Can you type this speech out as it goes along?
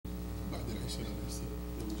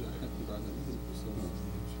لو جاء حد بعد الإذن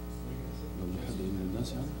لو جاء حد من الناس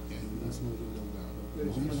يعني الناس موجودة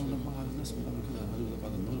وهم لو نبه على الناس من قبل كده هل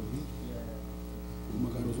بعد المغرب هي وهم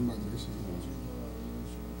كانوا يزون بعد العشاء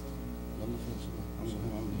والله خير عمهم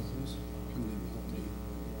عامل ايه كويس الحمد لله طيب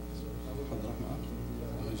حد راح معك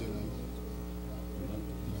رجل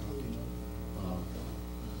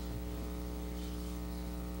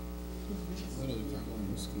ولد تعبان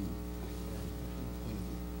مسكين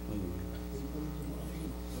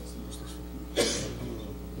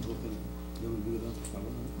يوم البيضاء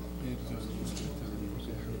تعبان يرجع المسكين ثاني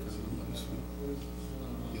وفي حركة الله يشفيه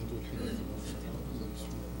يطول حياته الله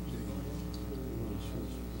يشفيه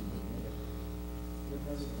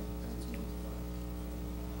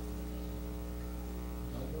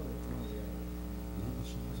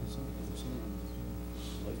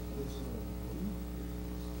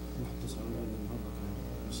واحد تسعة النهارده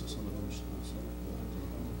كان لسه صلاة مش صلاة واحد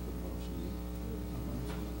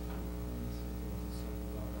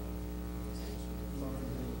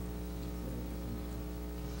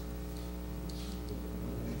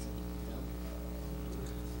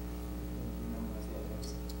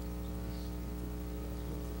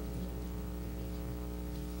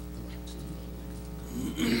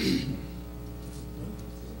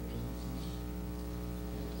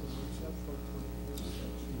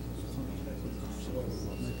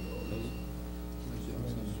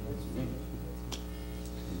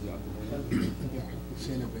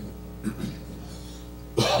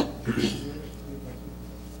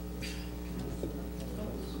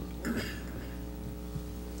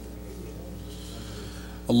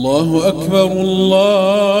الله أكبر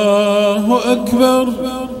الله أكبر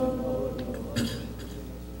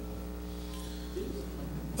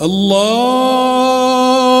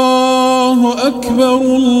الله أكبر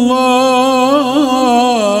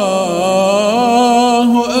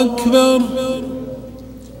الله أكبر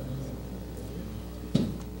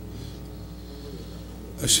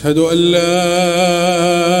أشهد أن لا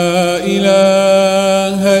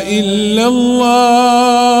إله إلا الله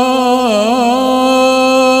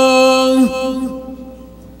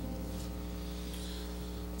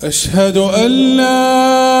أشهد أن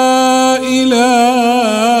لا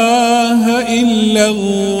إله إلا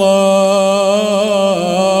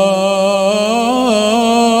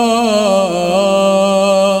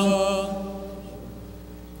الله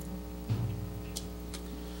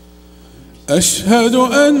أشهد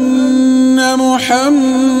أن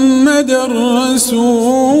محمدًا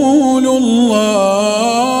رسول الله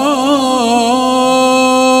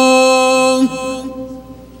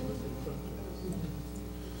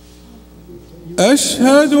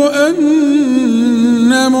أشهد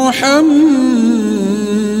أن محمدًا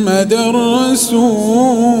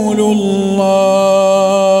رسول الله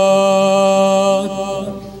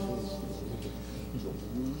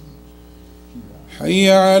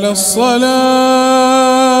حي على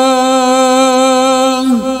الصلاة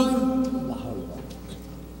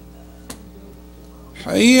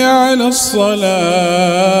حي على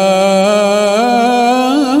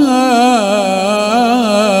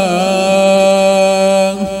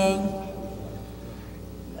الصلاة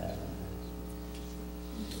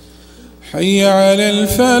حي على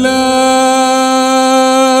الفلاح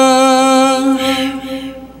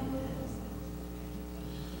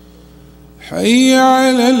حي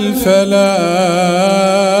على الفلاح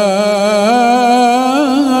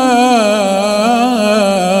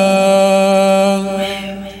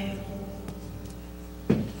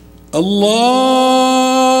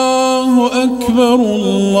الله أكبر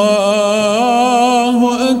الله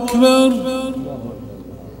أكبر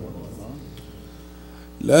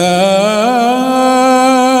لا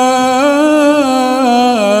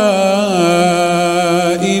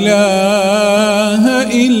إله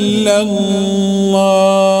إلا الله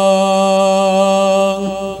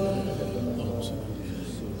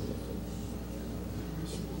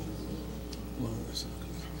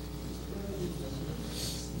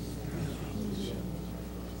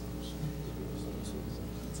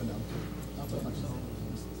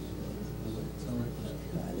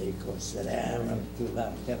وعليكم السلام ورحمة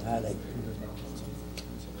الله. كيف حالك؟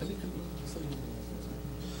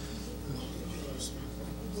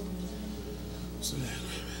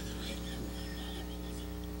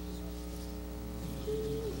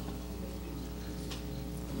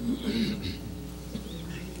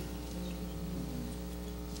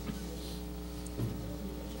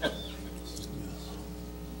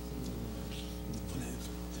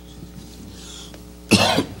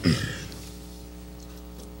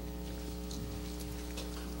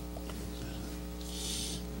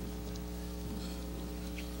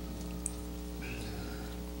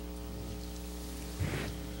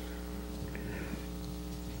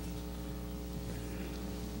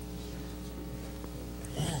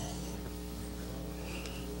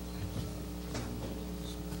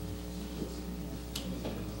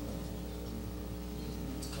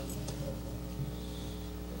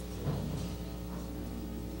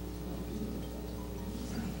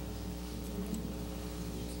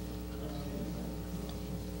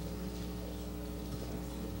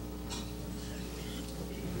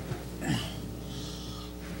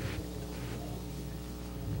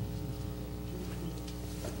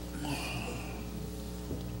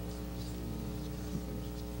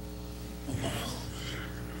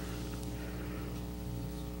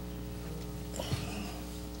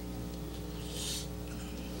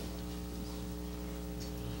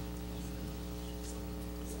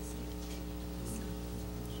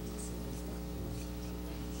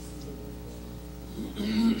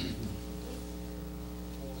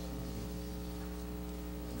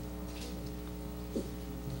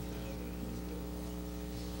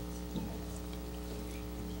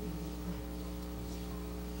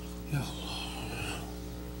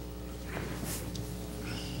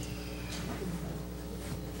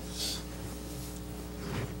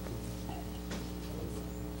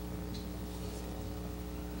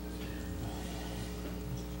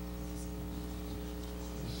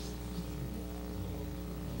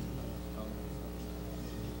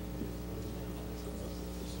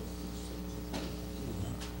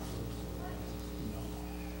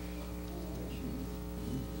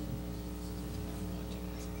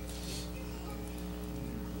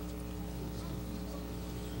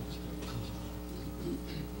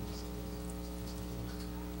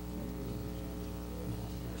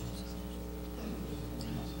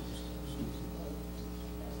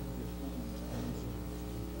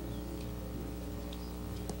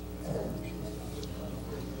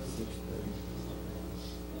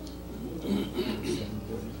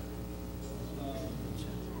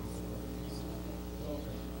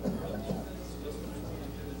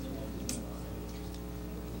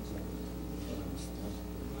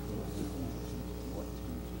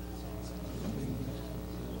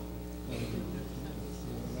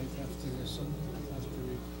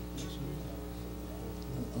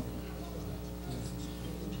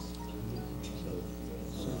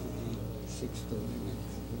 6:30.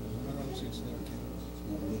 Around 6:30.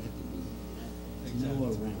 No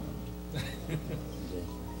around.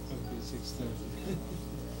 Okay, 6:30.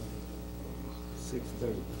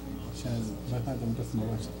 6:30. عشان ما هذا مبث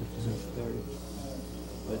مباشر في التلفزيون. 6:30.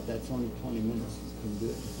 But that's only 20 minutes. You can do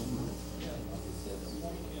it in 20 minutes.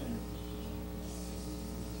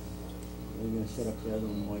 Are you going to set up the other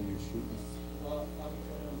one while you're shooting?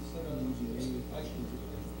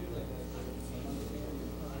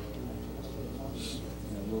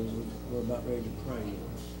 Yeah, we're about ready to pray.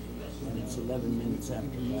 And it's 11 minutes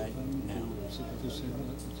after right now.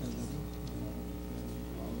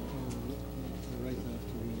 Right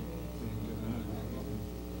after we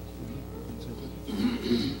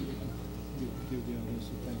give the others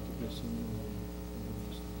a thank you person.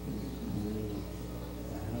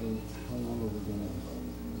 How long are we going to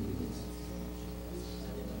do this?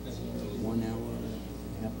 1 hour,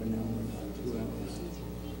 half an hour, 2 hours?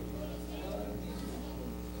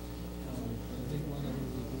 I think 1 hour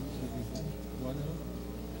will do everything. 1 hour?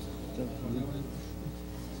 1 hour.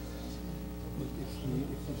 But if we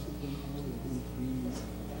shoot 1 hour, won't we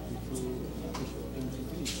before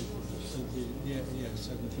Yeah,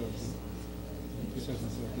 7:30.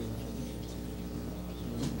 7:30.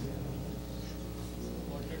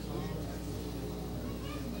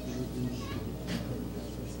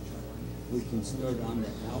 We can start on the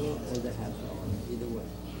hour or the half hour, either way.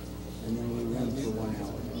 And then we run for 1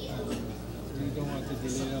 hour. You don't want to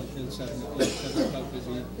delay it until 7 o'clock. 7 o'clock will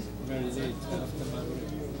be very late after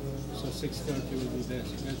Maghrib. So 6:30 will be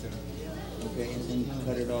better. Okay, and then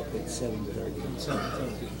cut it off at 7:30.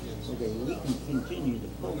 7:30, yes. Okay, well, we can continue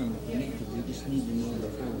the program if we need to. We just need to know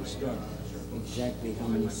before we start exactly how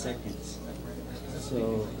many seconds. So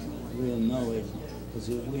we'll know it, because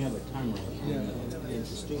we have a timer in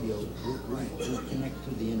the studio. We connect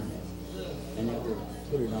to the internet, and it will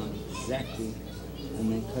put it on exactly, and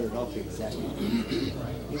then cut it off exactly.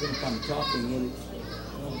 Even if I'm talking, it'll...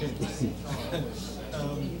 Okay.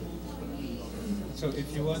 So if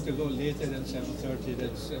you want to go later than 7:30,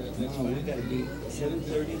 that's No, fine. we got to be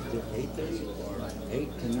 7:30 to 8:30, or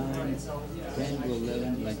 8 to 9, 10 to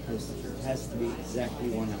 11, like this. It has to be exactly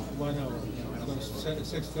 1 hour. 1 hour. So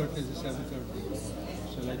 6:30 to 7:30.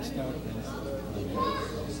 So let's start now.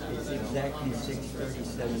 It's exactly 6:30,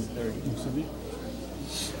 7:30.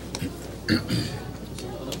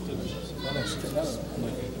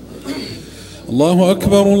 الله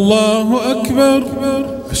أكبر الله أكبر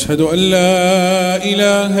أشهد أن لا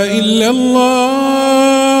إله إلا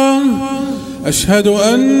الله أشهد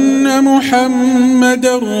أن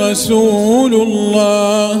محمدا رسول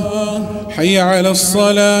الله حي على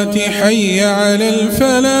الصلاة حي على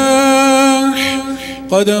الفلاح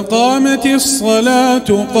قد قامت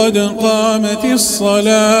الصلاة قد قامت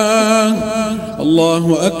الصلاة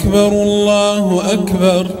الله أكبر الله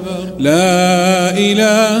أكبر لا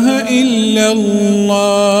إله إلا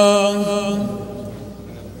الله.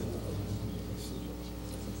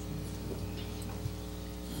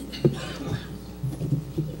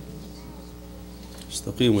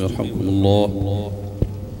 استقيموا يرحمكم الله.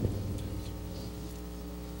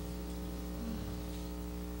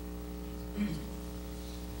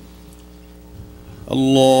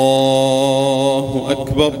 الله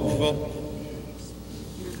أكبر.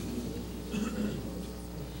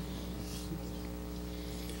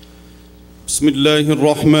 بسم الله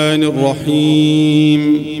الرحمن الرحيم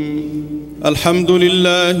الحمد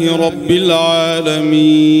لله رب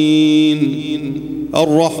العالمين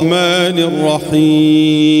الرحمن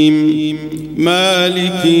الرحيم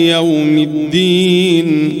مالك يوم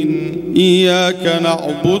الدين إياك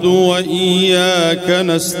نعبد وإياك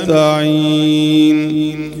نستعين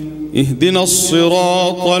اهدنا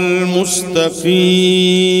الصراط المستقيم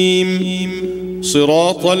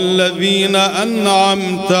صراط الذين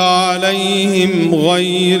أنعمت عليهم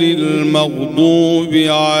غير المغضوب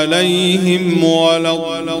عليهم ولا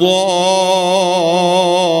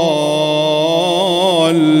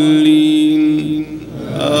الضالين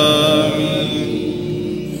آمين.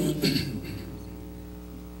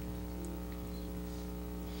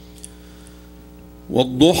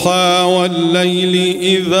 والضحى والليل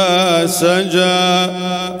إذا سجى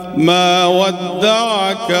ما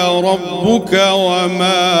ودعك ربك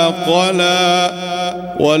وما قلى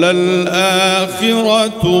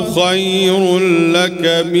وللآخرة خير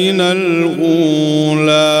لك من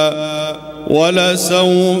الأولى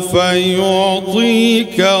ولسوف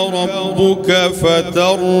يعطيك ربك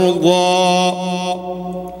فترضى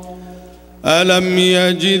ألم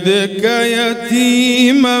يجدك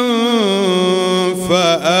يتيما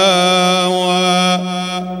فآوى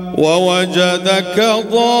ووجدك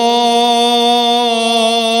ضالا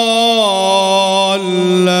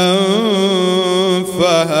ضالا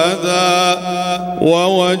فهدى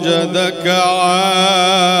ووجدك عائلا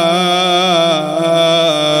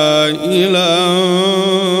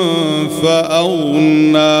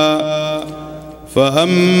فأغنى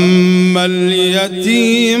فأما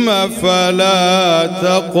اليتيم فلا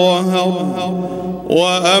تقهر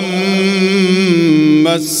وأما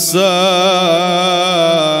السائل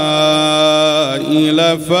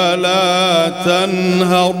فلا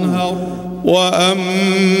تنهر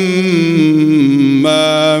وأما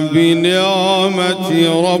بنعمة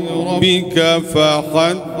ربك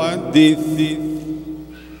فحدث.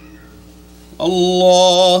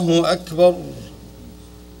 الله أكبر.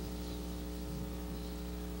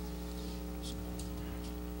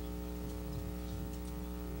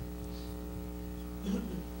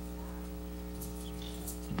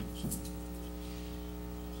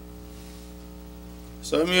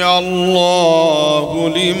 سمع الله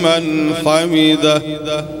لمن حمده.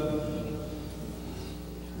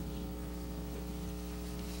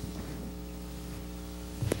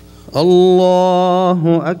 الله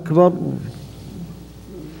أكبر.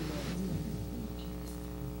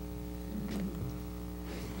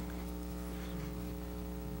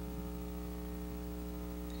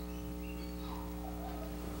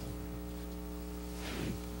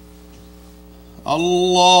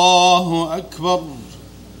 الله أكبر.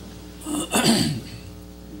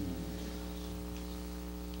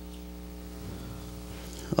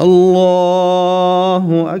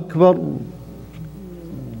 الله أكبر.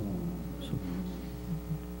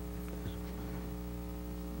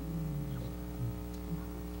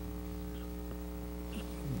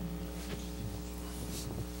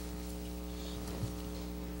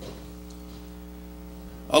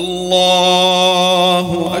 الله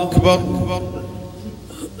أكبر.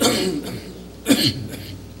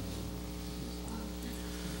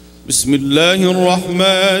 بسم الله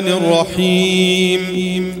الرحمن الرحيم.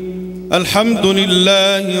 الحمد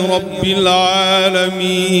لله رب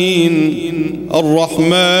العالمين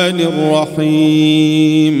الرحمن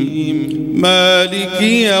الرحيم مالك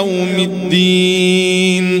يوم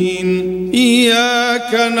الدين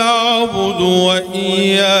إياك نعبد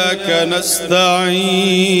وإياك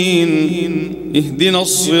نستعين اهدنا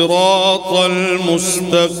الصراط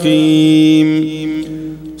المستقيم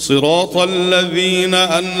صراط الذين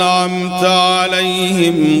أنعمت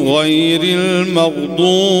عليهم غير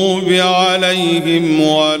المغضوب عليهم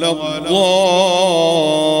ولا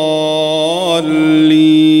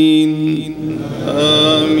الضالين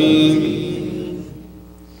آمين.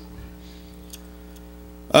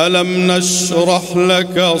 ألم نشرح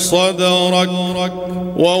لك صدرك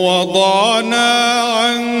ووضعنا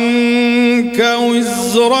عنك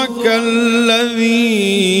وزرك الذي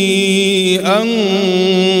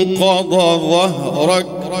أنقض ظهرك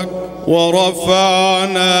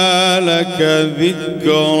ورفعنا لك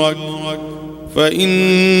ذكرك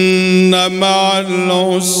فإن مع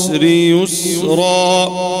العسر يسرا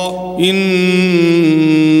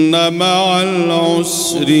إن مع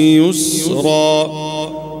العسر يسرا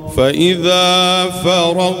فإذا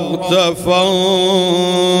فرغت فانصب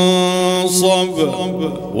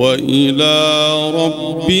وإلى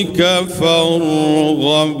ربك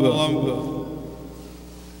فارغب.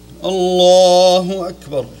 الله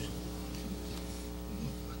أكبر.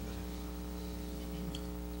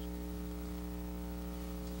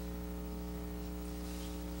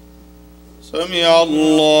 سمع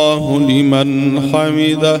الله لمن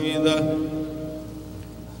حمده.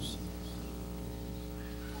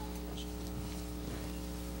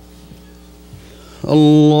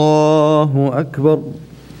 الله أكبر.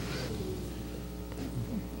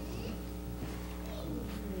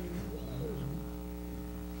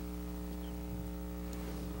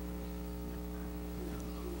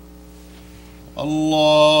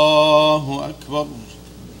 الله أكبر.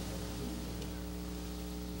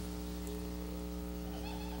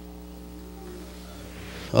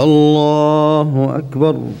 الله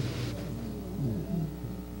أكبر.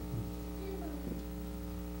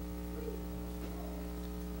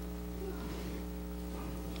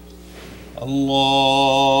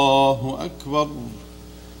 الله أكبر.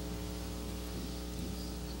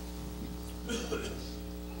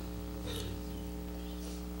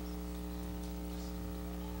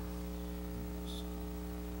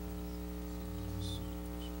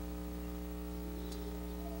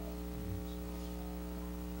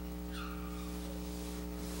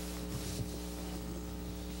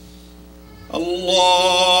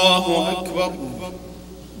 الله أكبر.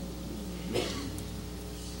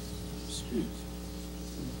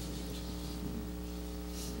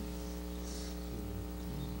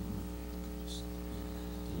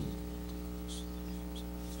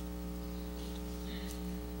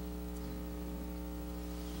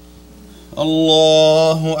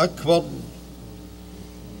 الله أكبر.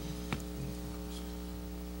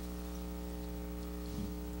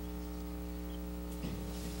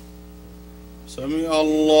 سمع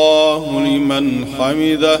الله لمن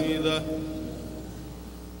حمده.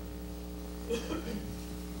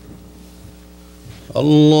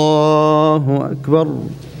 الله أكبر.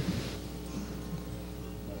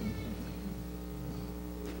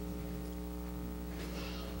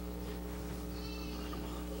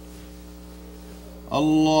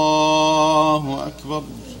 الله أكبر.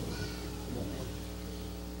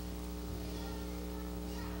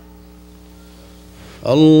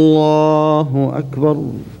 الله أكبر.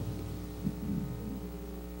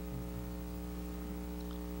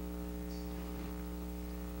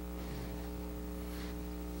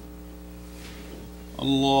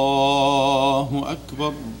 الله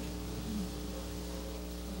أكبر.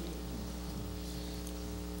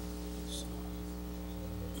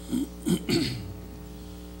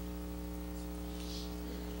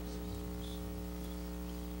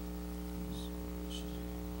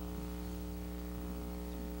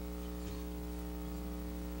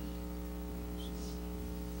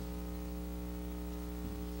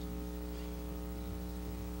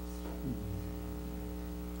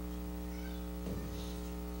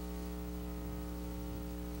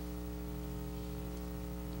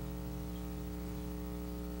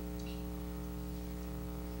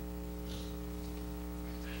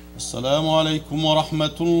 السلام عليكم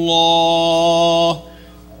ورحمة الله.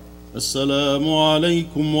 السلام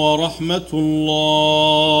عليكم ورحمة الله.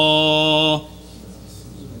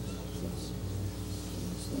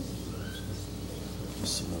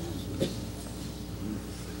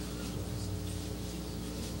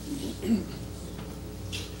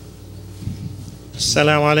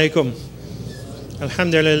 السلام عليكم.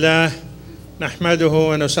 الحمد لله نحمده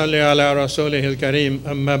ونصلي على رسوله الكريم.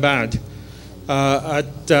 أما بعد.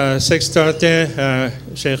 At 6:30,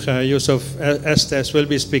 Sheikh Yusuf Estes will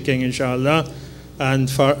be speaking, inshallah, and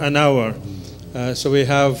for an hour. So we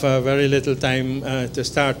have very little time to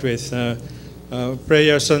start with.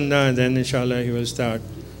 Prayer sunnah, and then, inshallah, he will start.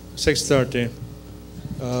 6:30.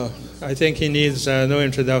 I think he needs no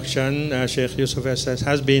introduction. Sheikh Yusuf Estes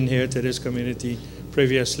has been here to this community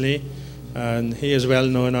previously, and he is well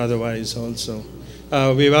known otherwise also.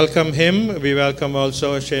 We welcome him. We welcome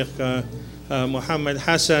also Sheikh Muhammad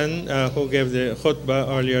Hassan, who gave the khutbah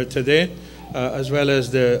earlier today, as well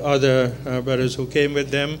as the other brothers who came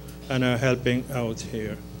with them and are helping out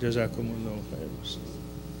here. Jazakumullahu khairan.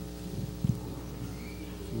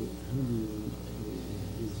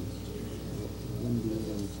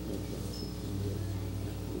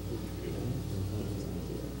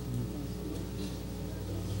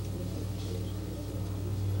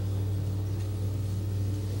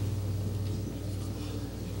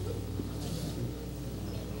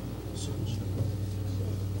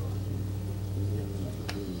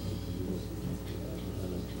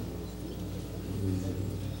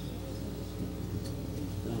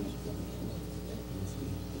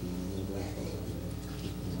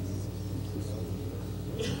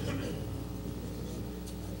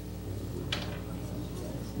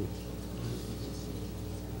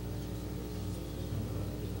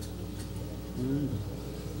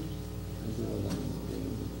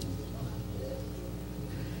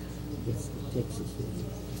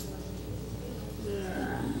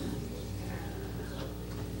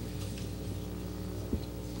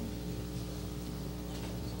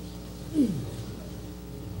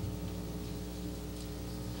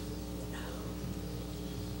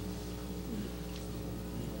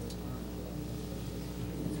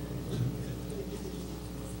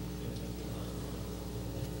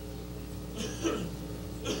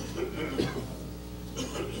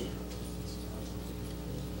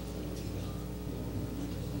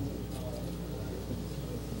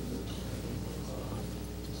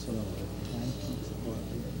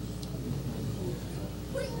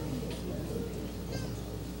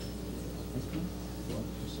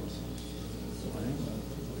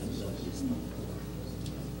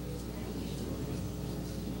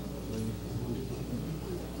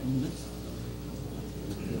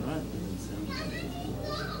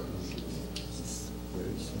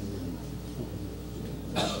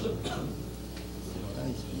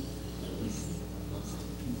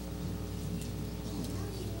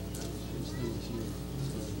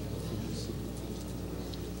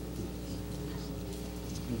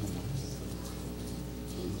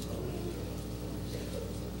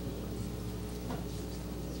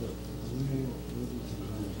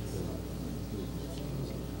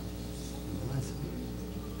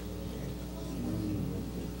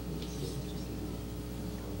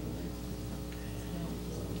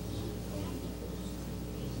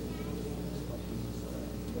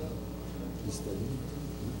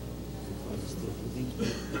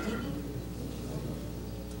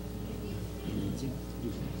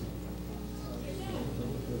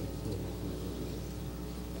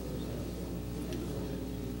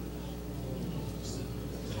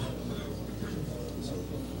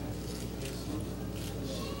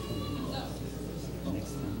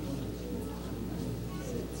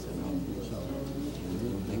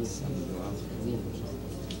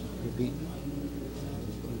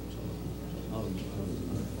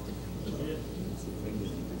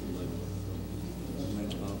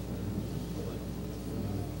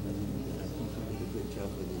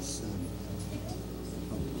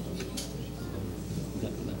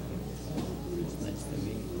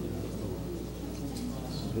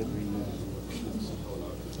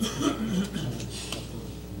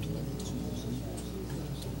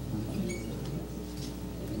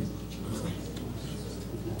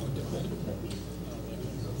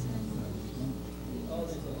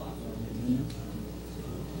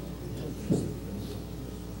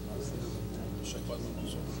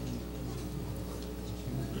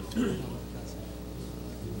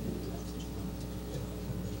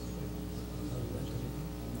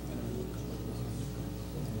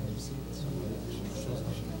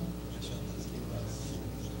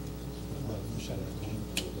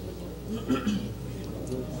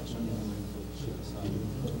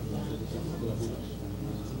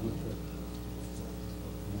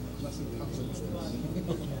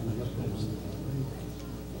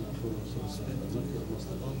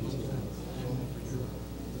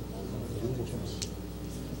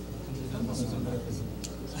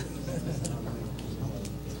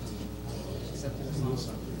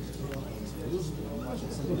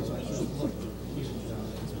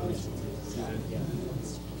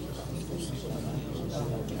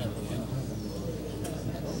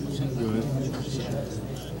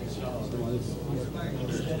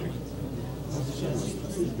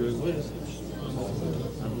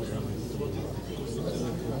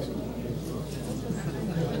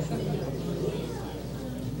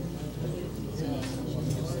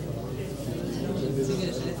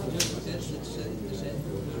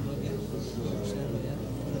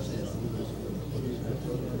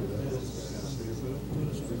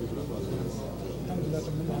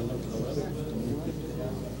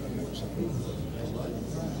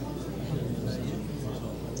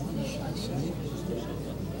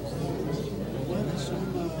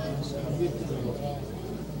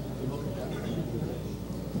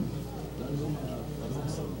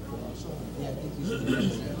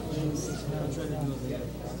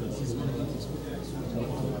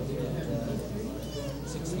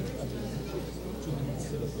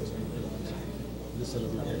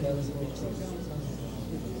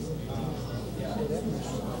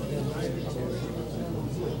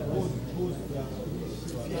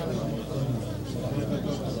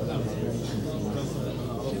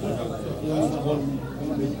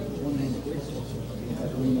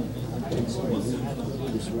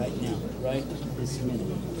 Right now, right this minute.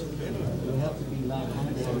 You have to be like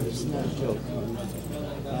humble. It's not a joke.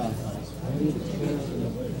 I need to clear the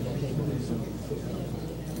table.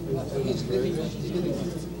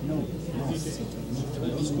 No,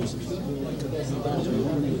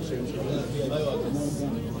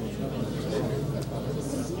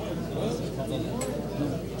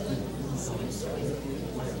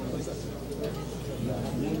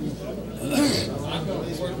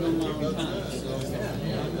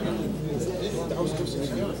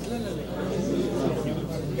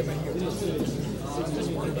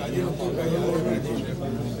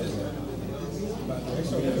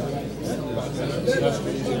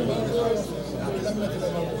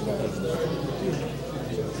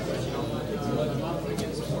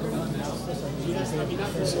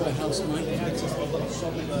 So a house might I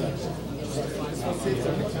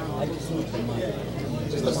just need the money.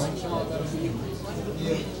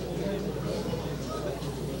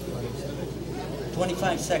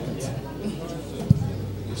 25 seconds.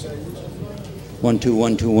 1 2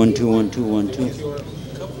 1 2 1 2 1 2 1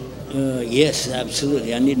 2. Yes,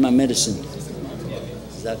 absolutely. I need my medicine.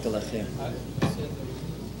 Jazakallah khair.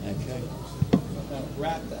 Okay.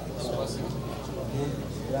 Wrap that.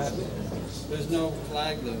 Wrap it. There's no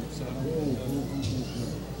flag though, so.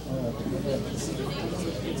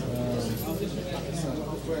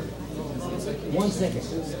 1 second.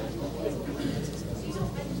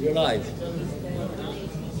 You're live.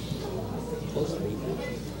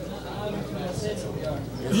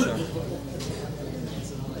 Yes, sir.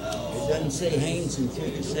 It doesn't say Haynes until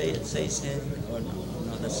you say it. Say Sid or no?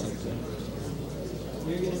 No, that's something.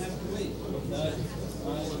 You're gonna have to wait.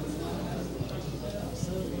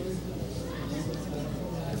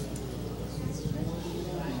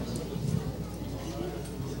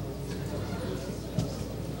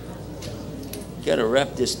 You gotta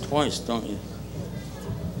wrap this twice, don't you?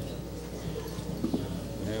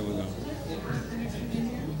 There we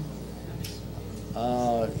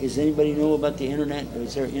go. Does anybody know about the internet?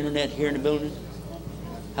 Is there internet here in the building?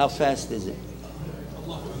 How fast is it?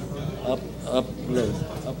 Upload.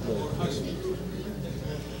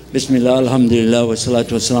 Bismillah, alhamdulillah, wa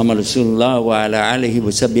salatu wa salam ala rasulullah wa ala alihi wa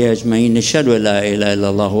sahbihi ajma'in. Nashhadu an la ilaha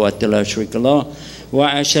illallah wa la sharika lah wa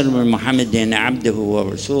ashhadu anna Muhammadan abduhu wa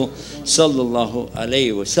rasuluh sallallahu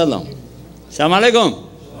alayhi wa sallam. Assalamu alaikum.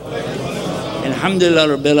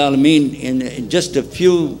 Alhamdulillah rabbil alameen. In just a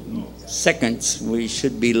few seconds, we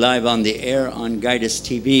should be live on the air on Guidus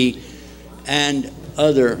TV and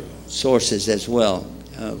other sources as well.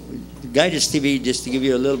 Guidus TV, just to give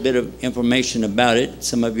you a little bit of information about it,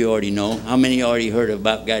 some of you already know. How many already heard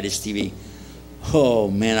about Guidus TV?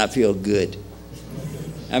 Oh man, I feel good.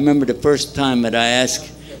 I remember the first time that I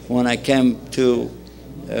asked when I came to,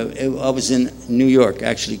 I was in New York,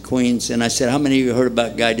 actually Queens, and I said, how many of you heard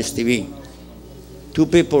about Guidus TV? 2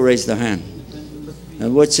 people raised their hand.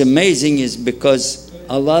 And what's amazing is because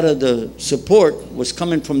a lot of the support was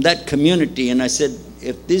coming from that community, and I said,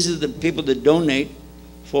 if these are the people that donate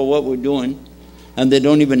for what we're doing, and they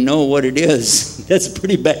don't even know what it is, that's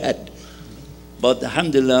pretty bad. But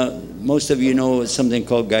alhamdulillah, most of you know something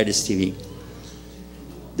called Guidus TV.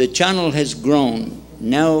 The channel has grown.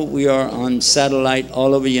 Now we are on satellite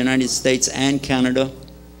all over the United States and Canada,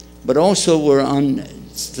 but also we're on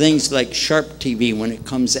things like Sharp TV. When it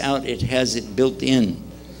comes out, it has it built in.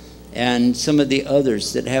 And some of the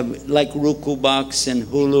others that have, like Roku Box and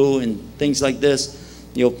Hulu and things like this,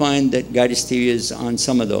 you'll find that Guidus TV is on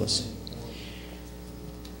some of those.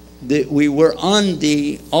 We were on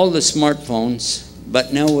all the smartphones,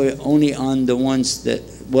 but now we're only on the ones that,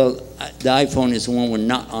 well, the iPhone is the one we're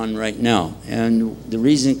not on right now. And the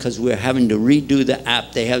reason, because we're having to redo the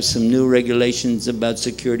app. They have some new regulations about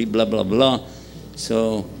security, blah, blah, blah.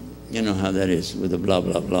 So, you know how that is with the blah,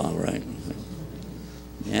 blah, blah, right?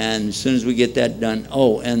 And as soon as we get that done,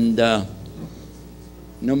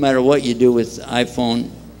 no matter what you do with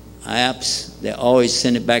iPhone apps, they always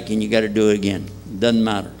send it back and you got to do it again. Doesn't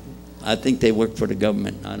matter. I think they work for the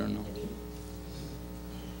government. I don't know.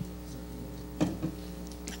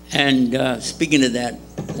 And speaking of that,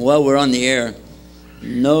 while we're on the air,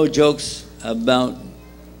 no jokes about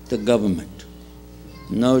the government.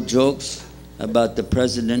 No jokes about the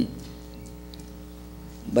president.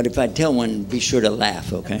 But if I tell one, be sure to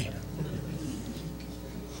laugh, okay?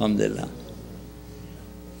 Alhamdulillah.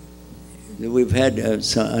 We've had a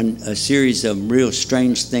series of real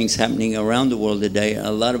strange things happening around the world today, a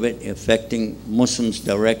lot of it affecting Muslims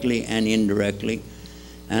directly and indirectly,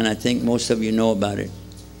 and I think most of you know about it.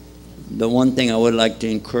 The one thing I would like to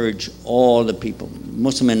encourage all the people,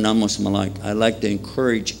 Muslim and non-Muslim alike, I'd like to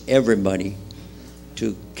encourage everybody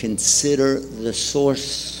to consider the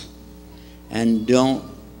source and don't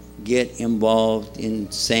get involved in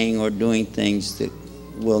saying or doing things that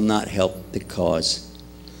will not help the cause.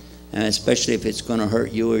 And especially if it's going to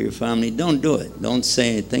hurt you or your family, don't do it. Don't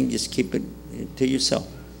say anything. Just keep it to yourself.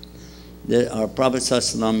 Our Prophet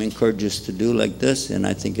ﷺ encouraged us to do like this, and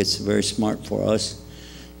I think it's very smart for us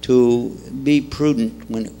to be prudent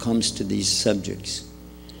when it comes to these subjects,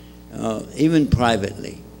 even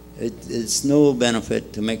privately. It's no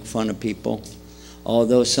benefit to make fun of people,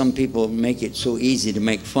 although some people make it so easy to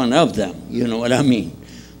make fun of them. You know what I mean?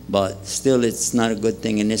 But still, it's not a good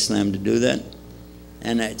thing in Islam to do that.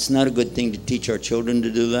 And it's not a good thing to teach our children to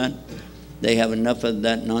do that. They have enough of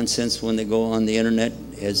that nonsense when they go on the internet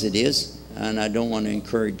as it is, and I don't want to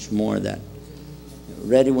encourage more of that.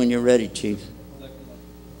 Ready when you're ready, Chief.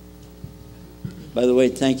 By the way,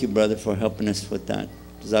 thank you, brother, for helping us with that.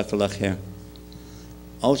 Jazakallah khair.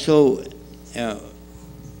 Also,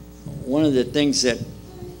 one of the things that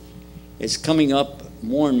is coming up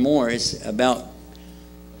more and more is about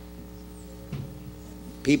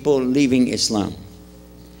people leaving Islam.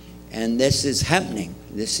 And this is happening.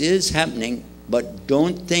 This is happening, but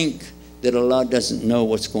don't think that Allah doesn't know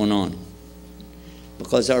what's going on.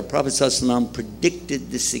 Because our Prophet ﷺ predicted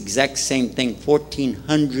this exact same thing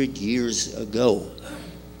 1,400 years ago.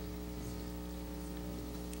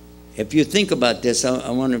 If you think about this, I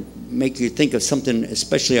want to make you think of something,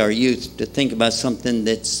 especially our youth, to think about something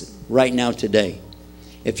that's right now today.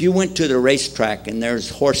 If you went to the racetrack and there's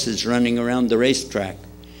horses running around the racetrack,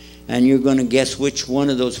 and you're going to guess which one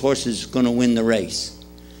of those horses is going to win the race.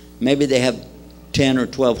 Maybe they have 10 or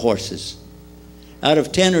 12 horses. Out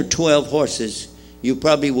of 10 or 12 horses, you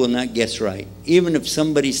probably will not guess right. Even if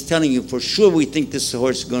somebody's telling you, for sure we think this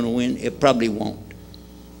horse is going to win, it probably won't.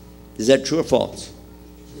 Is that true or false?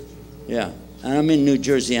 Yeah. And I'm in New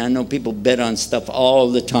Jersey. I know people bet on stuff all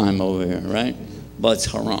the time over here, right? But it's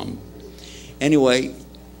haram. Anyway,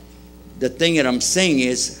 the thing that I'm saying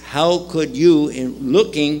is, how could you, in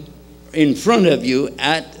looking in front of you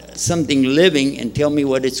at something living, and tell me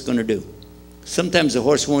what it's going to do? Sometimes the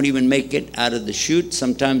horse won't even make it out of the chute.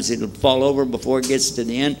 Sometimes it'll fall over before it gets to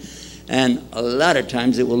the end. And a lot of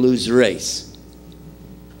times it will lose the race.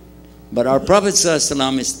 But our Prophet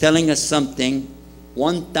ﷺ is telling us something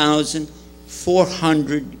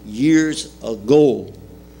 1,400 years ago.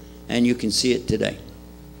 And you can see it today.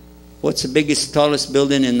 What's the biggest, tallest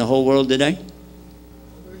building in the whole world today?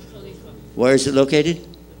 Where is it located?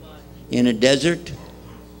 In a desert?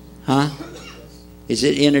 Huh? Is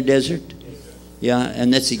it in a desert? Yeah,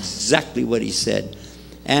 and that's exactly what he said.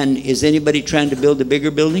 And is anybody trying to build a bigger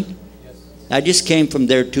building? I just came from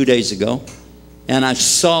there 2 days ago, and I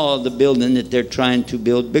saw the building that they're trying to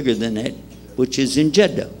build bigger than it, which is in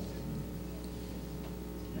Jeddah.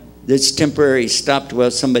 It's temporary, stopped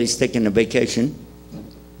while somebody's taking a vacation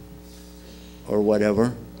or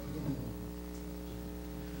whatever.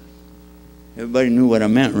 Everybody knew what I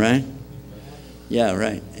meant, right? Yeah,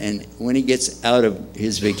 right. And when he gets out of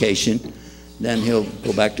his vacation, then he'll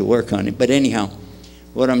go back to work on it. But anyhow,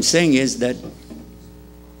 what I'm saying is that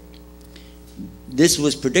this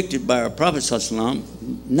was predicted by our Prophet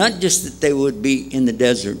ﷺ, not just that they would be in the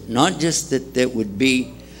desert, not just that they would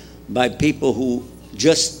be by people who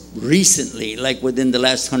just recently, like within the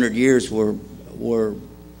last 100 years, were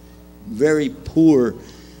very poor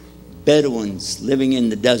Bedouins living in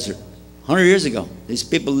the desert. 100 years ago, these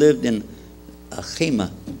people lived in a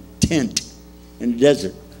khema, tent, in the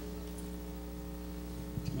desert.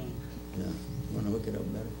 Yeah. You want to look it up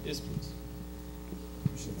better? Yes, please.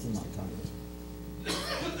 It's in my comments.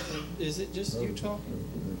 Is it just you talking?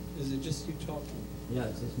 Is it just you talking? Yeah,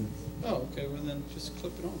 it's just me. Oh, okay. Well, then just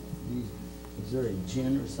clip it on. Is there a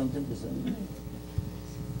gin or something? Does that mean?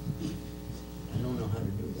 I don't know how to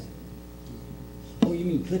do that. Oh, you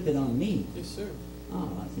mean clip it on me? Yes, sir. Oh,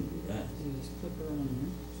 I can do that. You just clip it on here.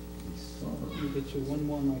 You get you one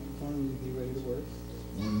more microphone and you'll be ready to work.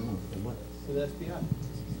 One more for what? For the FBI.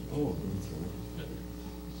 Oh, that's right.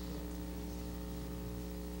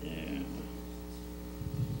 Yeah.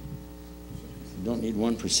 You don't need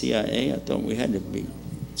one for CIA? I thought we had to be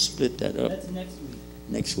split that up. That's next week.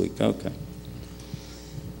 Next week, okay.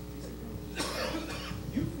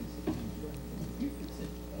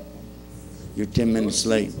 You're 10 minutes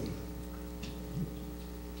late.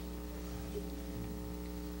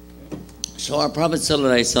 So our Prophet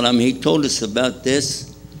ﷺ, he told us about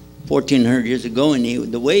this 1,400 years ago, and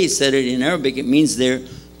the way he said it in Arabic, it means they're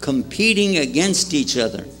competing against each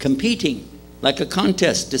other. Competing, like a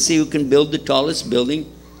contest to see who can build the tallest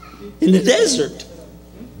building in the desert.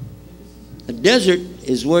 A desert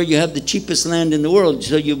is where you have the cheapest land in the world,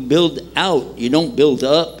 so you build out, you don't build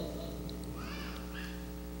up.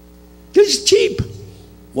 It's cheap.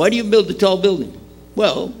 Why do you build a tall building?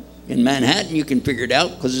 Well, in Manhattan you can figure it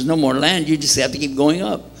out because there's no more land, you just have to keep going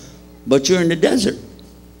up. But you're in the desert,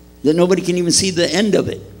 that nobody can even see the end of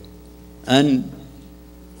it. And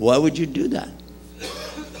why would you do that?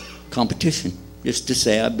 Competition, just to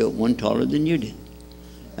say I built one taller than you did.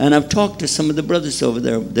 And I've talked to some of the brothers over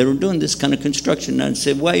there that are doing this kind of construction, and I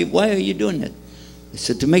said, why are you doing it? They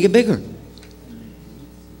said, to make it bigger.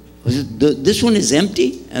 I said, this one is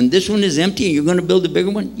empty, and this one is empty, and you're going to build a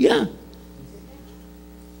bigger one? Yeah.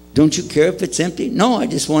 Don't you care if it's empty? No, I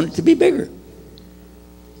just want it to be bigger.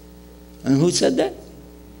 And who said that?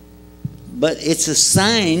 But it's a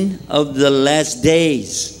sign of the last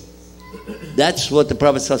days. That's what the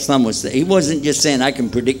Prophet ﷺ was saying. He wasn't just saying, I can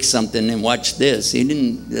predict something and watch this.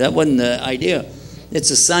 That wasn't the idea.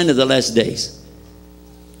 It's a sign of the last days.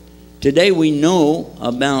 Today we know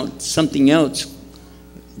about something else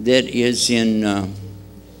that is in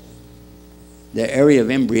the area of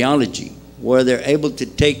embryology, where they're able to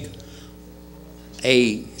take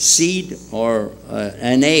a seed or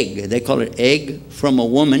an egg, they call it egg, from a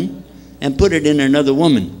woman and put it in another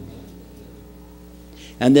woman.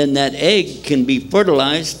 And then that egg can be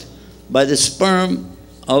fertilized by the sperm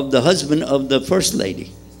of the husband of the first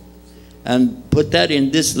lady. And put that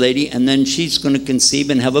in this lady, and then she's going to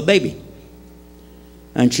conceive and have a baby.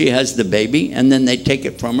 And she has the baby, and then they take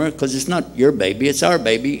it from her, because it's not your baby, it's our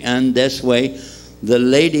baby. And this way, the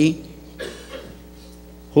lady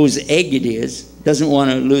whose egg it is doesn't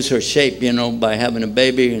want to lose her shape, by having a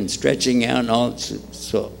baby and stretching out and all.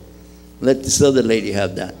 So let this other lady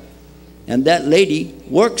have that. And that lady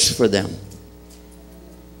works for them.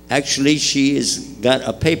 Actually, she has got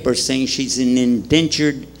a paper saying she's an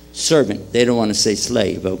indentured servant. They don't want to say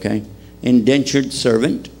slave, okay? Indentured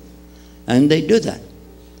servant. And they do that.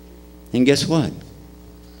 And guess what?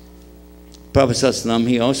 Prophet ﷺ,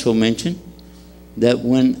 he also mentioned that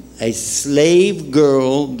when a slave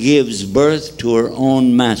girl gives birth to her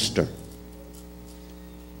own master,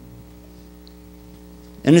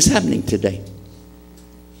 and it's happening today.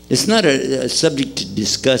 It's not a subject to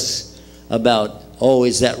discuss about, oh,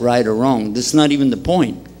 is that right or wrong? That's not even the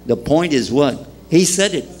point. The point is what? He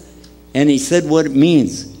said it. And he said what it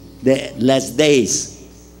means, the last days.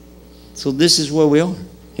 So this is where we are.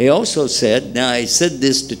 He also said, now I said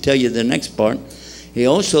this to tell you the next part. He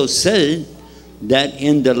also said that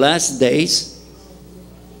in the last days,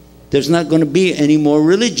 there's not going to be any more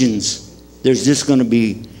religions. There's just going to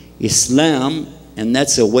be Islam, and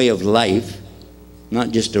that's a way of life,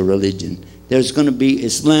 not just a religion. There's going to be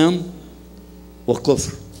Islam wa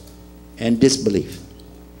kufr, and disbelief.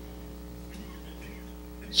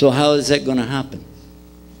 So how is that going to happen?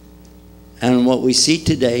 And what we see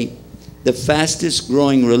today, the fastest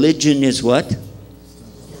growing religion is what?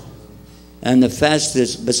 And the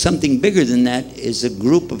fastest, but something bigger than that, is a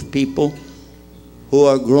group of people who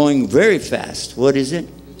are growing very fast. What is it?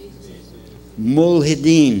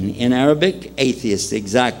 Mulhideen. In Arabic, atheists,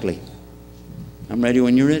 exactly. I'm ready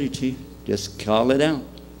when you're ready, Chief. Just call it out.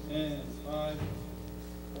 And 5,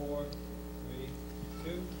 4,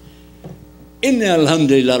 3, 2. Inna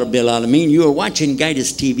alhamdulillah rabbil alameen. You are watching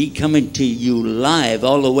Guidus TV, coming to you live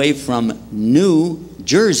all the way from New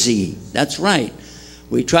Jersey. That's right.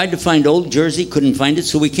 We tried to find Old Jersey, couldn't find it,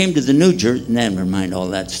 so we came to the New Jersey. Never mind all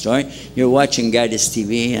that story. You're watching Guidus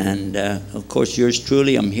TV, and of course yours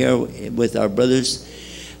truly. I'm here with our brothers,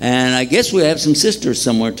 and I guess we have some sisters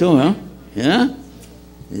somewhere too, huh? Yeah,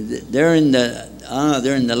 they're in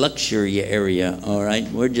the luxury area. All right,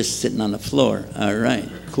 we're just sitting on the floor. All right,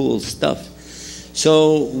 cool stuff.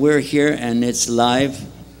 So we're here, and it's live.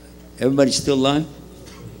 Everybody still live?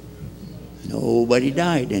 Nobody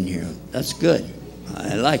died in here. That's good.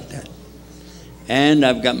 I like that. And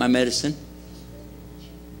I've got my medicine.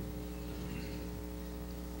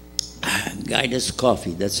 Guidus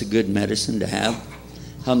coffee. That's a good medicine to have.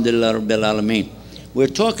 Alhamdulillah Rabbil Alameen. We're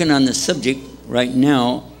talking on the subject right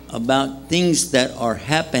now about things that are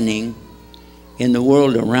happening in the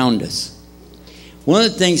world around us. One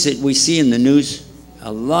of the things that we see in the news,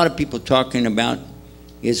 a lot of people talking about,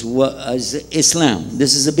 is Islam.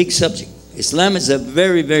 This is a big subject. Islam is a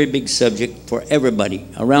very, very big subject for everybody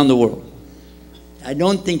around the world. I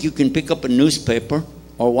don't think you can pick up a newspaper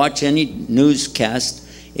or watch any newscast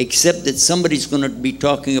except that somebody's going to be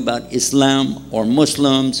talking about Islam or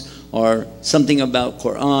Muslims or something about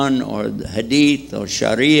Quran or the Hadith or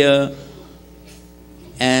Sharia.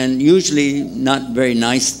 And usually not very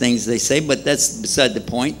nice things they say, but that's beside the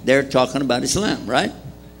point. They're talking about Islam, right?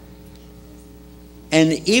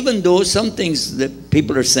 And even though some things that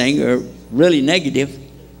people are saying are really negative,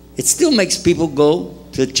 it still makes people go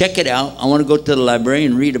to check it out. I want to go to the library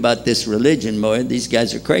and read about this religion. Boy, these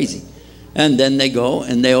guys are crazy. And then they go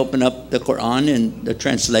and they open up the Quran and the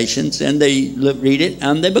translations and they read it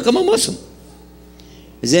and they become a Muslim.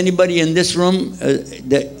 Is anybody in this room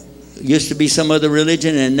that used to be some other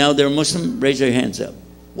religion and now they're Muslim? Raise your hands up.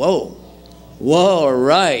 Whoa. Whoa,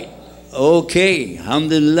 right. Okay,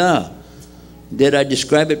 alhamdulillah. Did I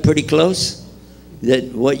describe it pretty close?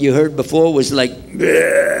 That what you heard before was like,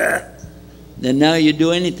 bleh. Then now you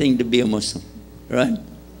do anything to be a Muslim, right?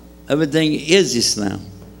 Everything is Islam.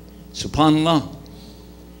 SubhanAllah.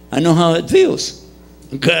 I know how it feels.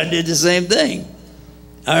 God did the same thing.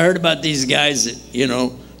 I heard about these guys that, you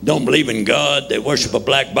know, don't believe in God. They worship a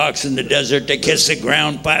black box in the desert. They kiss the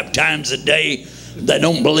ground 5 times a day. They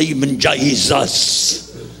don't believe in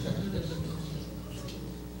Jesus.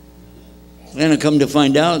 And I come to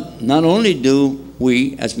find out, not only do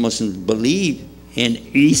we as Muslims believe in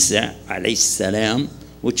Isa alayhi salam,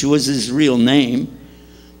 which was his real name,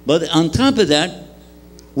 but on top of that,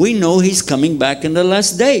 we know he's coming back in the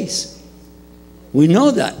last days. We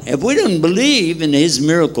know that. If we don't believe in his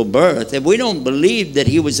miracle birth, if we don't believe that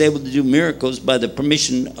he was able to do miracles by the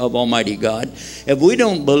permission of Almighty God, if we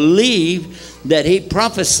don't believe that he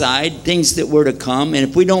prophesied things that were to come, and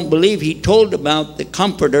if we don't believe he told about the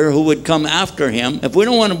comforter who would come after him, if we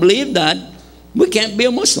don't want to believe that, we can't be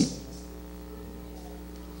a Muslim.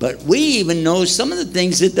 But we even know some of the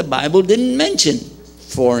things that the Bible didn't mention.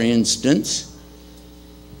 For instance,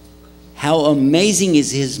 how amazing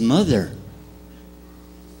is his mother?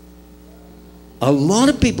 A lot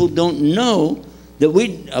of people don't know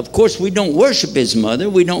that of course, we don't worship his mother.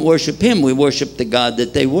 We don't worship him. We worship the God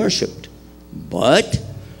that they worshiped. But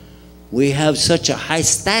we have such a high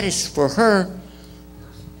status for her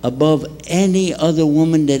above any other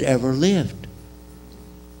woman that ever lived.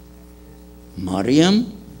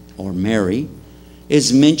 Maryam, or Mary,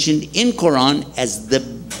 is mentioned in Quran as the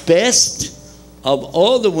best of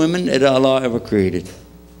all the women that Allah ever created.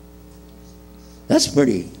 That's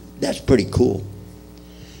pretty cool.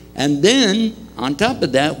 And then, on top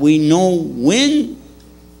of that, we know when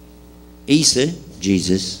Isa,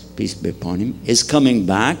 Jesus, peace be upon him, is coming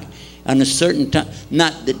back on a certain time.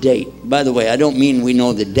 Not the date. By the way, I don't mean we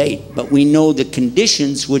know the date, but we know the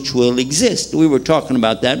conditions which will exist. We were talking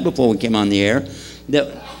about that before we came on the air,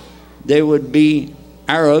 that there would be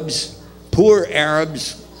Arabs, poor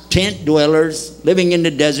Arabs, tent dwellers living in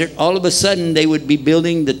the desert. All of a sudden, they would be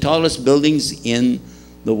building the tallest buildings in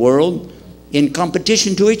the world in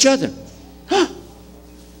competition to each other. Huh.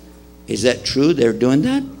 Is that true? They're doing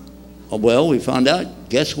that? Oh, well, we found out,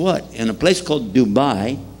 guess what? In a place called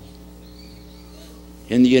Dubai,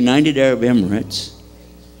 in the United Arab Emirates,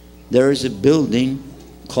 there is a building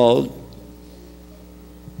called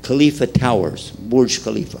Khalifa Towers, Burj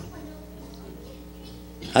Khalifa.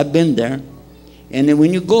 I've been there. And then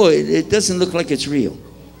when you go, it doesn't look like it's real.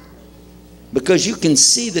 Because you can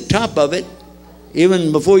see the top of it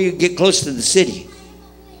even before you get close to the city.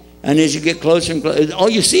 And as you get closer and closer, all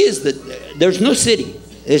you see is that there's no city.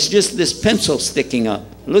 It's just this pencil sticking up.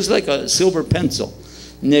 It looks like a silver pencil.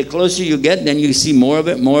 And the closer you get, then you see more of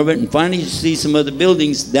it, and finally you see some of the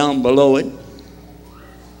buildings down below it.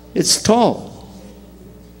 It's tall.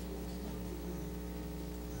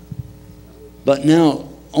 But now,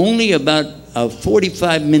 only about a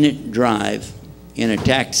 45-minute drive in a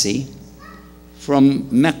taxi from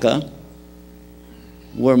Mecca,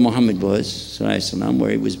 where Muhammad was, where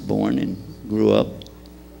he was born and grew up,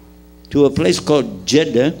 to a place called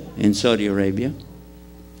Jeddah in Saudi Arabia.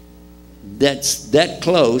 That's that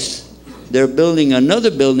close. They're building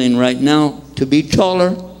another building right now to be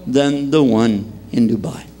taller than the one in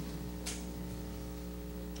Dubai.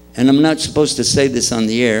 And I'm not supposed to say this on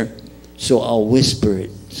the air, so I'll whisper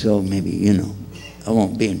it, so maybe, I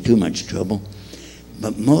won't be in too much trouble.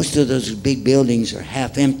 But most of those big buildings are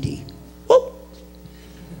half empty. Whoop.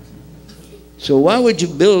 So why would you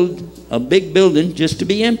build a big building just to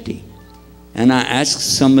be empty? And I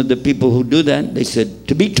asked some of the people who do that, they said,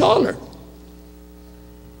 to be taller.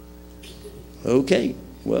 Okay,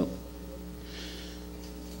 well,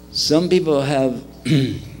 some people have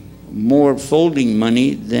more folding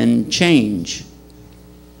money than change.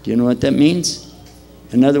 Do you know what that means?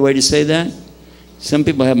 Another way to say that? Some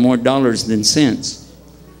people have more dollars than cents.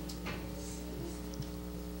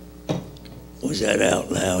 Was that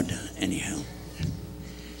out loud? Anyhow.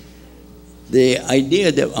 The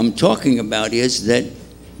idea that I'm talking about is that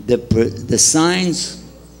the signs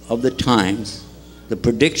of the times, the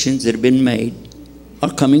predictions that have been made,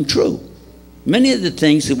 are coming true. Many of the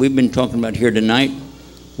things that we've been talking about here tonight,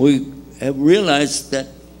 we have realized that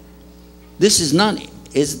this is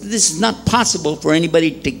not possible for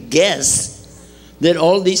anybody to guess that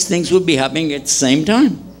all these things would be happening at the same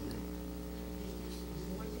time.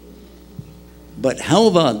 But how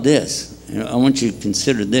about this? I want you to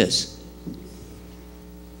consider this.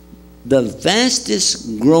 The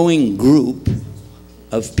fastest growing group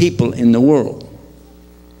of people in the world.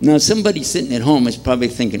 Now, somebody sitting at home is probably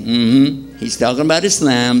thinking, he's talking about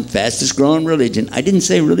Islam, fastest growing religion. I didn't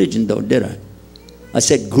say religion, though, did I? I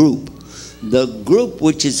said group. The group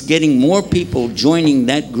which is getting more people joining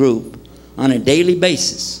that group on a daily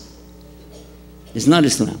basis is not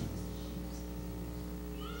Islam.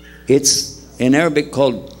 It's in Arabic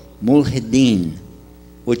called mulhideen,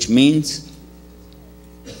 which means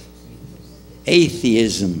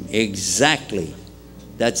atheism. Exactly.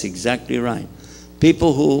 That's exactly right.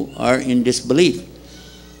 People who are in disbelief.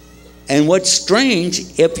 And what's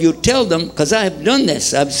strange, if you tell them, because I have done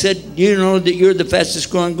this, I've said, you know that you're the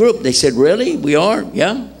fastest growing group. They said, really? We are?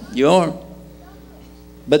 Yeah, you are.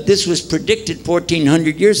 But this was predicted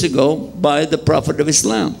 1,400 years ago by the Prophet of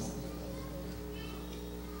Islam.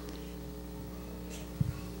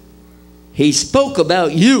 He spoke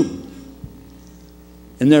about you.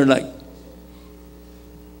 And they're like,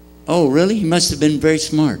 oh, really? He must have been very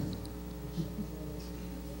smart.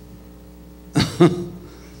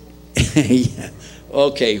 Yeah.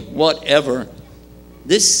 Okay, whatever.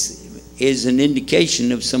 This is an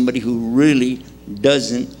indication of somebody who really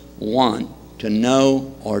doesn't want to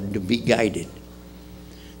know or to be guided.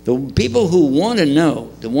 The people who want to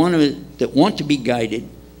know, that want to be guided,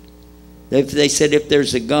 they said, if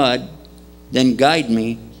there's a God, then guide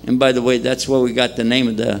me. And by the way, that's where we got the name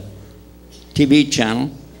of the TV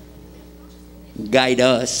channel, Guide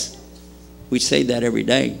Us. We say that every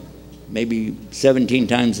day. Maybe 17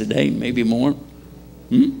 times a day, maybe more.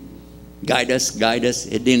 Guide us,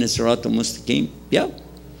 Idina Siratal Mustaqim. Yeah.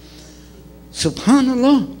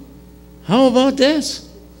 Subhanallah. How about this?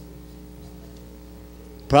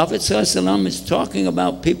 Prophet ﷺ is talking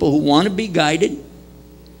about people who want to be guided,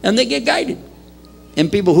 and they get guided. And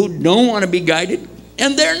people who don't want to be guided,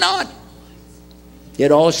 and they're not.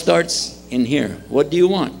 It all starts in here. What do you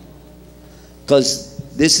want? Because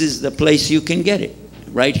this is the place you can get it,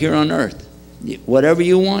 right here on earth. Whatever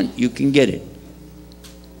you want, you can get it.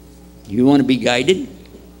 You want to be guided?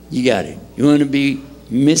 You got it. You want to be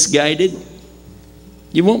misguided?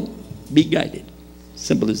 You won't be guided.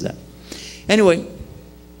 Simple as that. Anyway,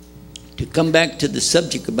 to come back to the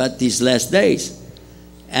subject about these last days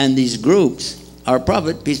and these groups, our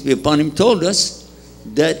Prophet, peace be upon him, told us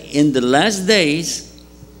that in the last days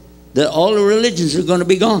that all the religions are going to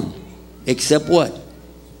be gone. Except what?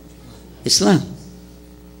 Islam.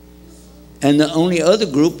 And the only other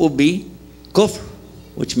group will be kufr,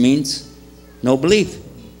 which means no belief.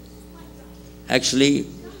 Actually,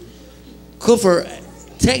 kufr,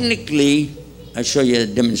 technically, I'll show you a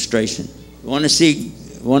demonstration. You want to see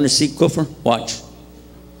kufr? Watch.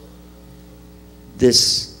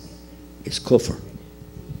 This is kufr.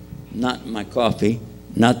 Not my coffee,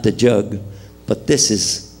 not the jug, but this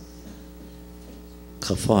is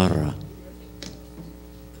kafara.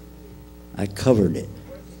 I covered it.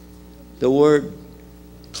 The word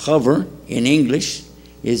cover in English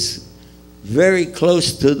is very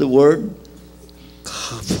close to the word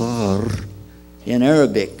kafar in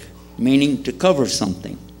Arabic, meaning to cover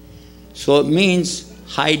something. So it means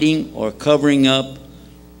hiding or covering up.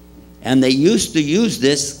 And they used to use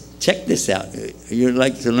this. Check this out. You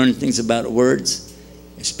like to learn things about words,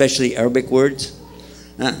 especially Arabic words?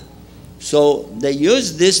 So they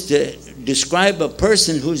use this to describe a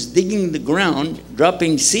person who's digging the ground,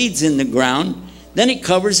 dropping seeds in the ground, then he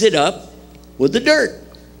covers it up with the dirt.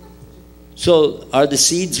 So are the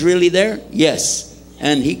seeds really there? Yes.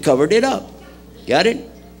 And he covered it up. Got it?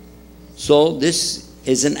 So this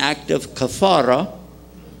is an act of kafara,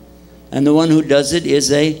 and the one who does it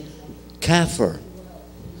is a kafir.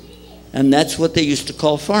 And that's what they used to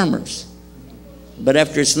call farmers. But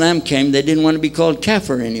after Islam came, they didn't want to be called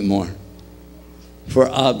kafir anymore, for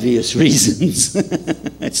obvious reasons.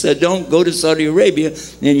 So don't go to Saudi Arabia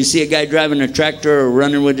and you see a guy driving a tractor or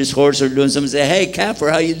running with his horse or doing something, say, hey, kafir,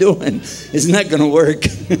 how you doing? It's not going to work.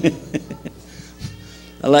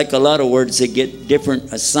 I like a lot of words that get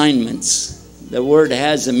different assignments. The word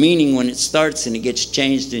has a meaning when it starts, and it gets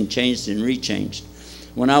changed and changed and rechanged.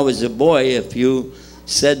 When I was a boy, if you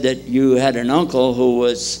said that you had an uncle who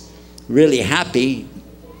was really happy,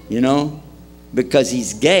 because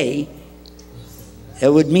he's gay, it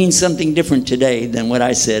would mean something different today than what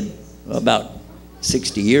I said about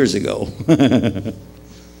 60 years ago.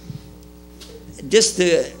 Just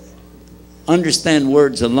to understand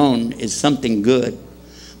words alone is something good.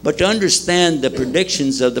 But to understand the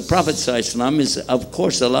predictions of the Prophet ﷺ is, of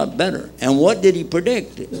course, a lot better. And what did he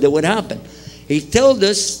predict that would happen? He told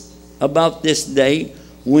us about this day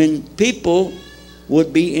when people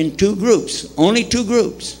would be in two groups, only two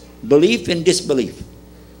groups, belief and disbelief.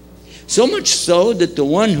 So much so that the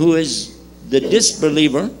one who is the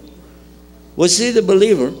disbeliever would see the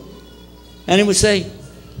believer and he would say,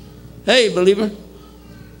 hey, believer.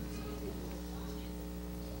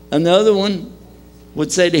 And the other one would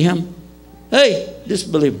say to him, hey,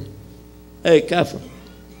 disbeliever. Hey, kafir.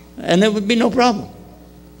 And there would be no problem.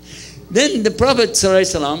 Then the Prophet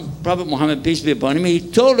ﷺ, Prophet Muhammad, peace be upon him, he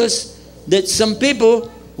told us that some people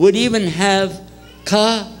would even have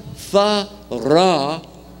kafara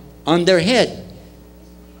on their head.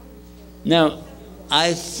 Now,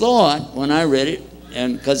 I thought when I read it,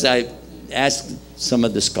 and because I asked some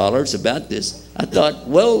of the scholars about this, I thought,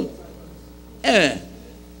 well,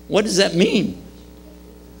 what does that mean?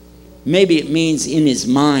 Maybe it means in his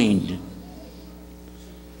mind.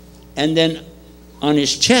 And then on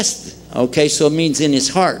his chest, okay, so it means in his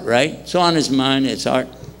heart, right? So on his mind, his heart.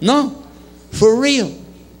 No, for real.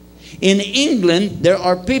 In England, there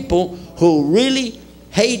are people who really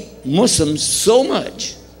hate Muslims so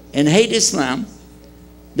much and hate Islam,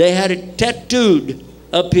 they had it tattooed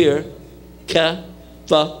up here,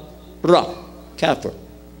 kafara, kafir.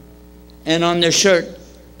 And on their shirt,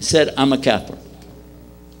 it said, I'm a kafir.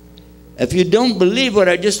 If you don't believe what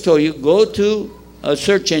I just told you, go to a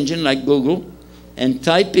search engine like Google and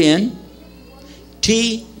type in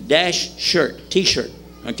T-shirt, T-shirt,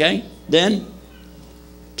 okay? Then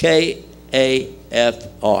K-A-F-R,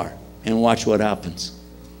 and watch what happens.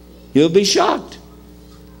 You'll be shocked.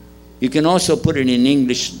 You can also put it in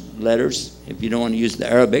English letters if you don't want to use the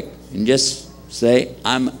Arabic, and just say,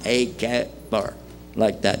 I'm a kafir,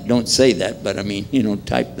 like that. Don't say that, but I mean,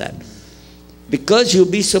 type that. Because you'll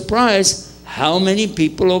be surprised How many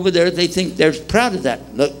people over there, they think they're proud of that?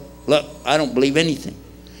 Look, I don't believe anything.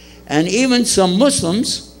 And even some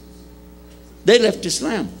Muslims, they left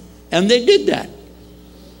Islam. And they did that.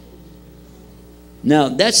 Now,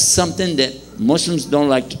 that's something that Muslims don't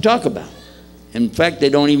like to talk about. In fact, they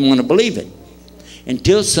don't even want to believe it.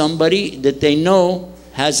 Until somebody that they know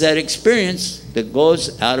has that experience that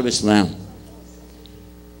goes out of Islam.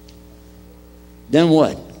 Then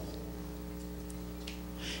what?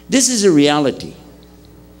 This is a reality.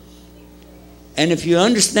 And if you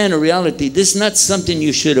understand a reality, this is not something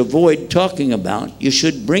you should avoid talking about. You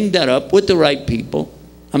should bring that up with the right people.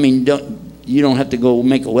 I mean, you don't have to go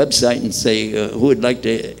make a website and say, who would like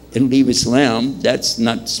to leave Islam? That's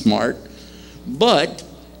not smart. But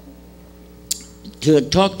to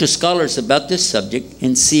talk to scholars about this subject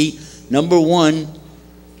and see, number one,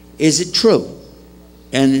 is it true?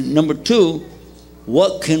 And number two,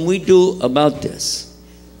 what can we do about this?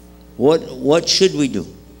 What should we do?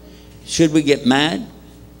 Should we get mad?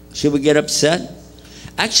 Should we get upset?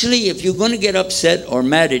 Actually, if you're going to get upset or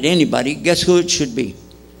mad at anybody, guess who it should be?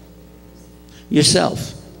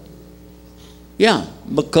 Yourself. Yeah,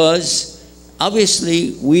 because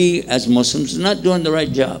obviously we as Muslims are not doing the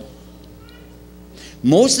right job.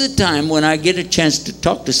 Most of the time when I get a chance to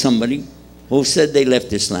talk to somebody who said they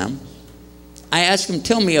left Islam, I ask them,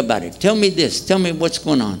 tell me about it. Tell me this. Tell me what's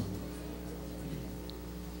going on.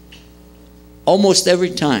 Almost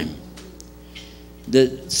every time,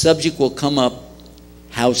 the subject will come up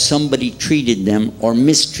how somebody treated them or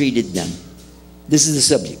mistreated them. This is the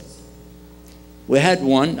subject. We had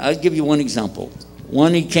one, I'll give you one example.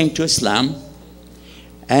 One, he came to Islam,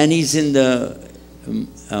 and he's in the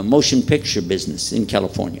motion picture business in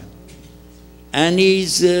California. And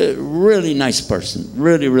he's a really nice person,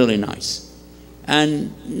 really, really nice.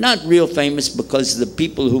 And not real famous because the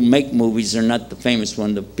people who make movies are not the famous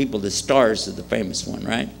one. The people, the stars are the famous one,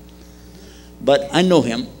 right? But I know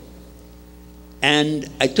him. And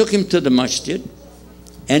I took him to the masjid.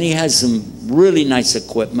 And he has some really nice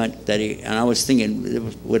equipment that and I was thinking it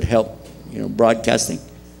would help, broadcasting.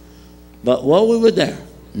 But while we were there,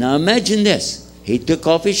 now imagine this. He took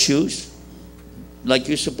off his shoes, like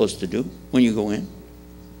you're supposed to do when you go in.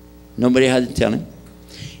 Nobody had to tell him.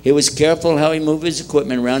 He was careful how he moved his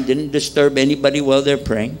equipment around, didn't disturb anybody while they're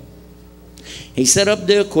praying. He set up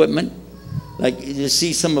the equipment, like you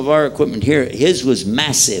see some of our equipment here. His was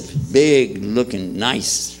massive, big looking,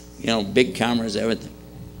 nice, big cameras, everything.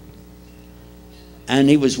 And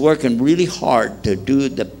he was working really hard to do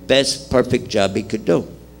the best, perfect job he could do.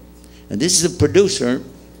 And this is a producer,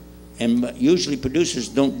 and usually producers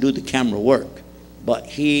don't do the camera work, but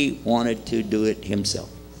he wanted to do it himself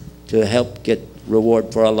to help get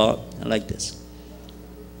reward for Allah. I like this.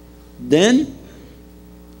 Then,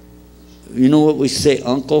 you know what we say,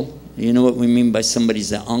 uncle? You know what we mean by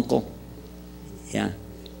somebody's an uncle? Yeah.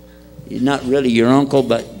 You're not really your uncle,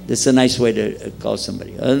 but that's a nice way to call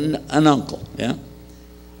somebody. An uncle, yeah?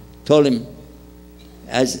 Told him,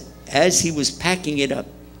 as he was packing it up,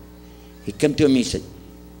 he came to him and he said,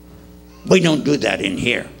 we don't do that in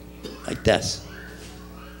here, like this.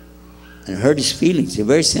 And it hurt his feelings. They're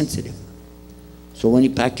very sensitive. So when he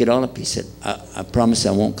packed it all up, he said, I promise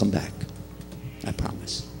I won't come back. I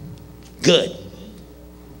promise. Good.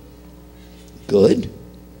 Good.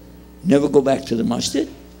 Never go back to the masjid.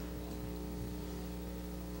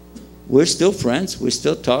 We're still friends. We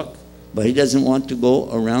still talk. But he doesn't want to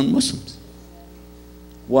go around Muslims.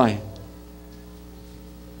 Why?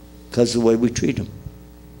 Because of the way we treat them.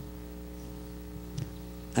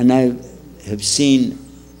 And I have seen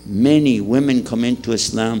many women come into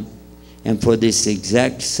Islam, and for this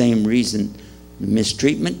exact same reason,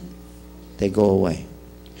 mistreatment, they go away.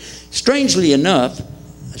 Strangely enough,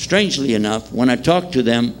 when I talk to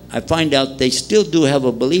them, I find out they still do have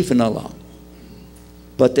a belief in Allah,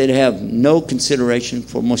 but they have no consideration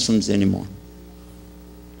for Muslims anymore.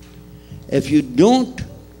 If you don't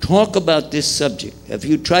talk about this subject, if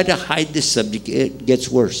you try to hide this subject, it gets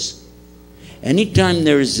worse. Anytime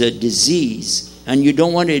there is a disease and you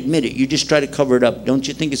don't want to admit it, you just try to cover it up, don't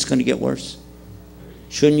you think it's going to get worse?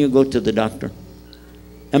 Shouldn't you go to the doctor?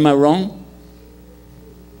 Am I wrong?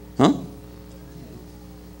 Huh?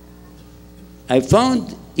 I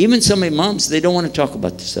found even some imams, they don't want to talk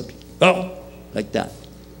about the subject. Oh, like that.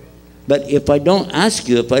 But if I don't ask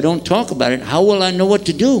you, if I don't talk about it, how will I know what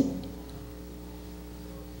to do?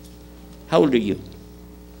 How old are you?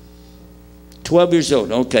 12 years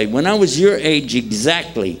old. Okay, when I was your age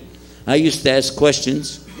exactly, I used to ask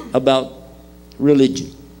questions about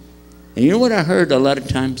religion. And you know what I heard a lot of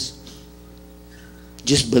times?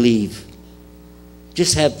 Just believe.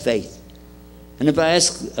 Just have faith. And if I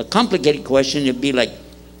ask a complicated question, it'd be like,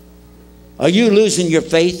 are you losing your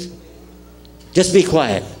faith? Just be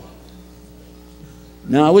quiet.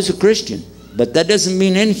 Now, I was a Christian, but that doesn't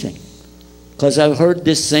mean anything. Because I've heard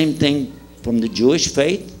this same thing from the Jewish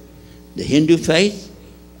faith, the Hindu faith,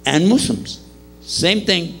 and Muslims. Same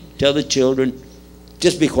thing. Tell the children,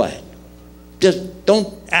 just be quiet. Just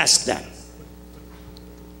don't ask that.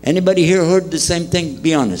 Anybody here heard the same thing?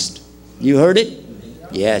 Be honest. You heard it?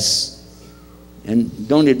 Yes. And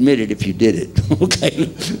don't admit it if you did it, okay?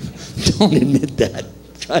 Don't admit that.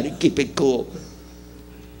 Try to keep it cool.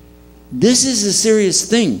 This is a serious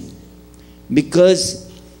thing,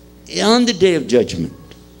 because on the day of judgment,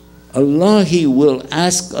 Allah, He will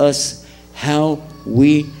ask us how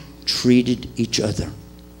we treated each other.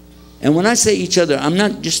 And when I say each other, I'm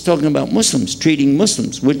not just talking about Muslims, treating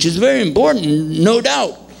Muslims, which is very important, no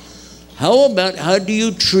doubt. How about how do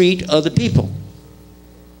you treat other people?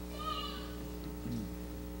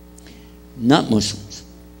 Not Muslims.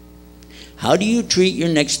 How do you treat your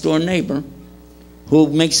next door neighbor who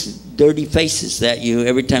makes dirty faces at you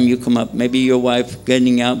every time you come up? Maybe your wife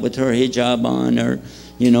getting out with her hijab on, or,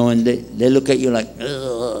 you know, and they look at you like,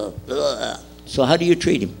 ugh, ugh. So how do you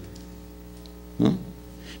treat him? Huh?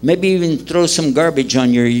 Maybe even throw some garbage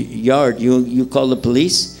on your yard. You call the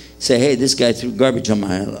police, say, hey, this guy threw garbage on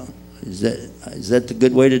my lawn. Is that the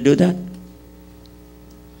good way to do that?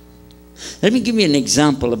 Let me give you an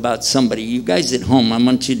example about somebody. You guys at home, I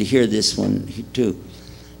want you to hear this one too.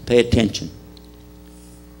 Pay attention.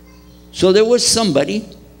 So there was somebody,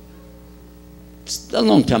 a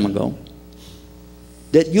long time ago,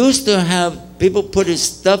 that used to have people put his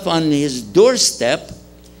stuff on his doorstep.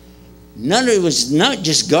 None of it was not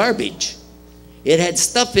just garbage. It had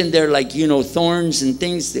stuff in there like, you know, thorns and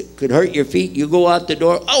things that could hurt your feet. You go out the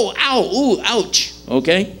door, oh, ow, ooh, ouch,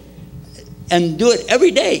 okay? And do it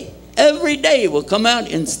every day. Every day we'll come out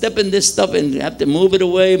and step in this stuff and have to move it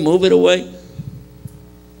away, move it away.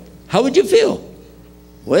 How would you feel?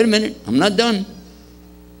 Wait a minute, I'm not done.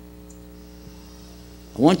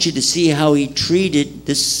 I want you to see how he treated,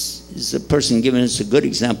 this is a person giving us a good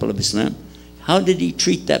example of Islam. How did he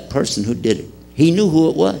treat that person who did it? He knew who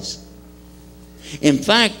it was. In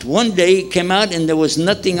fact, one day he came out and there was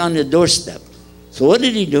nothing on the doorstep. So what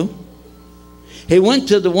did he do? He went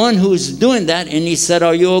to the one who was doing that and he said,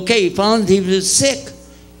 are you okay? He found he was sick.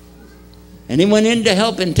 And he went in to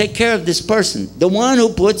help and take care of this person, the one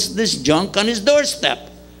who puts this junk on his doorstep.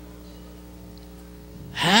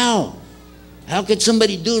 How? How could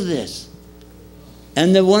somebody do this?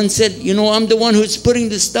 And the one said, you know, I'm the one who's putting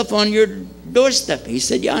this stuff on your doorstep. He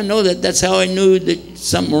said, yeah, I know that. That's how I knew that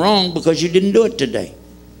something wrong, because you didn't do it today.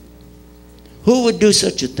 Who would do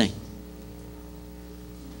such a thing?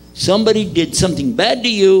 Somebody did something bad to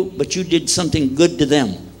you, but you did something good to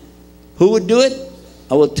them. Who would do it?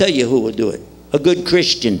 I will tell you who would do it. A good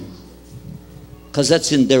Christian, because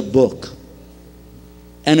that's in their book.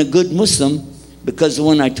 And a good Muslim, because the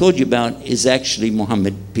one I told you about is actually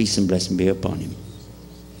Muhammad, peace and blessing be upon him.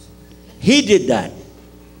 He did that.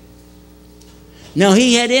 Now,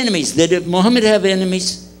 he had enemies. Did Muhammad have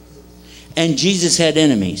enemies? And Jesus had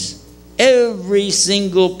enemies. Every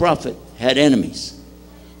single prophet had enemies.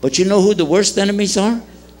 But you know who the worst enemies are?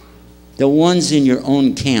 The ones in your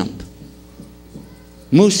own camp.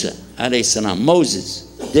 Musa, alayhi salam, Moses.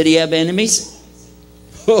 Did he have enemies?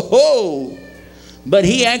 Ho! But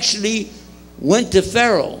he actually went to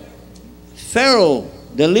Pharaoh. Pharaoh,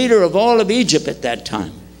 the leader of all of Egypt at that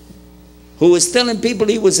time, who was telling people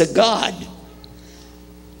he was a god.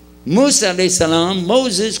 Musa alayhi salam,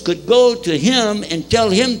 Moses could go to him and tell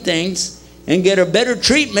him things and get a better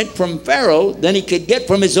treatment from Pharaoh than he could get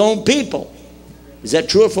from his own people. Is that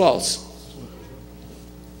true or false?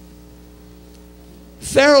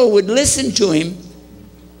 Pharaoh would listen to him.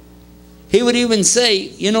 He would even say,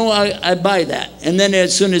 you know, I buy that. And then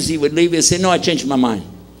as soon as he would leave, he'd say, no, I changed my mind.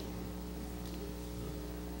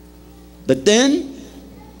 But then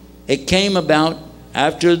it came about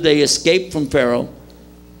after they escaped from Pharaoh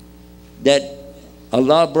that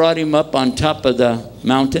Allah brought him up on top of the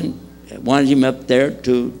mountain, wanted him up there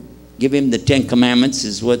to give him the 10 Commandments,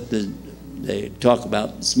 is what they talk about.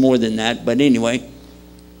 It's more than that, but anyway.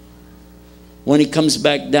 When he comes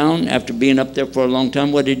back down after being up there for a long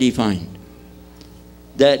time, what did he find?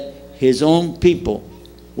 That his own people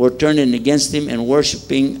were turning against him and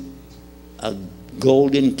worshiping a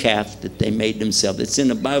golden calf that they made themselves. It's in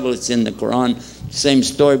the Bible, it's in the Quran, same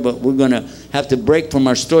story, but we're going to have to break from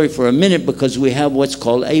our story for a minute because we have what's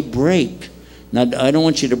called a break. Now, I don't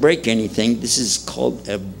want you to break anything. This is called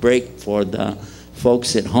a break for the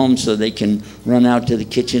folks at home so they can run out to the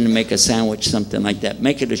kitchen and make a sandwich, something like that.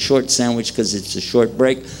 Make it a short sandwich because it's a short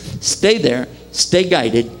break. Stay there. Stay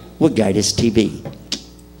guided with Guidance TV.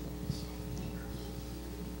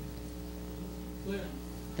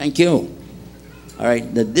 Thank you. All right,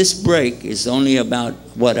 this break is only about,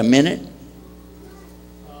 what, a minute?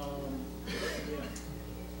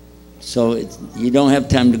 So you don't have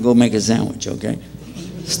time to go make a sandwich, okay?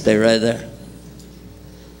 Stay right there.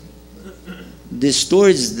 The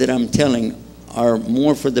stories that I'm telling are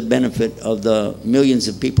more for the benefit of the millions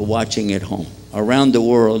of people watching at home. Around the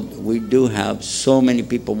world, we do have so many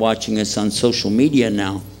people watching us on social media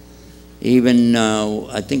now. Even,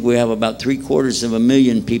 I think we have about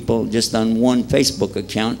 750,000 people just on one Facebook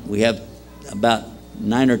account. We have about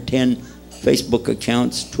 9 or 10 Facebook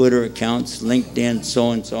accounts, Twitter accounts, LinkedIn,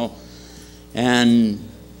 so and so. And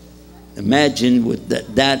imagine with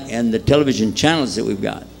that and the television channels that we've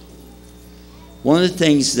got. One of the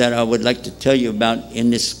things that I would like to tell you about in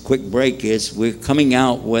this quick break is we're coming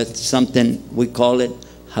out with something, we call it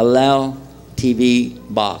Halal TV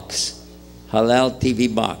Box. Halal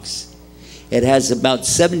TV Box. It has about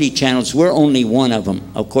 70 channels. We're only one of them.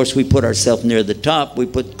 Of course, we put ourselves near the top. We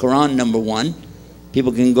put Quran #1.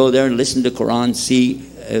 People can go there and listen to Quran, see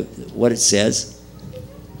what it says.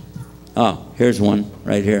 Oh, here's one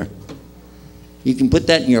right here. You can put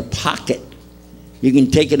that in your pocket. You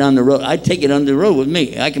can take it on the road. I take it on the road with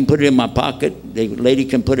me. I can put it in my pocket. The lady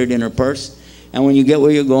can put it in her purse. And when you get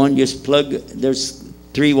where you're going, just plug. There's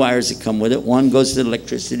 3 wires that come with it. One goes to the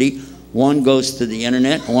electricity, one goes to the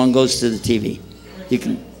internet, and one goes to the TV. You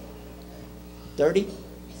can 30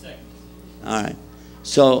 seconds. All right.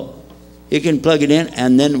 So you can plug it in,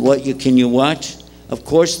 and then what can you watch? Of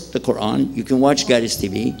course, the Quran. You can watch Guidance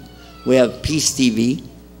TV. We have Peace TV.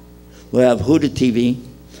 We have Huda TV.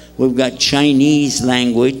 We've got Chinese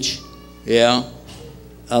language, yeah,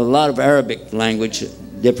 a lot of Arabic language,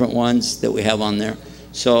 different ones that we have on there.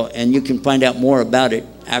 So, and you can find out more about it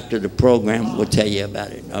after the program. We'll tell you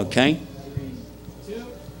about it, okay?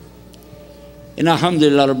 And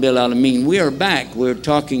alhamdulillah rabbil alameen, we are back. We're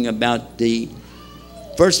talking about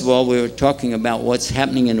first of all, we were talking about what's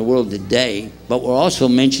happening in the world today, but we're also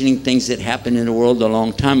mentioning things that happened in the world a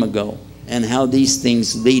long time ago and how these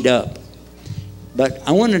things lead up. But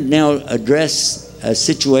I want to now address a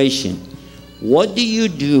situation. What do you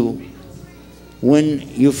do when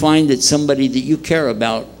you find that somebody that you care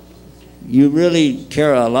about, you really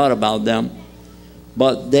care a lot about them,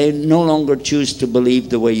 but they no longer choose to believe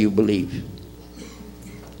the way you believe?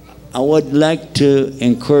 I would like to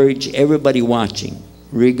encourage everybody watching,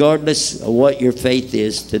 regardless of what your faith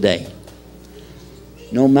is today,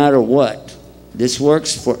 no matter what. This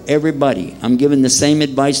works for everybody. I'm giving the same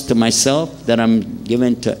advice to myself that I'm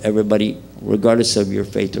giving to everybody, regardless of your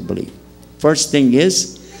faith or belief. First thing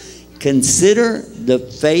is, consider the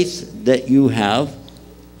faith that you have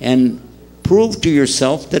and prove to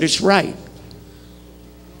yourself that it's right.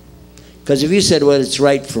 Because if you said, well, it's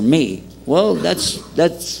right for me, well,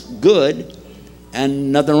 that's good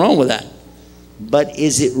and nothing wrong with that. But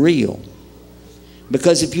is it real?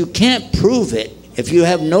 Because if you can't prove it, if you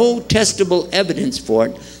have no testable evidence for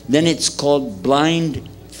it, then it's called blind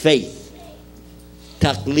faith.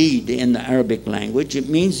 Taqleed in the Arabic language. It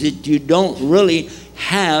means that you don't really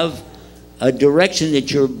have a direction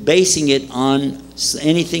that you're basing it on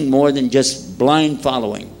anything more than just blind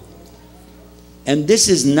following. And this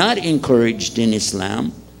is not encouraged in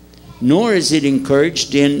Islam, nor is it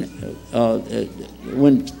encouraged in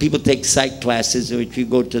when people take psych classes, or if you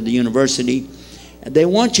go to the university, they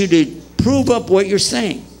want you to prove up what you're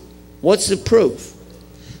saying. What's the proof?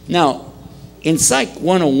 Now, in Psych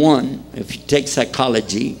 101, if you take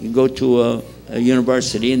psychology, you go to a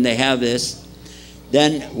university and they have this,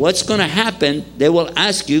 then what's going to happen, they will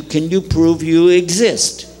ask you, can you prove you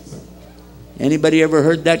exist? Anybody ever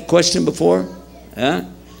heard that question before? Huh?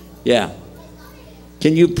 Yeah.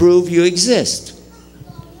 Can you prove you exist?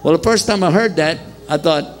 Well, the first time I heard that, I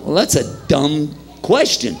thought, well, that's a dumb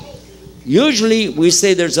question. Usually we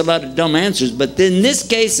say there's a lot of dumb answers, but in this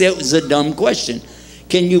case it was a dumb question.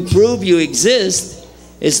 Can you prove you exist?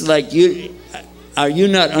 It's like, are you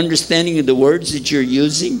not understanding the words that you're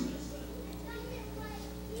using?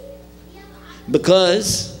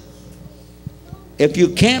 Because if you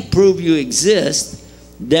can't prove you exist,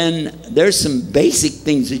 then there's some basic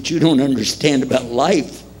things that you don't understand about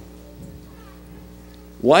life.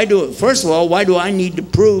 First of all, why do I need to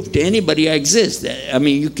prove to anybody I exist? I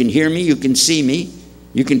mean, you can hear me, you can see me,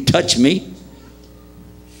 you can touch me,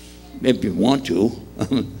 if you want to.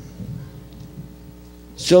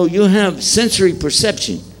 So you have sensory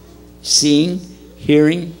perception, seeing,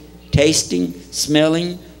 hearing, tasting,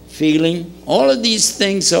 smelling, feeling. All of these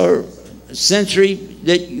things are sensory,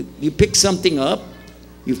 that you pick something up,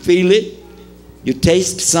 you feel it, you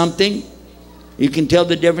taste something, you can tell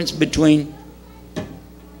the difference between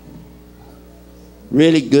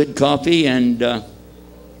really good coffee and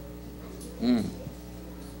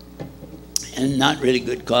not really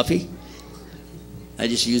good coffee. I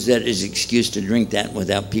just use that as an excuse to drink that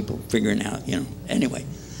without people figuring out, Anyway,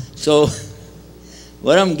 so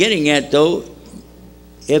what I'm getting at, though,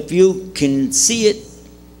 if you can see it,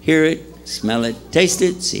 hear it, smell it, taste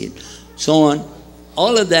it, see it, so on,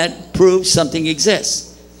 all of that proves something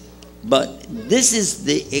exists. But this is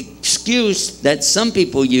the excuse that some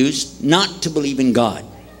people use not to believe in God.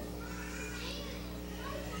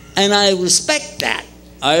 And I respect that.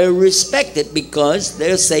 I respect it, because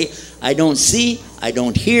they'll say, I don't see, I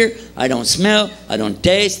don't hear, I don't smell, I don't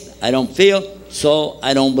taste, I don't feel, so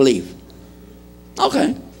I don't believe.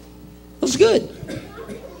 Okay, that's good.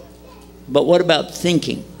 But what about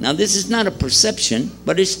thinking? Now, this is not a perception,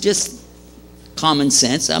 but it's just common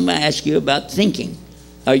sense. I'm going to ask you about thinking.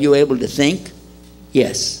 Are you able to think?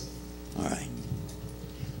 Yes. All right.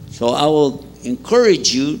 So I will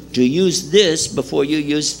encourage you to use this before you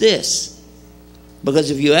use this.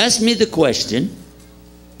 Because if you ask me the question,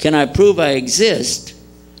 can I prove I exist?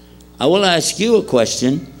 I will ask you a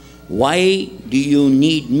question. Why do you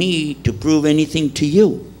need me to prove anything to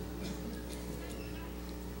you?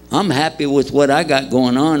 I'm happy with what I got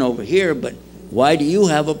going on over here, but why do you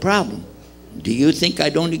have a problem? Do you think I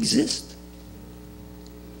don't exist?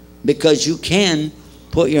 Because you can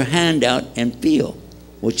put your hand out and feel,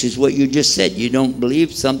 which is what you just said. You don't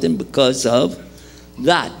believe something because of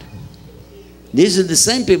that. These are the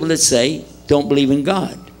same people that say, don't believe in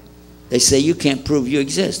God. They say you can't prove you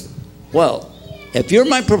exist. Well, if you're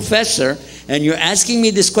my professor and you're asking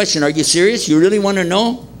me this question, are you serious? You really want to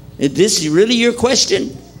know? Is this really your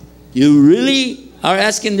question? You really are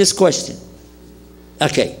asking this question?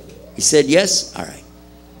 Okay. He said yes? All right.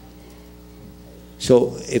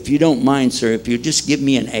 So if you don't mind, sir, if you just give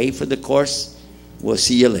me an A for the course, we'll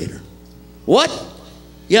see you later. What?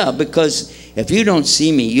 Yeah, because if you don't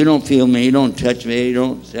see me, you don't feel me, you don't touch me, you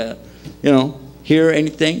don't, hear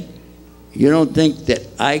anything, you don't think that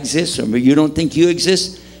I exist, or you don't think you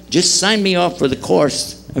exist, just sign me off for the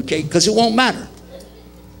course, okay? Because it won't matter.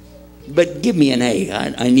 But give me an A.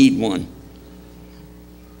 I need one.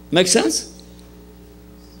 Make sense?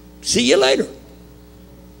 See you later.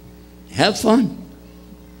 Have fun.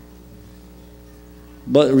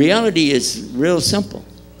 But reality is real simple.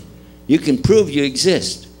 You can prove you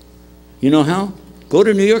exist. You know how? Go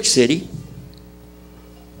to New York City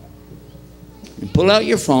and pull out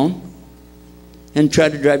your phone and try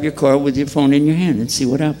to drive your car with your phone in your hand and see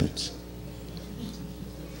what happens.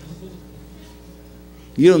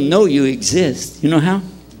 You'll know you exist. You know how?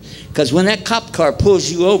 Because when that cop car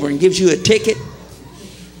pulls you over and gives you a ticket,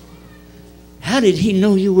 how did he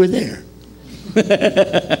know you were there?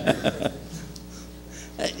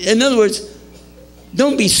 In other words,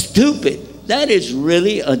 don't be stupid. That is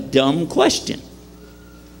really a dumb question.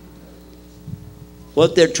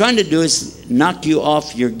 What they're trying to do is knock you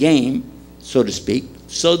off your game, so to speak,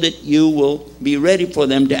 so that you will be ready for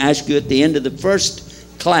them to ask you at the end of the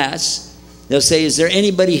first class. They'll say, is there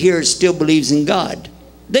anybody here who still believes in God?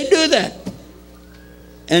 They do that.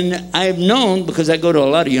 And I've known, because I go to a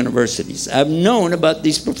lot of universities, I've known about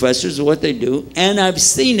these professors and what they do, and I've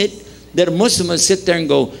seen it that a Muslim will sit there and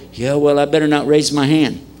go, yeah, well, I better not raise my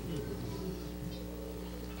hand.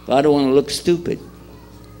 I don't want to look stupid.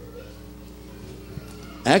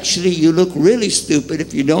 Actually, you look really stupid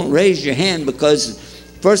if you don't raise your hand, because,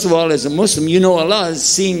 first of all, as a Muslim, you know Allah is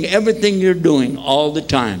seeing everything you're doing all the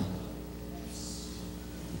time.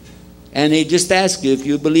 And He just asked you if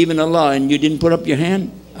you believe in Allah and you didn't put up your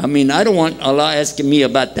hand. I mean, I don't want Allah asking me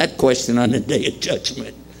about that question on the Day of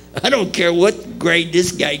Judgment. I don't care what grade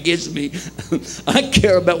this guy gives me. I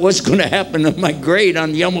care about what's going to happen to my grade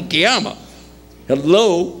on Yom Kippur.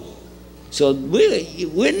 Hello? So we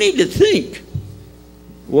need to think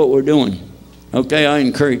what we're doing. Okay, I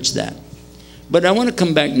encourage that. But I want to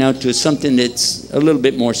come back now to something that's a little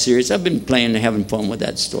bit more serious. I've been playing and having fun with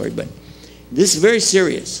that story, but this is very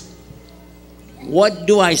serious. What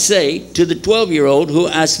do I say to the 12-year-old who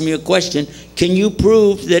asked me a question? Can you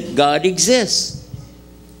prove that God exists?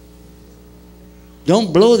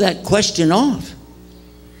 Don't blow that question off.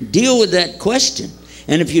 Deal with that question.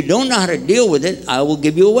 And if you don't know how to deal with it, I will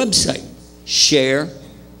give you a website. Share,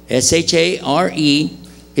 S-H-A-R-E,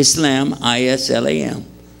 Islam, ISLAM.com.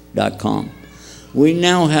 We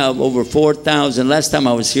now have over 4,000. Last time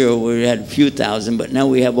I was here, we had a few thousand, but now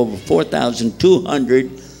we have over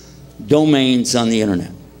 4,200 domains on the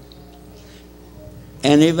internet.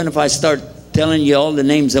 And even if I start telling you all the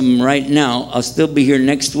names of them right now, I'll still be here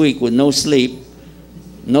next week with no sleep,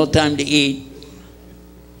 no time to eat,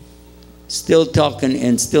 still talking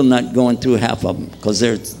and still not going through half of them because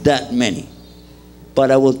there's that many. But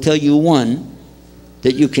I will tell you one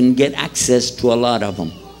that you can get access to a lot of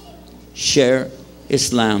them.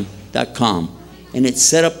 ShareIslam.com. And it's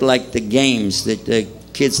set up like the games that the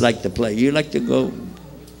kids like to play. You like to go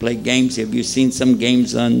play games? Have you seen some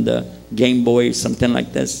games on the Game Boy or something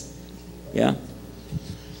like this? Yeah?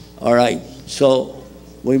 All right. So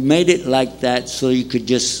we made it like that so you could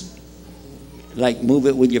just like move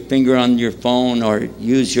it with your finger on your phone or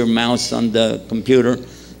use your mouse on the computer,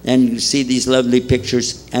 and you see these lovely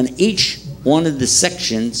pictures. And each one of the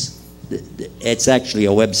sections, it's actually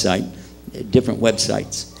a website, different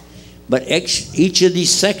websites, but each of these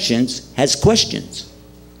sections has questions.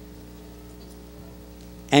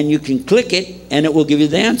 And you can click it and it will give you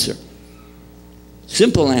the answer.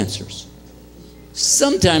 Simple answers.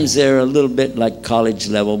 Sometimes they're a little bit like college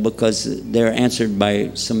level because they're answered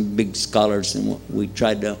by some big scholars, and we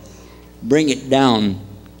tried to bring it down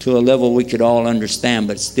to a level we could all understand,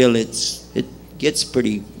 but still it gets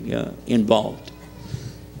pretty involved.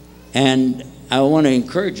 And I want to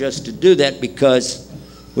encourage us to do that because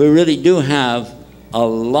we really do have a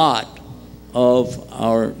lot of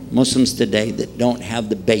our Muslims today that don't have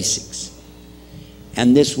the basics.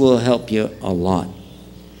 And this will help you a lot.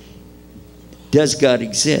 Does God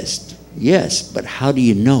exist? Yes, but how do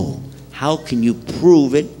you know? How can you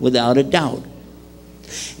prove it without a doubt?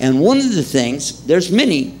 And one of the things, there's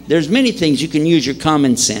many things you can use your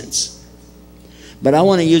common sense. But I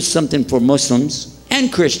want to use something for Muslims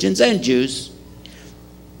and Christians and Jews.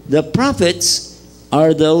 The prophets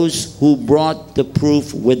are those who brought the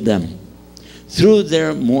proof with them through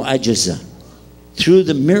their mu'ajizah, through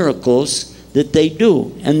the miracles that they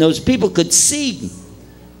do. And those people could see.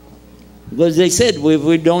 Because they said, if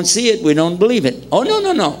we don't see it, we don't believe it. Oh,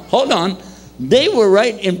 no. Hold on. They were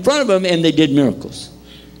right in front of them and they did miracles.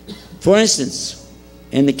 For instance,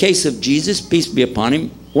 in the case of Jesus, peace be upon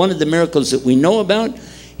him, one of the miracles that we know about,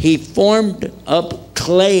 he formed up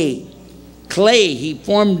clay. Clay. He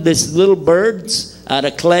formed these little birds out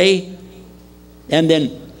of clay, and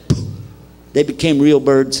then they became real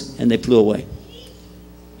birds and they flew away.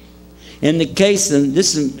 In the case, and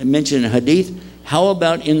this is mentioned in Hadith, how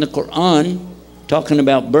about in the Quran, talking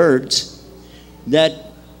about birds,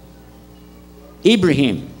 that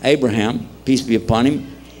Abraham, peace be upon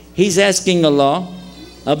him, he's asking Allah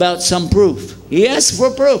about some proof. He asks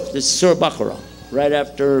for proof. This is Surah Baqarah, right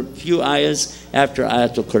after a few ayahs after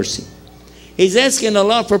Ayatul Kursi. He's asking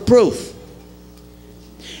Allah for proof.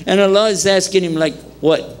 And Allah is asking him like,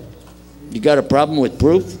 what? You got a problem with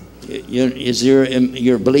proof? Is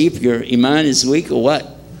your belief, your iman is weak or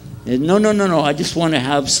what? No. I just want to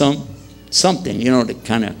have something, to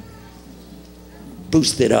kind of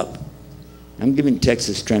boost it up. I'm giving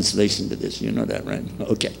Texas translation to this. You know that, right?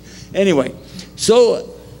 Okay. Anyway,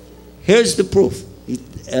 so here's the proof.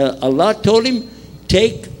 Allah told him,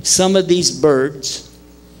 take some of these birds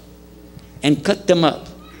and cut them up.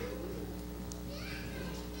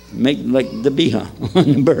 Make like the biha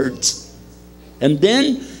on the birds. And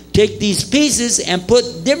then take these pieces and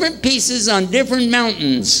put different pieces on different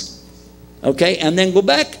mountains. Okay, and then go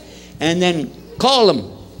back and then call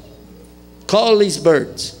them. Call these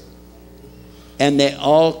birds. And they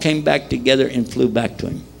all came back together and flew back to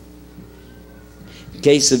him. The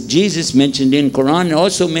case of Jesus mentioned in Quran and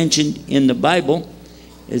also mentioned in the Bible.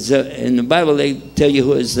 In the Bible they tell you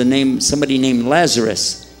who is the name, somebody named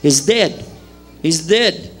Lazarus. He's dead. He's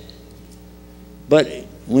dead. But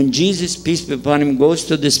when Jesus, peace be upon him, goes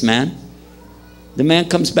to this man, the man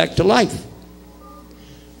comes back to life.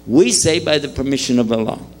 We say by the permission of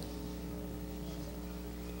Allah.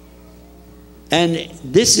 And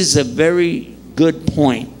this is a very good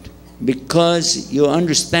point because you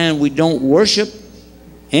understand we don't worship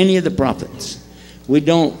any of the prophets. We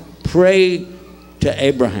don't pray to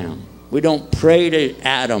Abraham. We don't pray to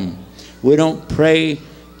Adam. We don't pray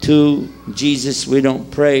to Jesus. We don't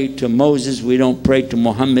pray to Moses. We don't pray to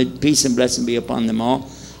Muhammad. Peace and blessing be upon them all.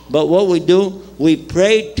 But what we do, we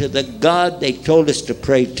pray to the God they told us to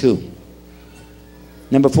pray to.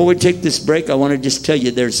 Now, before we take this break, I want to just tell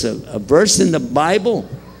you there's a verse in the Bible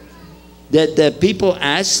that the people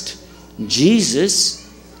asked Jesus,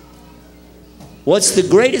 what's the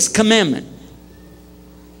greatest commandment?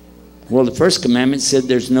 Well, the first commandment said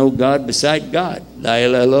there's no God beside God. La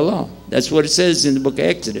ilaha illallah. That's what it says in the book of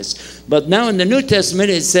Exodus. But now in the New Testament,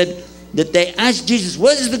 it said that they asked Jesus,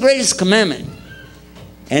 what is the greatest commandment?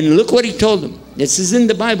 And look what he told them. This is in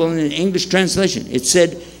the Bible, in the English translation. It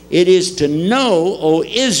said, it is to know, O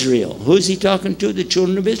Israel. Who's he talking to? The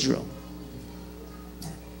children of Israel.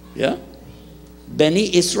 Yeah?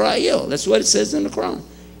 Beni Israel. That's what it says in the Quran.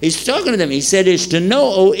 He's talking to them. He said, it's to know,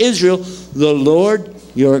 O Israel, the Lord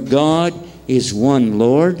your God is one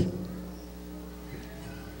Lord.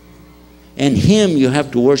 And him you have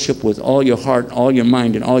to worship with all your heart, all your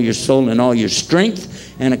mind, and all your soul, and all your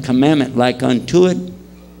strength. And a commandment like unto it,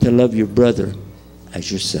 to love your brother as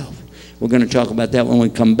yourself. We're going to talk about that when we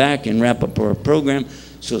come back and wrap up our program.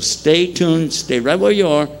 So stay tuned, stay right where you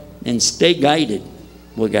are, and stay guided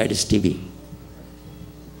with Guidance TV.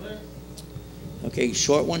 Okay,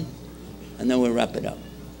 short one, and then we'll wrap it up.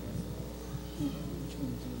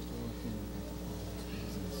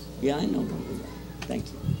 Yeah, I know. Thank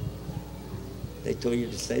you. They told you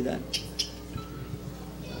to say that?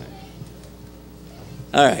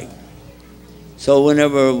 All right. So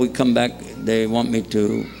whenever we come back, they want me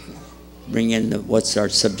to bring in what's our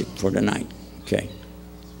subject for tonight. Okay.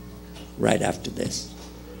 Right after this.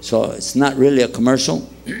 So it's not really a commercial,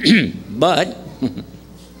 but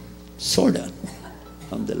sort of.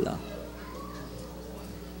 Alhamdulillah.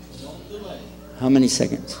 How many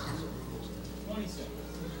seconds? 20 seconds.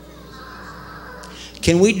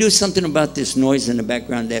 Can we do something about this noise in the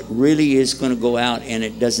background that really is going to go out and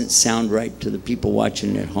it doesn't sound right to the people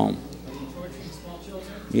watching at home? Torturing small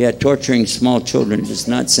children? Yeah, torturing small children does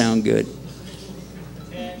not sound good.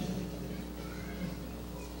 10,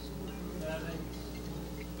 7,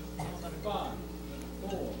 5,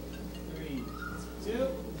 4, 3, 2.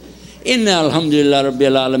 Inna alhamdulillah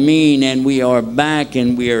rabbil alameen, and we are back,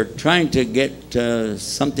 and we are trying to get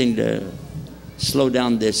something to slow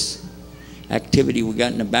down this activity we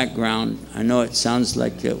got in the background. I know it sounds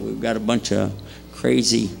like we've got a bunch of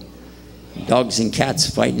crazy dogs and cats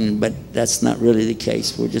fighting, but that's not really the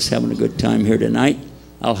case. We're just having a good time here tonight.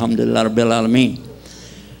 Alhamdulillah rabbil alameen.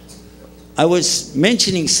 I was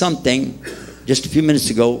mentioning something just a few minutes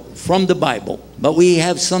ago from the Bible, but we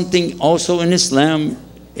have something also in Islam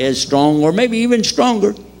as strong, or maybe even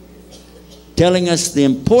stronger, telling us the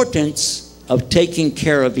importance of taking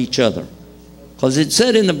care of each other. Because it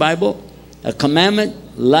said in the Bible, a commandment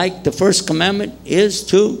like the first commandment is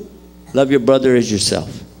to love your brother as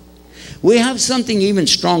yourself. We have something even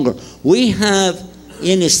stronger. We have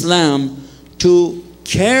in Islam to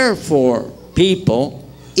care for people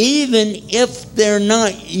even if they're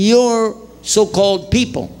not your so-called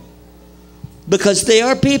people, because they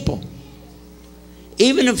are people.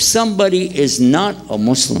 Even if somebody is not a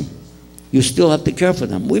Muslim, you still have to care for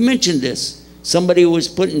them. We mentioned this. Somebody was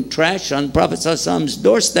putting trash on Prophet ﷺ's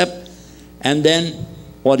doorstep, and then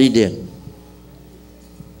what he did.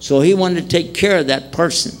 So he wanted to take care of that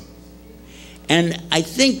person. And I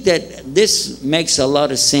think that this makes a lot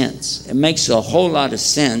of sense. It makes a whole lot of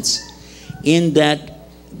sense in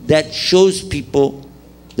that shows people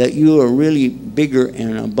that you are really bigger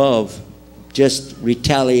and above just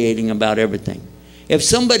retaliating about everything. If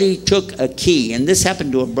somebody took a key, and this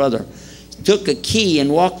happened to a brother, took a key and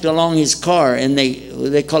walked along his car, and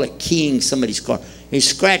they call it keying somebody's car. He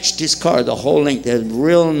scratched his car the whole length, a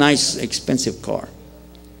real nice, expensive car.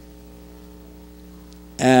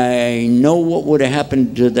 I know what would have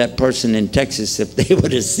happened to that person in Texas if they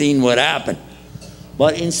would have seen what happened.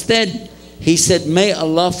 But instead, he said, may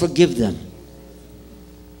Allah forgive them.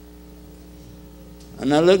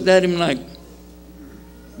 And I looked at him like,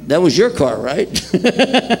 that was your car, right?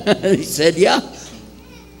 He said, yeah.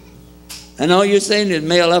 And all you're saying is,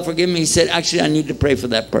 may Allah forgive me? He said, actually, I need to pray for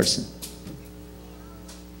that person.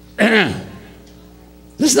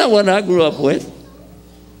 That's not what I grew up with.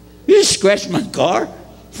 You just scratched my car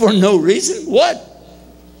for no reason? What?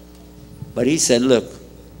 But he said, look,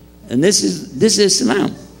 and this is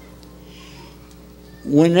Islam.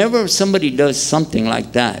 Whenever somebody does something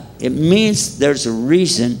like that, it means there's a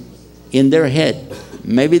reason in their head.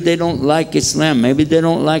 Maybe they don't like Islam. Maybe they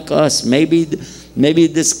don't like us. Maybe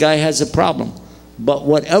this guy has a problem. But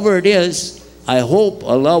whatever it is, I hope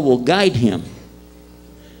Allah will guide him.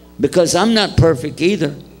 Because I'm not perfect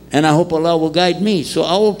either. And I hope Allah will guide me. So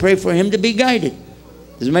I will pray for him to be guided.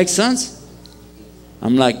 Does it make sense?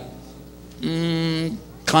 I'm like,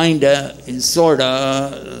 kinda,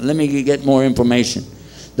 sorta, let me get more information.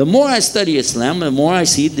 The more I study Islam, the more I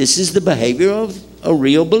see this is the behavior of a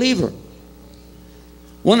real believer.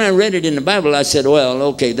 When I read it in the Bible, I said, well,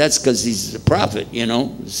 okay, that's because he's a prophet, you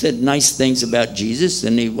know. He said nice things about Jesus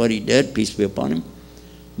and what he did, peace be upon him.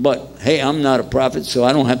 But, hey, I'm not a prophet, so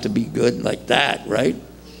I don't have to be good like that, right?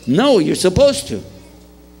 No, you're supposed to.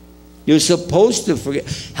 You're supposed to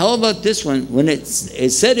forget. How about this one? When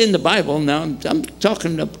it's said in the Bible, now I'm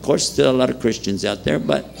talking, of course, to a lot of Christians out there,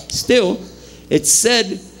 but still, it's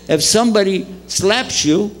said if somebody slaps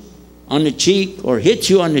you on the cheek or hits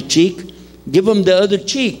you on the cheek, give them the other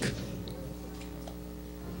cheek.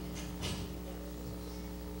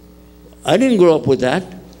 I didn't grow up with that.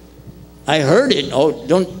 I heard it. Oh,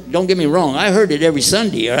 don't get me wrong. I heard it every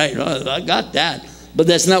Sunday. All right, I got that, but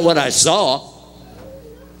that's not what I saw.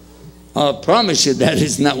 I promise you that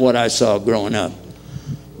is not what I saw growing up.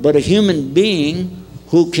 But a human being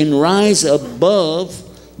who can rise above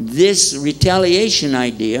this retaliation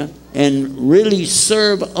idea and really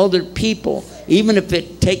serve other people, even if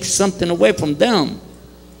it takes something away from them,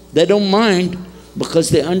 they don't mind, because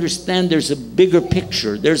they understand there's a bigger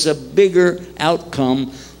picture, there's a bigger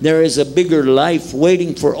outcome, there is a bigger life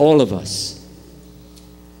waiting for all of us.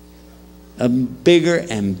 A bigger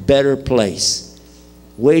and better place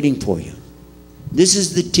waiting for you. This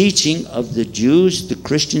is the teaching of the Jews, the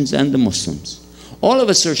Christians, and the Muslims. All of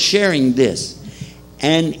us are sharing this.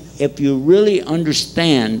 And if you really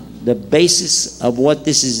understand the basis of what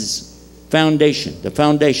this is, foundation, the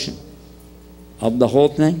foundation of the whole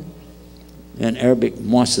thing, in Arabic,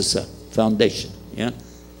 muassasa, foundation, yeah?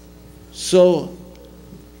 So,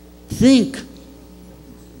 think,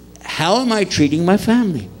 how am I treating my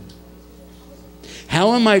family?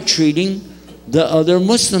 How am I treating the other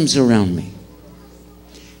Muslims around me?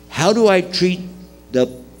 How do I treat the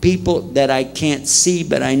people that I can't see,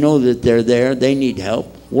 but I know that they're there, they need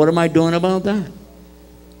help? What am I doing about that?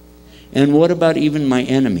 And what about even my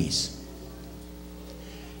enemies?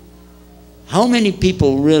 How many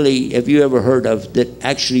people really have you ever heard of that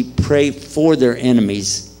actually pray for their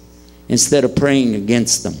enemies instead of praying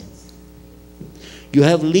against them? You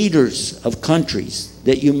have leaders of countries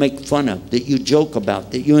that you make fun of, that you joke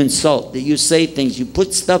about, that you insult, that you say things, you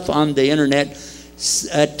put stuff on the internet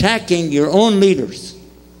attacking your own leaders.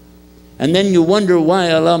 And then you wonder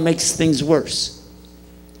why Allah makes things worse.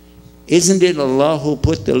 Isn't it Allah who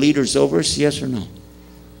put the leaders over us, yes or no?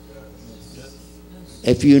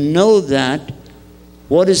 If you know that,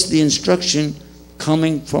 what is the instruction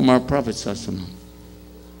coming from our Prophet ﷺ?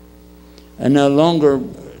 And a longer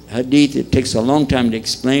hadith, it takes a long time to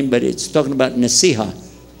explain, but it's talking about nasiha.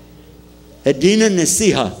 Adina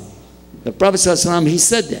nasiha. The Prophet ﷺ, he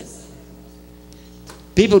said that.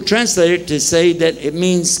 People translate it to say that it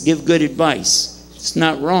means give good advice. It's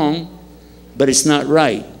not wrong, but it's not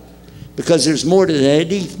right. Because there's more to the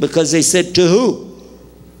hadith, because they said to who?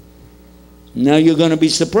 Now you're going to be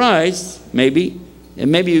surprised, maybe.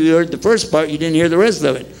 And maybe you heard the first part, you didn't hear the rest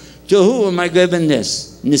of it. To who am I giving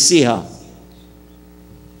this? Nasiha.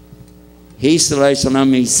 He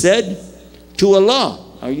said, to Allah.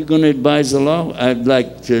 Are you going to advise Allah? I'd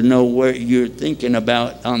like to know where you're thinking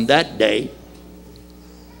about on that day.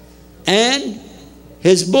 And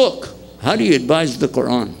his book. How do you advise the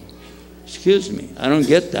Quran? Excuse me, I don't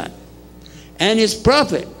get that. And his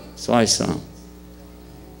prophet. So I saw him.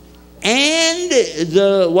 And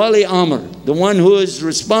the Wali Amr, the one who is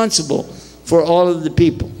responsible for all of the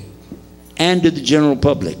people and to the general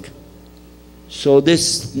public. So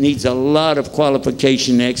this needs a lot of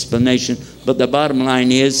qualification and explanation, but the bottom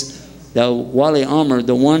line is the Wali Amr,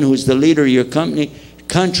 the one who's the leader of your country,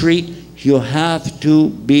 you have to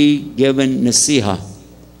be given nasiha,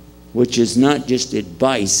 which is not just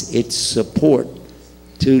advice, it's support,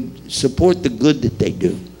 to support the good that they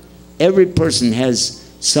do. Every person has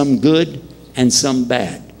some good and some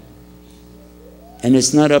bad. And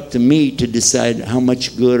it's not up to me to decide how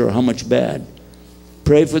much good or how much bad.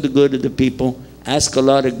 Pray for the good of the people. Ask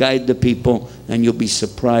Allah to guide the people, and you'll be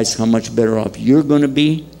surprised how much better off you're going to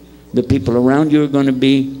be, the people around you are going to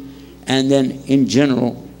be, and then in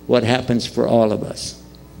general, what happens for all of us.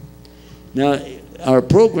 Now, our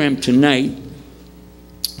program tonight,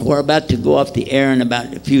 we're about to go off the air in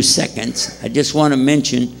about a few seconds. I just want to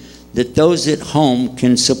mention that those at home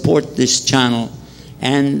can support this channel,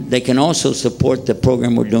 and they can also support the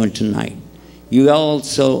program we're doing tonight. You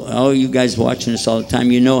also, all you guys watching us all the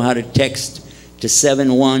time, you know how to text to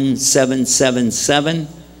 71777.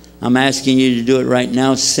 I'm asking you to do it right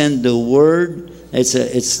now. Send the word,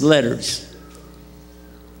 it's letters.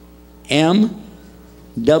 M-W-O-L.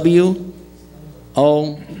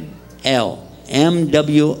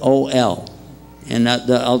 M-W-O-L. And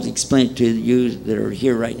I'll explain to you that are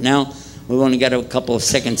here right now. We've only got a couple of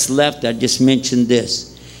seconds left. I just mentioned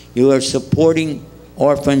this. You are supporting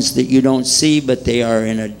orphans that you don't see, but they are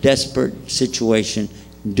in a desperate situation.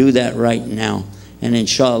 Do that right now. And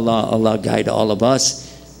inshallah, Allah guide all of us.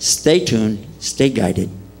 Stay tuned. Stay guided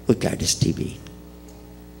with Guidance TV.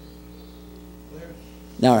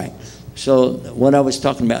 All right. So what I was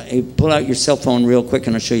talking about, hey, pull out your cell phone real quick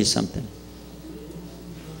and I'll show you something.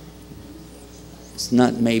 It's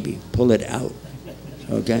not maybe. Pull it out.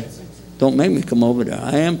 Okay? Don't make me come over there.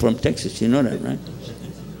 I am from Texas. You know that, right?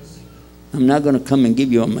 I'm not going to come and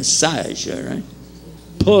give you a massage, all right?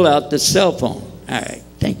 Pull out the cell phone. All right.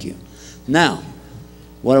 Thank you. Now,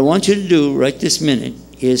 what I want you to do right this minute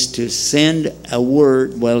is to send a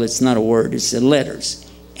word. Well, it's not a word. It's the letters.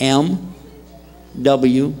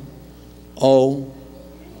 M-W-O-L.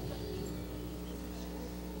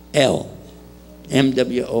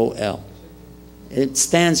 M-W-O-L. It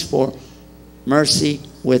stands for Mercy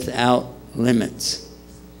Without Limits.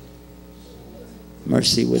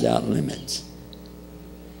 Mercy Without Limits.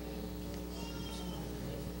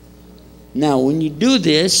 Now, when you do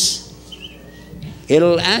this,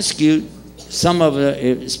 it'll ask you, some of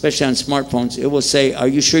the, especially on smartphones, it will say, are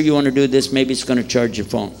you sure you want to do this? Maybe it's going to charge your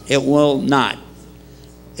phone. It will not.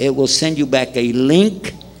 It will send you back a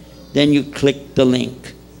link, then you click the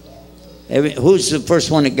link. Who's the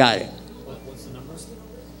first one that got it? What's the number?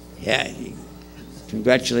 Yeah.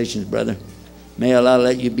 Congratulations, brother. May Allah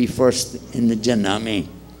let you be first in the Jannah. Ameen.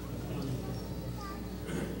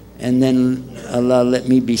 And then Allah let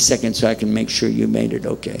me be second so I can make sure you made it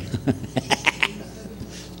okay.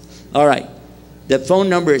 All right. The phone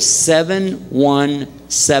number is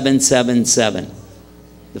 71777.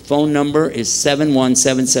 The phone number is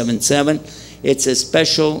 71777. It's a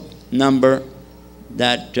special number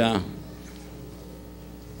that... hello,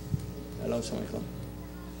 somebody call.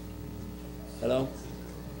 Hello?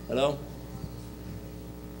 Hello?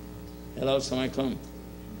 Hello, somebody come.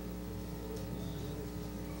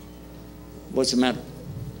 What's the matter?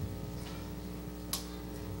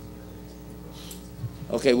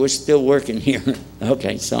 Okay, we're still working here.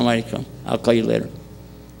 Okay, somebody come. I'll call you later.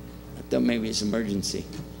 I thought maybe it's emergency.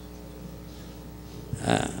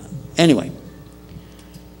 Anyway,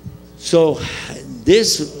 so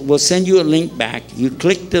this will send you a link back. You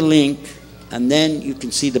click the link, and then you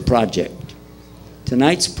can see the project.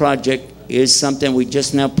 Tonight's project is something we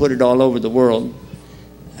just now put it all over the world.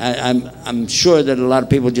 I'm sure that a lot of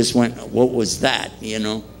people just went, what was that, you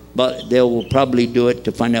know? But they will probably do it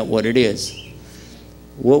to find out what it is.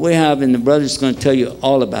 What we have, and the brother's going to tell you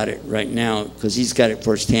all about it right now because he's got it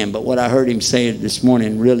firsthand. But what I heard him say this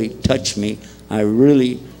morning really touched me. I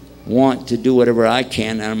really want to do whatever I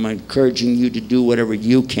can, and I'm encouraging you to do whatever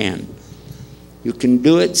you can. You can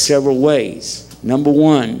do it several ways. Number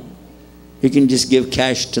one, you can just give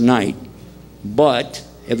cash tonight. But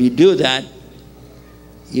if you do that,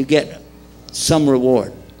 you get some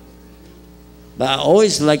reward. But I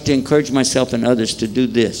always like to encourage myself and others to do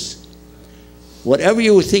this. Whatever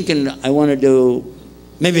you were thinking, I want to do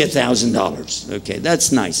maybe $1,000. Okay,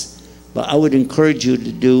 that's nice. But I would encourage you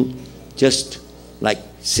to do just like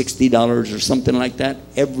 $60 or something like that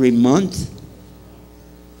every month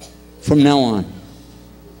from now on.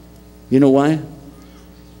 You know why?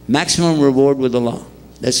 Maximum reward with Allah.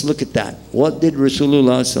 Let's look at that. What did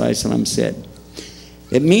Rasulullah ﷺ said?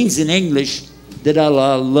 It means in English that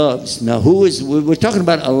Allah loves. Now, we're talking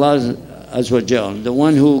about Allah Azza wa Jal, the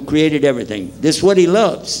one who created everything. This is what He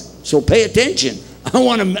loves. So pay attention. I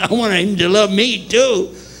want Him to love me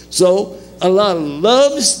too. So Allah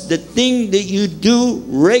loves the thing that you do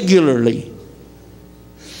regularly,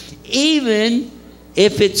 even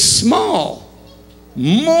if it's small,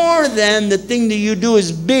 more than the thing that you do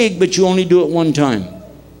is big, but you only do it one time.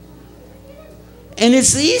 And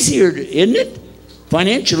it's easier, isn't it?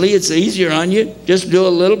 Financially, it's easier on you. Just do a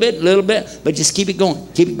little bit, but just keep it going,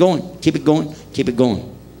 keep it going, keep it going, keep it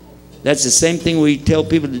going. That's the same thing we tell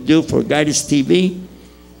people to do for Guidance TV.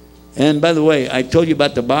 And by the way, I told you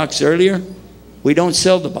about the box earlier. We don't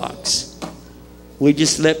sell the box. We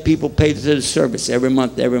just let people pay for the service every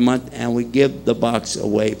month, and we give the box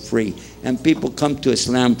away free. And people come to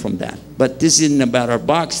Islam from that. But this isn't about our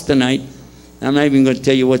box tonight. I'm not even going to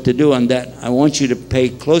tell you what to do on that. I want you to pay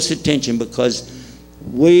close attention because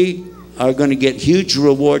we are going to get huge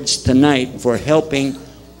rewards tonight for helping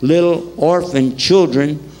little orphan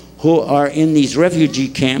children who are in these refugee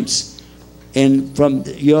camps. And from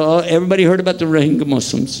everybody heard about the Rohingya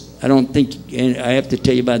Muslims. I don't think I have to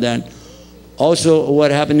tell you about that. Also,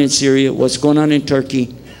 what happened in Syria, what's going on in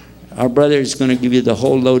Turkey. Our brother is going to give you the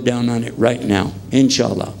whole lowdown on it right now,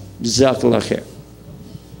 inshallah. Jazakallah khair.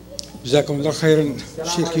 Jazakumullah khairan,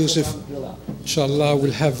 Sheikh Yusuf. Inshallah,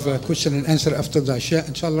 we'll have a question and answer after the Isha.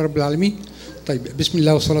 Inshallah, Rabbil Alameen. طيب بسم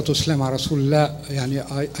الله والصلاة والسلام على رسول الله.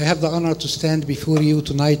 I have the honor to stand before you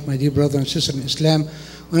tonight, my dear brother and sister in Islam,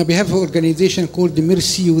 on behalf of an organization called the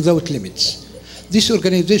Mercy Without Limits. This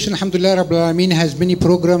organization, alhamdulillah Rabbil Alameen, has many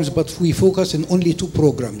programs, but we focus on only 2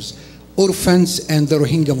 programs, orphans and the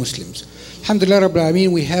Rohingya Muslims. Alhamdulillah Rabbil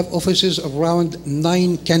Alameen, we have offices around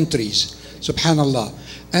 9 countries, subhanallah.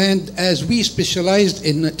 And as we specialized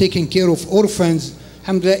in taking care of orphans,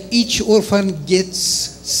 alhamdulillah, each orphan gets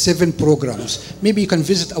 7 programs. Maybe you can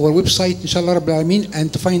visit our website, inshallah Rabbil Alameen,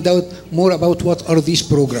 and to find out more about what are these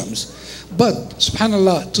programs. But,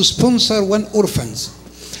 subhanallah, to sponsor 1 orphans,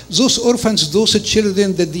 those orphans, those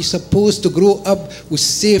children that they're supposed to grow up with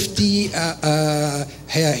safety,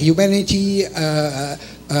 humanity,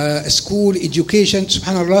 school, education,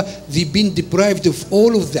 subhanallah, they've been deprived of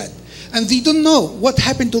all of that. And they don't know what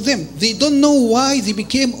happened to them. They don't know why they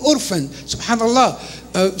became orphaned,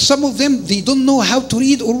 subhanallah. Some of them, they don't know how to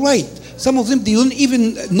read or write. Some of them, they don't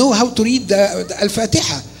even know how to read the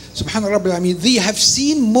Al-Fatiha, subhanallah. I mean, they have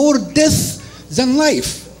seen more death than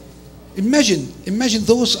life. Imagine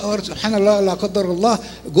those are, subhanallah, la qadar Allah,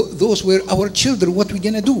 those were our children, what we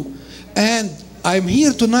gonna do? And I'm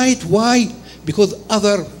here tonight, why? Because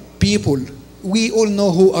other people, we all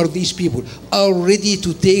know who are these people, are ready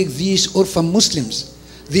to take these orphan Muslims.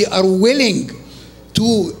 They are willing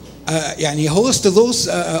to host those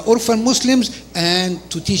orphan Muslims and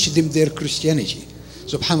to teach them their Christianity.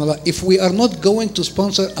 Subhanallah, if we are not going to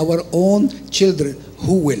sponsor our own children,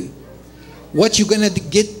 who will? What you're gonna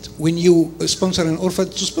get when you sponsor an orphan?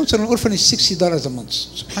 To sponsor an orphan is $60 a month.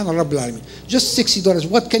 Subhanallah Rabbil Alameen. Just $60.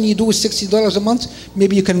 What can you do with $60 a month?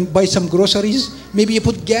 Maybe you can buy some groceries. Maybe you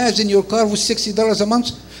put gas in your car with $60 a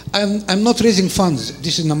month. I'm not raising funds.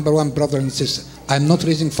 This is number 1, brother and sister. I'm not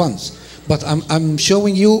raising funds. But I'm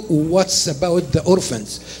showing you what's about the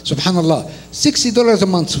orphans. Subhanallah. $60 a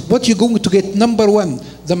month. What you're going to get? Number 1,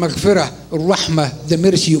 the maghfirah, rahmah, the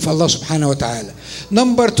mercy of Allah subhanahu wa ta'ala.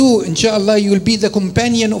 Number 2, inshallah, you will be the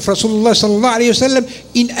companion of Rasulullah sallallahu alayhi wa sallam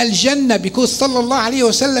in Al-Jannah, because sallallahu alayhi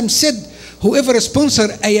wa sallam said, whoever sponsor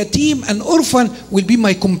a yatim, an orphan, will be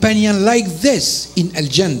my companion like this in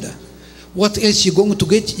Al-Jannah. What else you going to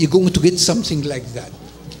get? You're going to get something like that.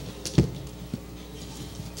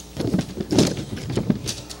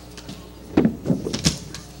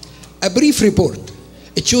 A brief report.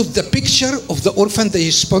 It shows the picture of the orphan they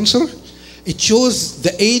sponsor. It shows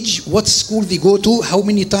the age, what school they go to, how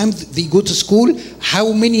many times they go to school,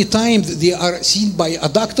 how many times they are seen by a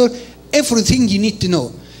doctor, everything you need to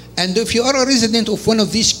know. And if you are a resident of one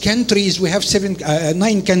of these countries, we have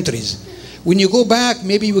 9 countries. When you go back,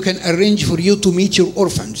 maybe we can arrange for you to meet your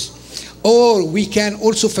orphans. Or we can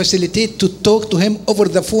also facilitate to talk to him over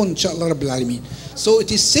the phone, inshallah Rabbil Alameen. So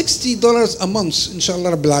it is $60 a month,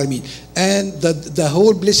 inshallah Rabbil Alameen. And the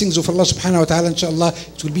whole blessings of Allah subhanahu wa ta'ala, inshallah,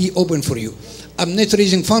 it will be open for you. I'm not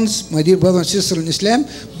raising funds, my dear brother and sister in Islam,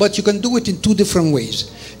 but you can do it in 2 different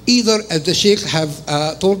ways. Either, as the Sheikh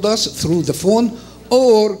have told us, through the phone,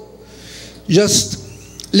 or just,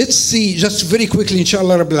 let's see, just very quickly,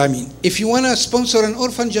 inshallah Rabbil Alameen. If you want to sponsor an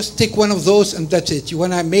orphan, just take one of those and that's it. You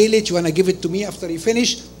want to mail it, you want to give it to me after you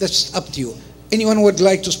finish, that's up to you. Anyone would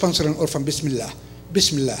like to sponsor an orphan? Bismillah.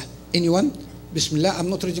 Bismillah. Anyone? Bismillah. I'm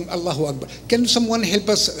not reading Allahu Akbar. Can someone help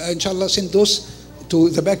us, inshallah, send those to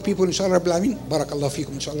the back people, inshallah Rabbil Alameen? Barakallah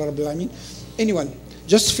feekum, inshallah Rabbil Alameen. Anyone?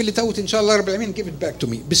 Just fill it out, inshallah Rabbil Alameen, give it back to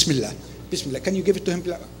me. Bismillah. Bismillah. Can you give it to him?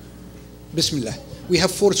 Bismillah. We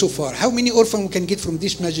have 4 so far. How many orphans we can get from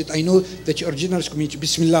this masjid? I know that you are generous community.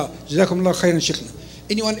 Bismillah. Jazakumullah khairan shaykhna.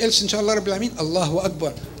 Anyone else, inshallah Rabbil Alameen? Allahu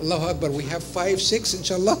Akbar. Allahu Akbar. We have 5, 6,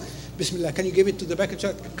 inshallah. Bismillah. Can you give it to the back?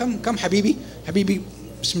 Come, Habibi. Habibi.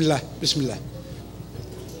 Bismillah. Bismillah.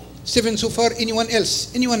 7 so far. Anyone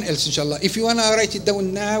else? Anyone else, inshallah? If you want to write it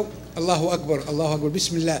down now, Allahu Akbar. Allahu Akbar.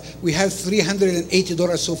 Bismillah. We have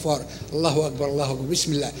 $380 so far. Allahu Akbar. Allahu Akbar.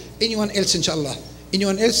 Bismillah. Anyone else, inshallah?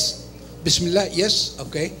 Anyone else? Bismillah. Yes.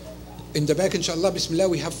 Okay. In the back, inshallah. Bismillah.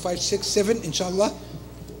 We have 5, 6, 7, inshallah.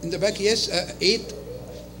 In the back, yes. 8.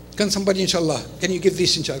 Can somebody, inshallah? Can you give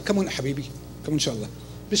this, inshallah? Come on, Habibi. Come, inshallah.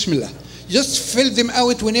 Bismillah. Just fill them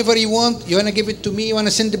out whenever you want. You want to give it to me, you want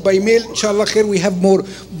to send it by mail. Inshallah khair, we have more.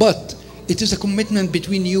 But it is a commitment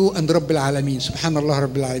between you and Rabbil Alameen. Subhanallah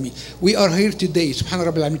Rabbil Alameen. We are here today,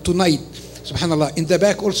 Subhanallah Rabbil Alameen, tonight. Subhanallah. In the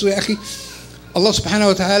back also, ya akhi, Allah subhanahu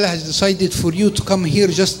wa ta'ala has decided for you to come here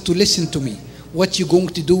just to listen to me. What you're going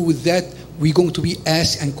to do with that, we're going to be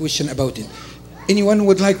asked and questioned about it. Anyone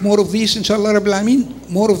would like more of these, inshallah Rabbil Alameen?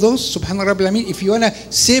 More of those, subhanallah Rabbil Alameen. If you want to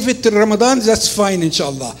save it till Ramadan, that's fine,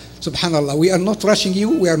 inshallah. Subhanallah. We are not rushing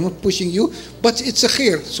you, we are not pushing you, but it's a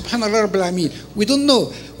khair, subhanallah Rabbil Alameen. We don't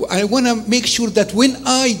know. I want to make sure that when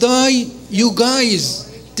I die, you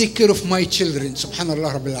guys take care of my children,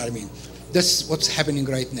 subhanallah Rabbil Alameen. That's what's happening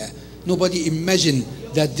right now. Nobody imagine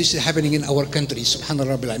that this is happening in our country.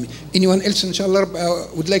 Subhanallah Rabbil Alameen. Anyone else, inshallah,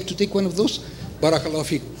 would like to take one of those? Barakallahu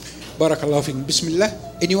feek. Barakallahu feek.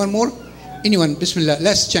 Bismillah. Anyone more? Anyone? Bismillah.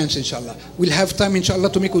 Last chance, inshallah. We'll have time, inshallah,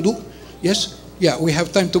 to make wudu. Yes? Yeah, we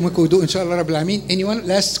have time to make wudu, inshallah, Rabbil Alameen. Anyone?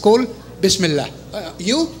 Last call? Bismillah.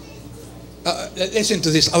 You? Listen to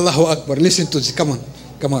this. Allahu Akbar. Listen to this. Come on.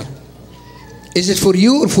 Come on. Is it for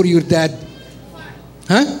you or for your dad?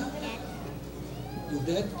 Huh? Your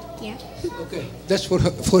dad? Yeah. Okay. That's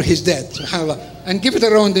for his dad. Subhanallah. And give it a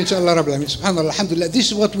round, inshallah, Rabbil Alameen. Subhanallah. Alhamdulillah.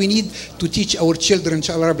 This is what we need to teach our children,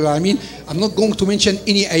 inshallah, Rabbil Alameen. I'm not going to mention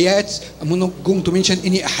any ayats. I'm not going to mention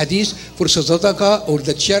any ahadith for sadaqah or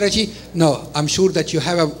the charity. No. I'm sure that you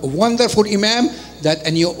have a wonderful imam that,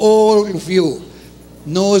 and you all of you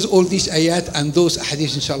knows all these ayat and those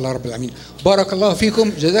ahadith, inshallah, Rabbil Alameen. Barakallahu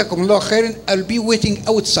feekum. Jazakumullah khairan. I'll be waiting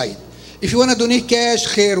outside. If you want to donate cash,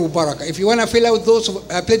 khair wa barakah. If you want to fill out those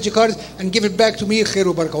pledge cards and give it back to me, khair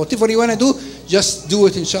wa barakah. Whatever you want to do, just do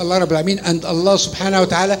it, inshallah, Rabbil Alameen. And Allah subhanahu wa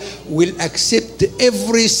ta'ala will accept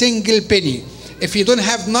every single penny. If you don't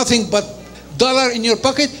have nothing but dollar in your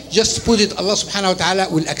pocket, just put it. Allah subhanahu wa ta'ala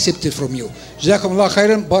will accept it from you. Jazakumullah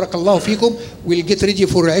khairan. Barakallahu feekum. We'll get ready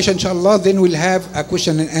for Aisha, inshallah. Then we'll have a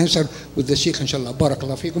question and answer with the Sheikh, inshallah.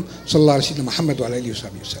 Barakallahu feekum. Sallallahu alayhi wa Muhammad wa alayhi wa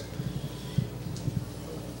sallam.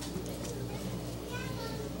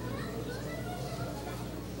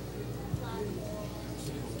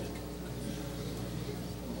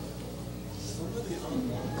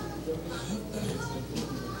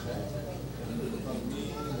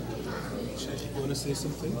 Want to say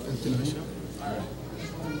something until Aisha?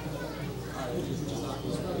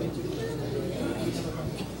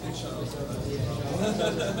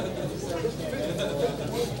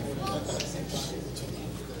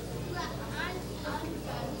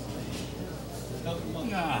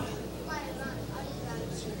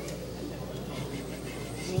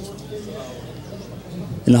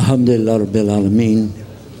 Alhamdulillah Rabbil Alameen.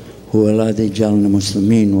 Huwa alladhi ja'alna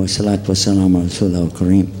muslimin wa salatu wa salam ala Rasulullah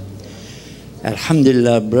al-Kareem.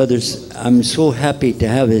 Alhamdulillah, brothers, I'm so happy to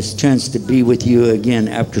have this chance to be with you again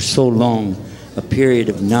after so long a period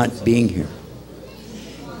of not being here.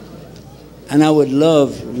 And I would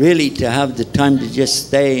love really to have the time to just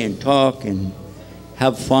stay and talk and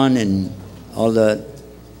have fun and all that.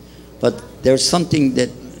 But there's something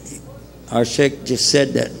that our Sheikh just said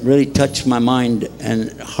that really touched my mind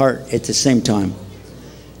and heart at the same time.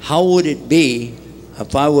 How would it be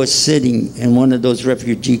if I was sitting in one of those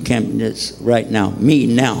refugee camps right now, me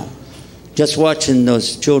now, just watching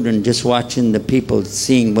those children, just watching the people,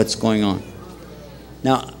 seeing what's going on?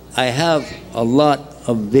 Now, I have a lot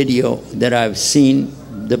of video that I've seen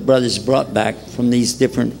the brothers brought back from these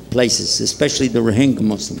different places, especially the Rohingya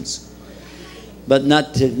Muslims. But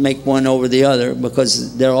not to make one over the other,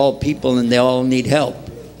 because they're all people and they all need help.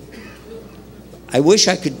 I wish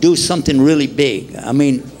I could do something really big. I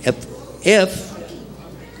mean, if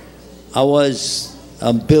I was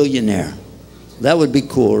a billionaire, that would be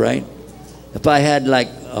cool, right? If I had like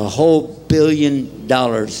a whole $1 billion,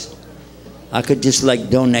 I could just like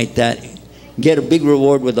donate that, get a big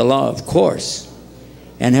reward with Allah, of course,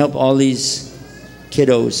 and help all these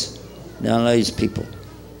kiddos, all these people.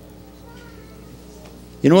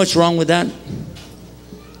 You know what's wrong with that?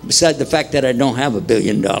 Besides the fact that I don't have $1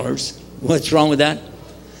 billion, what's wrong with that?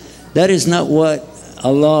 That is not what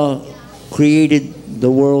Allah created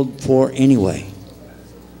the world for anyway.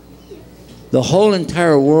 The whole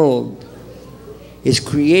entire world is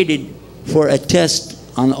created for a test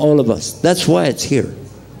on all of us. That's why it's here.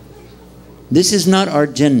 This is not our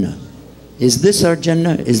Jannah. Is this our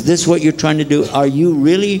Jannah? Is this what you're trying to do? Are you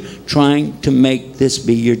really trying to make this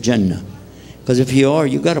be your Jannah? Because if you are,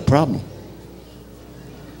 you got a problem.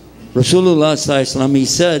 Rasulullah sallallahu alaihi wasallam, he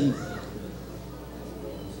said,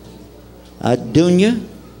 Ad-dunya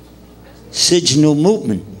sijnul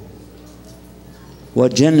mu'min wa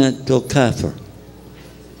jannatul kafir.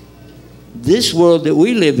 This world that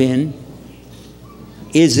we live in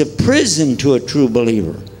is a prison to a true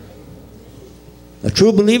believer. A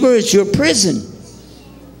true believer is your prison.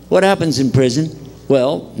 What happens in prison?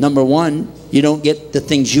 Well, number one, you don't get the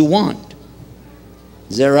things you want.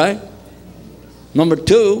 Is that right? Number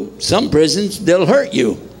two, some prisons, they'll hurt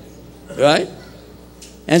you. Right?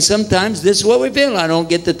 And sometimes this is what we feel. I don't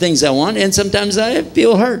get the things I want, and sometimes I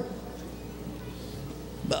feel hurt.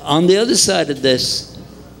 But on the other side of this,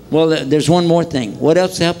 well, there's one more thing. What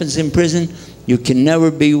else happens in prison? You can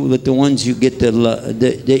never be with the ones you get to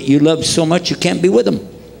that you love so much you can't be with them.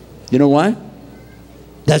 You know why?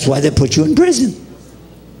 That's why they put you in prison.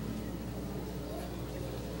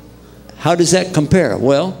 How does that compare?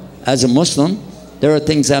 Well, as a Muslim, There are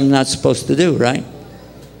things I'm not supposed to do, right?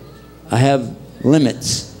 I have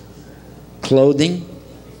limits. Clothing,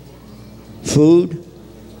 food,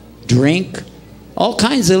 drink, all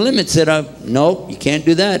kinds of limits that nope, you can't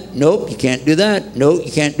do that. Nope, you can't do that. Nope,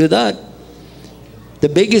 you can't do that. The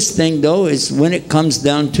biggest thing, though, is when it comes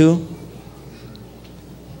down to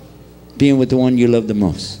being with the one you love the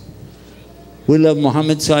most. We love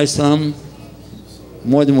Muhammad ﷺ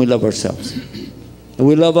more than we love ourselves. And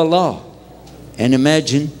we love Allah. And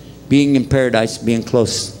imagine being in paradise, being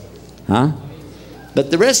close. Huh? But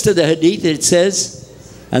the rest of the hadith, it says,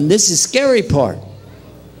 and this is the scary part,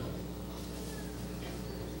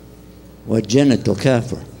 وَجَنَّةُ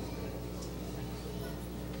الْكَافِرِ,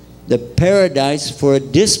 the paradise for a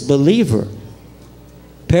disbeliever.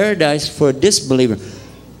 Paradise for a disbeliever.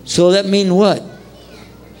 So that means what?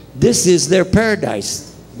 This is their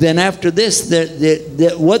paradise. Then after this,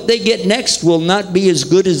 what they get next will not be as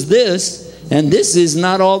good as this, and this is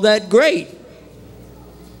not all that great.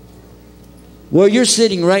 Where you're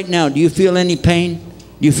sitting right now, do you feel any pain?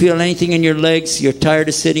 Do you feel anything in your legs? You're tired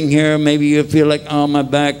of sitting here. Maybe you feel like, oh, my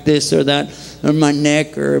back, this or that, or my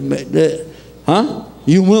neck, or huh?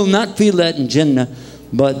 You will not feel that in Jannah.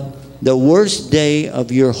 But the worst day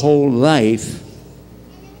of your whole life,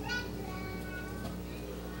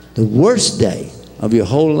 the worst day of your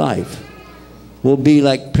whole life will be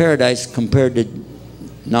like paradise compared to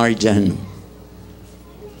Nari Jahannam.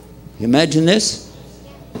 Imagine this.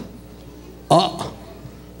 Oh,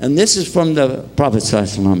 and this is from the Prophet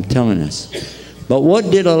ﷺ telling us. But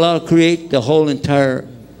what did Allah create the whole entire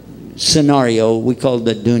scenario we call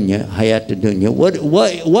the dunya, hayat dunya?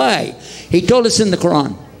 Why? He told us in the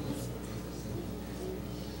Quran.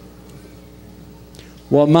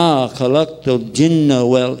 وَمَا خَلَقْتُ الْجِنَّ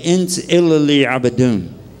وَالْإِنسِ إِلَّا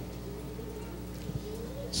لِيَعْبُدُونَ.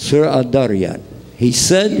 Surah Al-Dariyat. He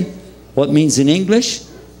said, what means in English?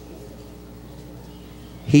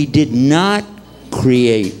 He did not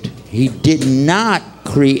create. He did not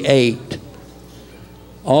create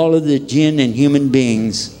all of the jinn and human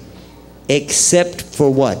beings except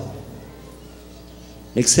for what?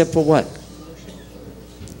 Except for what?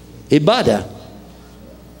 Ibadah.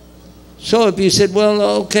 So if you said, well,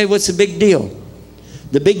 okay, what's the big deal?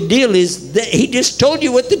 The big deal is that he just told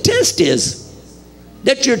you what the test is.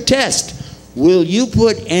 That's your test. Will you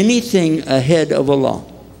put anything ahead of Allah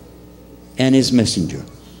and His Messenger?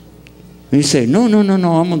 And you say, no,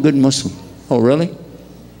 I'm a good Muslim. Oh, really?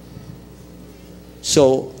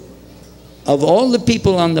 So, of all the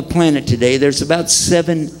people on the planet today, there's about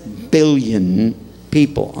 7 billion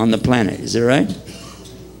people on the planet. Is that right?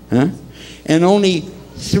 Huh? And only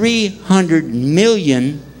 300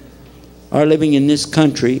 million are living in this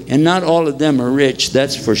country, and not all of them are rich,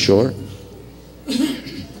 that's for sure.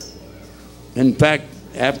 In fact,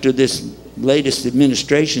 after this latest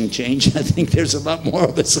administration change, I think there's a lot more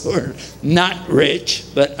of us who are not rich,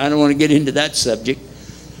 but I don't want to get into that subject.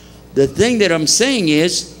 The thing that I'm saying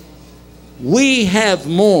is, we have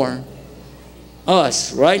more,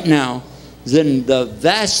 us, right now, than the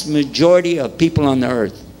vast majority of people on the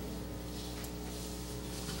earth.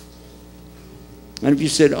 And if you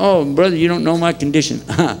said, oh, brother, you don't know my condition.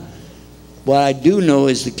 What I do know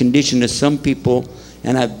is the condition of some people,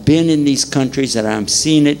 and I've been in these countries and I'm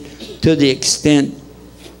seeing it to the extent,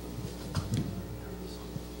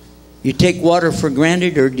 you take water for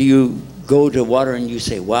granted, or do you go to water and you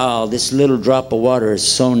say, wow, this little drop of water is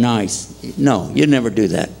so nice? No, you never do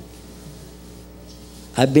that.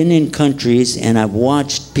 I've been in countries and I've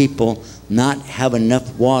watched people not have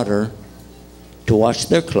enough water to wash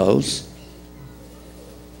their clothes,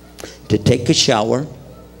 to take a shower,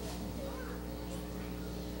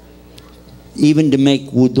 even to make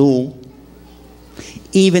wudu,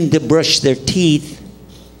 even to brush their teeth,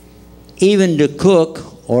 even to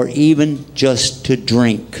cook, or even just to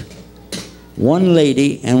drink. One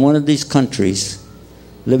lady in one of these countries,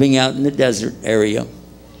 living out in the desert area,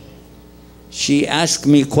 she asked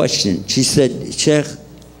me a question. She said, Sheikh,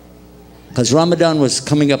 because Ramadan was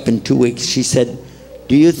coming up in 2 weeks, she said,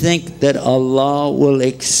 do you think that Allah will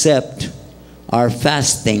accept our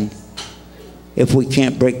fasting if we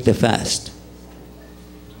can't break the fast?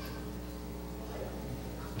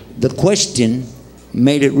 The question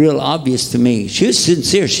made it real obvious to me. She was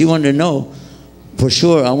sincere. She wanted to know for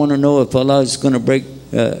sure. I want to know if Allah is going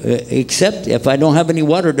to accept if I don't have any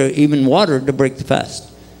water to break the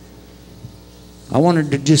fast. I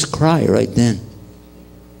wanted to just cry right then,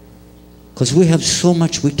 because we have so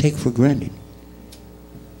much we take for granted.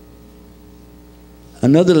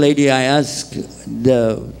 Another lady, I asked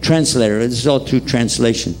the translator, this is all through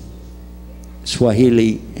translation,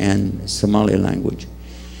 Swahili and Somali language.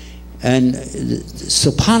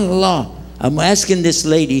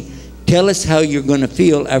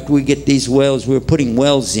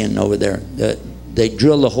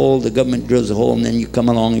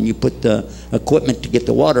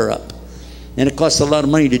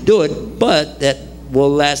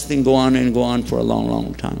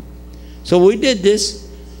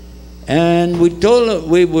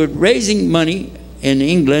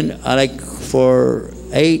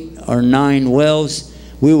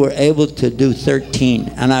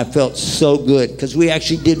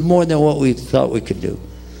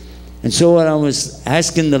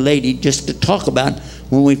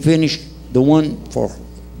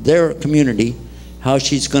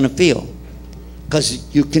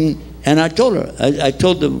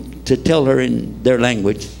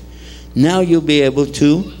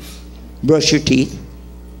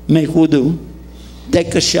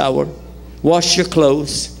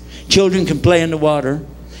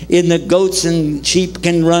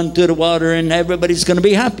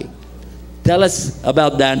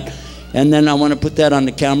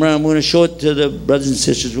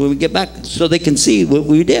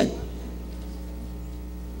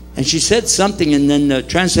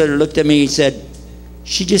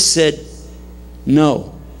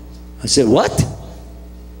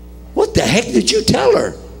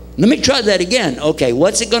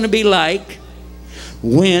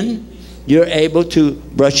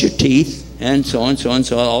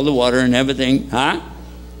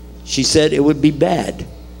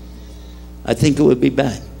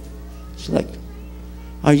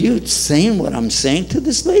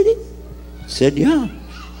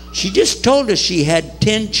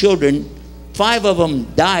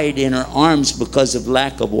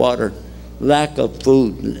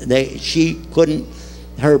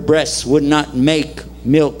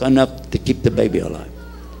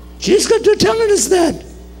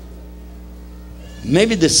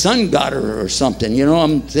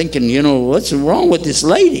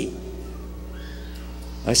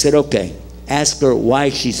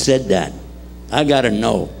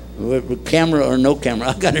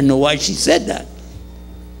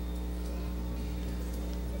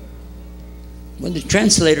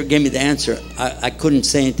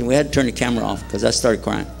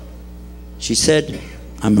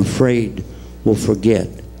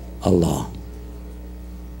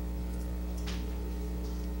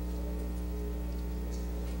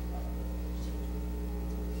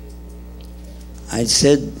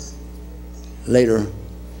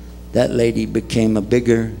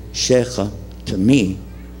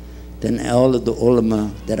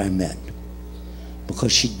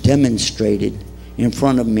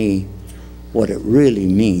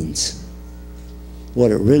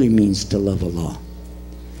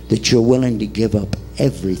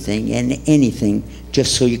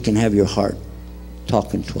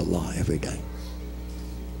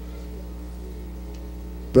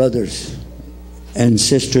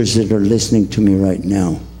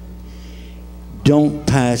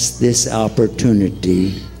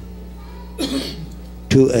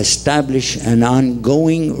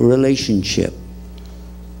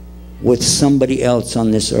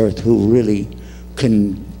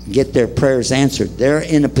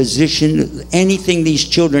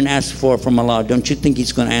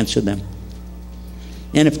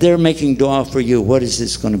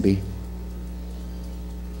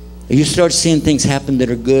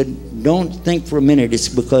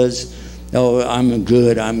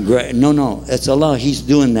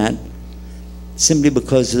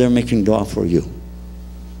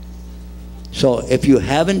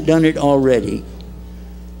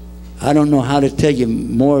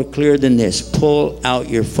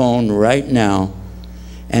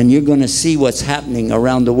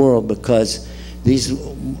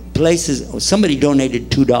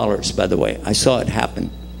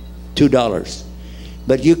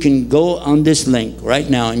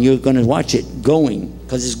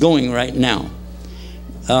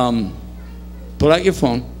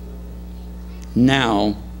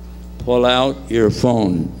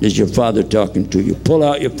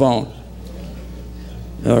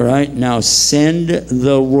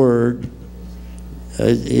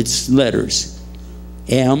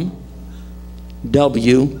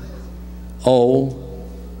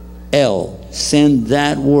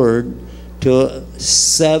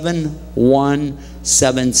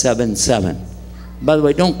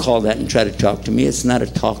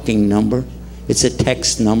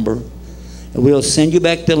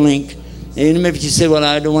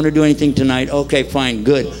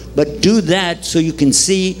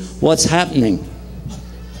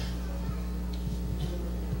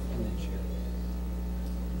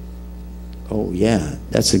 Oh, yeah,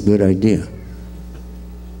 that's a good idea.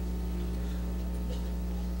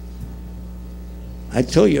 I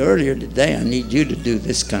told you earlier today I need you to do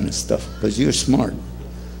this kind of stuff because you're smart.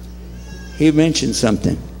 He mentioned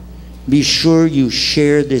something. Be sure you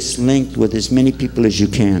share this link with as many people as you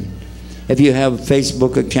can. If you have a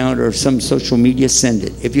Facebook account or some social media, send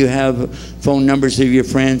it. If you have phone numbers of your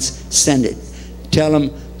friends, send it. Tell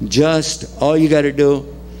them just all you got to do,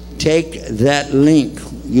 take that link.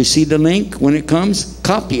 You see the link when it comes?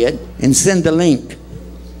 Copy it and send the link.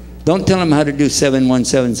 Don't tell them how to do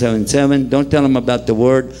 71777. Don't tell them about the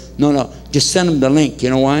word. No. Just send them the link.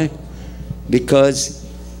 You know why? Because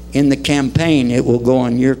in the campaign, it will go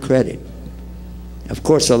on your credit. Of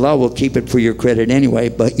course, Allah will keep it for your credit anyway,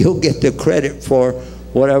 but you'll get the credit for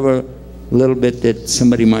whatever little bit that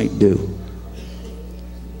somebody might do.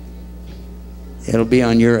 It'll be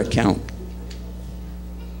on your account.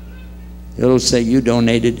 It'll say you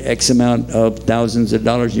donated X amount of thousands of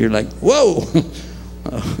dollars. You're like, whoa,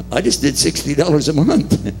 I just did $60 a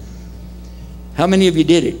month. How many of you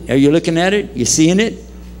did it? Are you looking at it? You seeing it?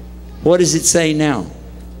 What does it say now?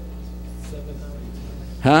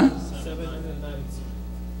 792. Huh?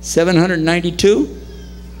 792?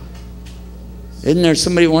 Isn't there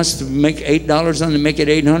somebody who wants to make $8 on to make it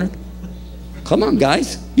 800? Come on,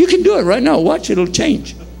 guys. You can do it right now. Watch, it'll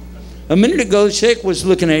change. A minute ago, Sheikh was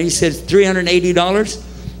looking at it. He said $380.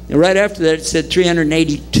 And right after that, it said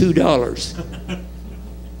 $382.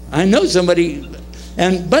 I know somebody.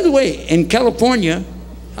 And by the way, in California,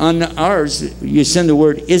 on ours, you send the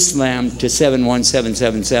word Islam to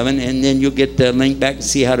 71777, and then you'll get the link back to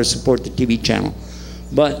see how to support the TV channel.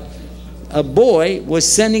 But a boy was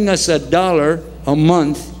sending us $1 a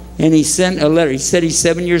month, and he sent a letter. He said he's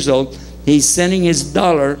 7 years old. He's sending his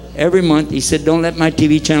 $1 every month. He said, don't let my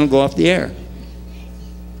TV channel go off the air.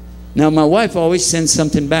 Now, my wife always sends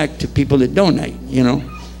something back to people that donate, you know.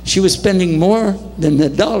 She was spending more than the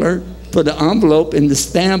 $1 for the envelope and the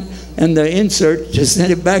stamp and the insert to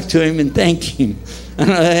send it back to him and thank him.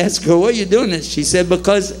 And I asked her, what are you doing this? She said,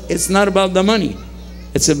 because it's not about the money.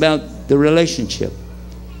 It's about the relationship.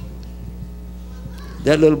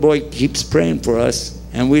 That little boy keeps praying for us,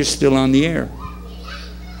 and we're still on the air.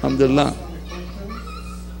 Alhamdulillah.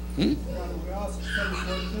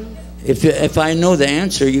 If I know the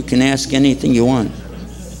answer, you can ask anything you want.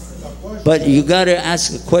 But you got to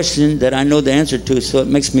ask a question that I know the answer to, so it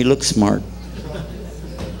makes me look smart.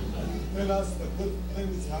 Tell us the good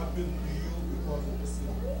things happened to you because of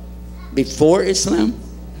Islam. Before Islam?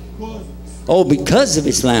 Because of Islam. Oh, because of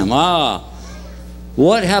Islam. Ah.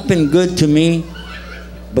 What happened good to me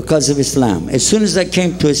because of Islam? As soon as I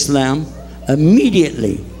came to Islam,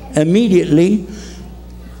 immediately,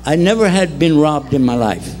 I never had been robbed in my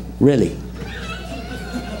life, really.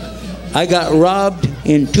 I got robbed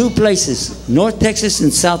in 2 places, North Texas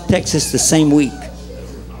and South Texas, the same week.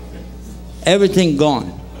 Everything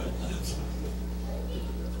gone.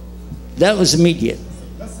 That was immediate.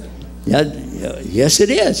 Yes, it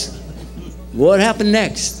is. What happened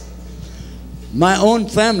next? My own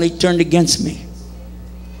family turned against me.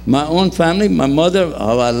 My own family, my mother, who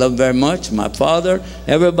I love very much, my father,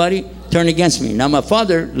 everybody turned against me. Now, my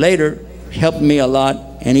father later helped me a lot,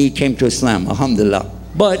 and he came to Islam, alhamdulillah.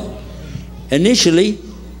 But initially,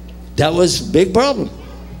 that was a big problem.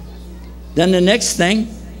 Then the next thing,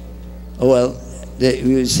 well,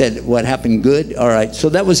 you said what happened good. All right, so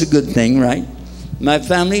that was a good thing, right? My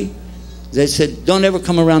family, they said, don't ever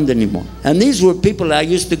come around anymore. And these were people I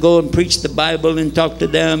used to go and preach the Bible and talk to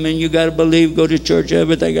them, and you got to believe, go to church,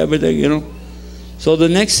 everything, you know. So the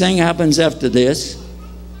next thing happens after this,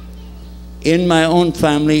 in my own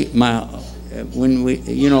family, when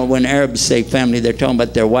Arabs say family, they're talking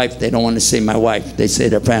about their wife. They don't want to say my wife. They say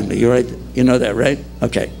their family. You right? You know that, right?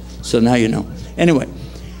 Okay. So now you know. Anyway,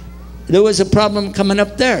 there was a problem coming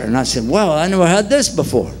up there. And I said, well, I never had this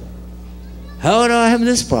before. How do I have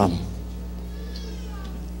this problem?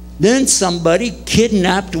 Then somebody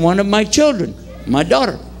kidnapped one of my children, my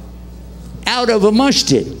daughter, out of a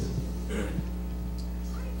masjid.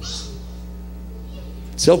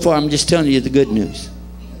 So far, I'm just telling you the good news.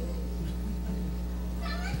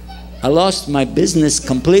 I lost my business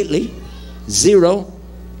completely, 0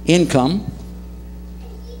 income.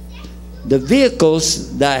 The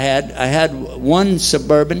vehicles that I had one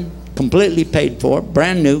Suburban, completely paid for,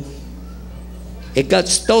 brand new. It got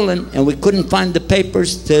stolen, and we couldn't find the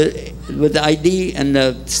papers with the ID and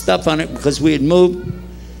the stuff on it because we had moved.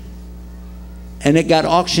 And it got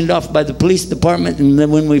auctioned off by the police department, and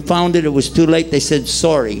then when we found it, it was too late. They said,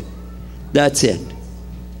 sorry, that's it.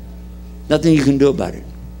 Nothing you can do about it.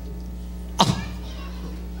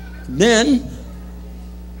 Then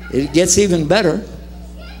It gets even better.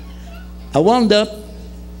 I wound up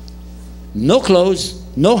no clothes,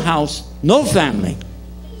 no house, no family.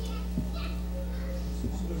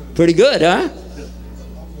 Pretty good, huh?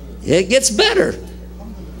 It gets better.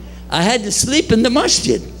 I had to sleep in the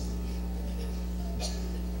masjid.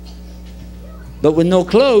 But with no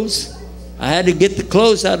clothes, I had to get the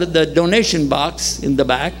clothes out of the donation box in the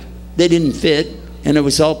back. They didn't fit, and it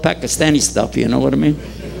was all Pakistani stuff, you know what I mean?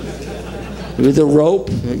 With a rope.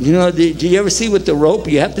 You know, did you ever see with the rope,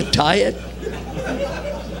 you have to tie it?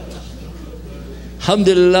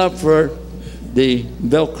 Alhamdulillah for the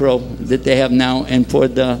Velcro that they have now, and for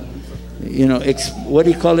the, you know, what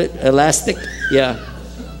do you call it? Elastic? Yeah.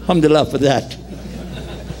 Alhamdulillah for that.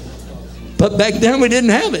 But back then we didn't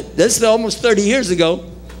have it. This is almost 30 years ago.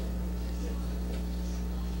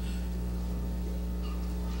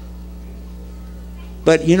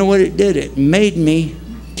 But you know what it did? It made me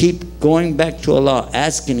keep going back to Allah,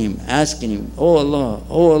 asking Him, oh Allah,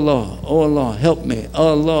 oh Allah, oh Allah, help me.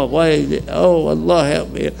 Oh Allah, why is it? Oh Allah, help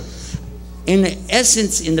me. In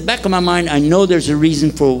essence, in the back of my mind, I know there's a reason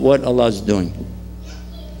for what Allah is doing.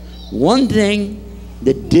 One thing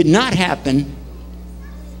that did not happen,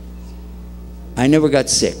 I never got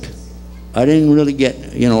sick. I didn't really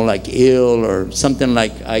get, you know, like ill or something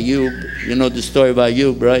like Ayub. You know the story of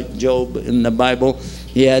Ayub, right? Job in the Bible.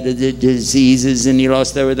 He had the diseases and he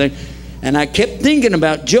lost everything. And I kept thinking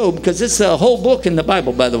about Job, because it's a whole book in the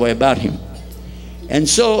Bible, by the way, about him. And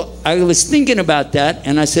so I was thinking about that,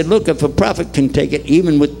 and I said, look, if a prophet can take it,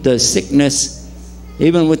 even with the sickness,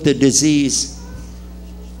 even with the disease,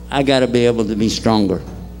 I got to be able to be stronger.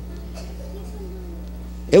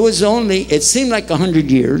 It seemed like 100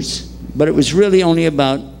 years, but it was really only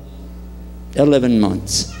about 11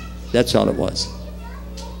 months. That's all it was.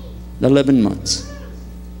 11 months.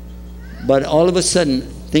 But all of a sudden,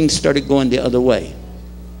 things started going the other way.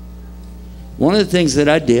 One of the things that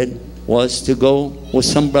I did was to go with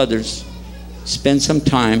some brothers, spend some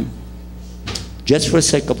time, just for the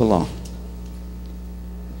sake of Allah.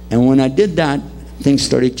 And when I did that, things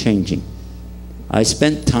started changing. I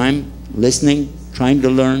spent time listening, trying to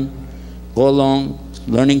learn, go along,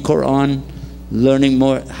 learning Quran, learning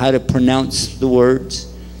more how to pronounce the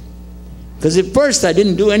words. Because at first I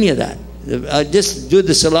didn't do any of that. I just do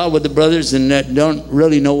the salah with the brothers and don't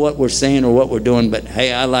really know what we're saying or what we're doing, but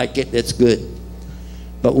hey, I like it, it's good.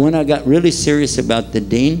 But when I got really serious about the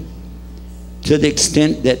deen, to the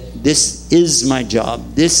extent that this is my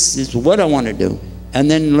job, this is what I want to do, and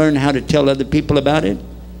then learn how to tell other people about it,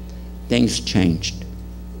 things changed.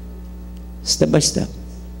 Step by step.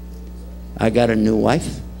 I got a new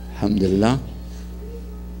wife, alhamdulillah,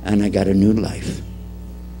 and I got a new life.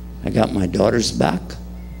 I got my daughters back,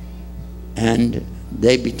 and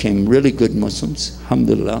they became really good Muslims,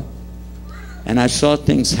 alhamdulillah. And I saw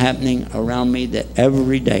things happening around me that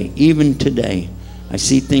every day, even today, I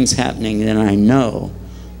see things happening, and I know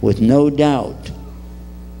with no doubt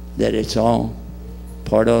that it's all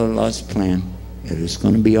part of Allah's plan. It is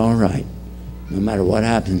going to be all right, no matter what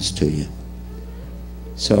happens to you.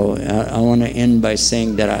 So I want to end by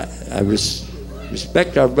saying that I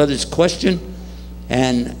respect our brother's question,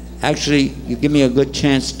 and actually you give me a good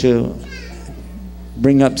chance to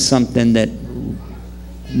bring up something that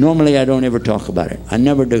normally I don't ever talk about it. I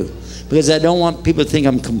never do, because I don't want people to think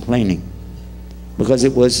I'm complaining, because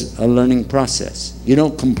it was a learning process. You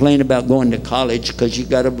don't complain about going to college because you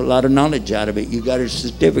got a lot of knowledge out of it. You got a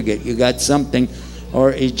certificate, you got something,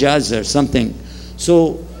 or ijazah or something.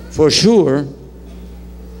 So for sure,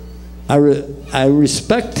 I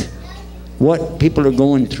respect what people are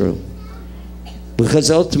going through, because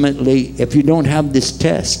ultimately, if you don't have this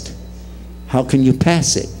test, how can you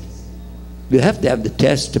pass it? You have to have the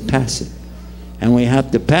test to pass it, and we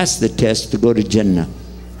have to pass the test to go to Jannah,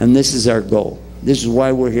 and this is our goal. This is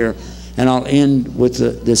why we're here. And I'll end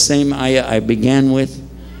with the same ayah I began with.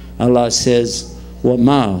 Allah says,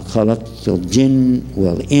 وَمَا خَلَقْتُ الْجِنَّ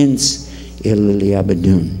وَالْإِنسَ إِلَّا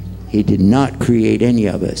لِيَعْبُدُونَ. He did not create any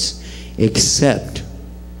of us except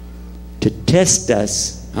to test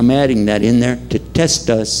us. I'm adding that in there, to test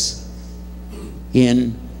us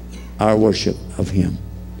in our worship of Him.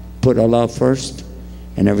 Put Allah first,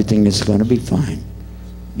 and everything is going to be fine.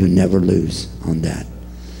 You'll never lose on that.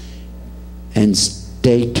 And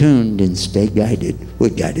stay tuned and stay guided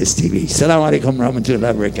with Guidance TV. Assalamu alaikum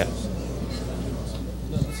warahmatullahi wabarakatuh.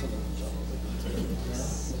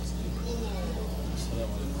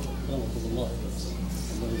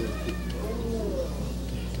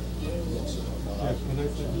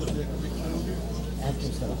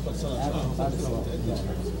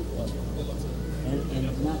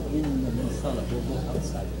 And not in the Salah, we'll go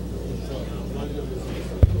outside.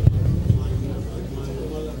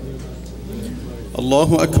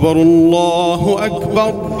 الله أكبر الله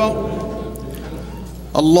أكبر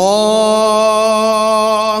الله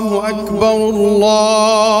أكبر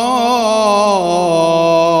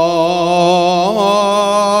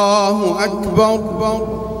الله أكبر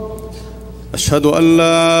أشهد أن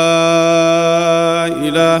لا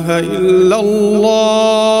إله إلا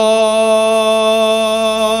الله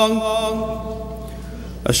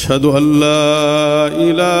أشهد أن لا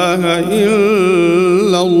إله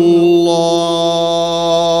إلا الله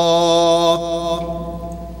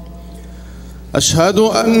أشهد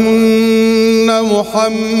أن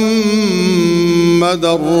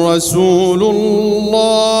محمدًا رسول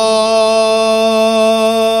الله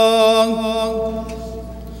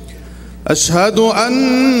أشهد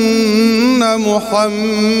أن محمدًا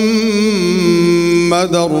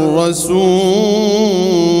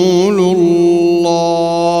رسول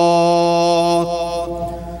الله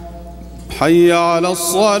حي على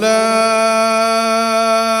الصلاة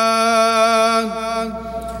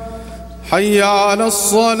حي على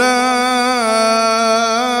الصلاة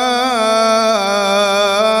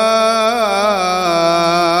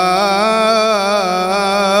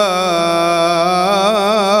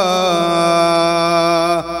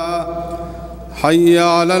حي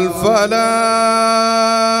على الفلاح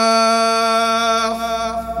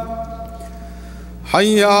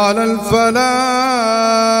حي على الفلاح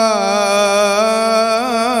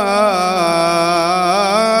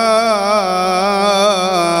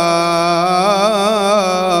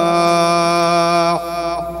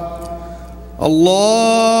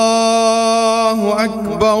الله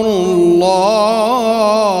أكبر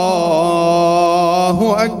الله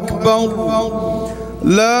أكبر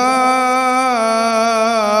لا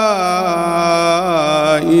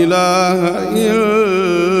إله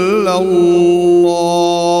إلا الله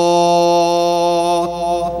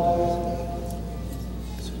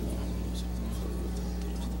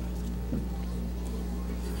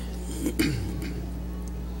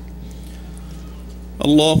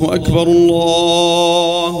الله أكبر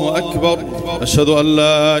الله أكبر أشهد أن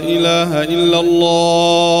لا إله إلا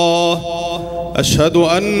الله أشهد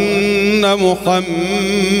أن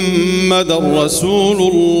محمدًا رسول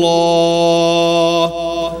الله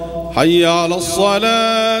حي على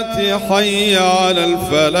الصلاة حي على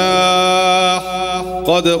الفلاح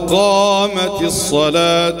قد قامت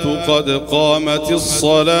الصلاة قد قامت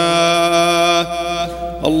الصلاة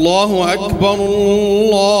الله أكبر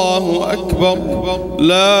الله أكبر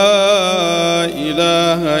لا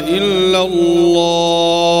إله إلا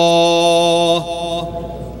الله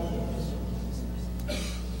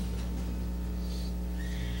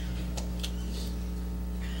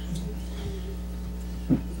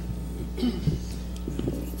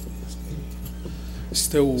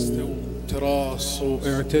استووا تراصوا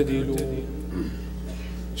اعتدلوا.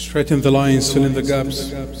 Straighten the lines, fill in the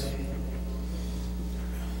gaps.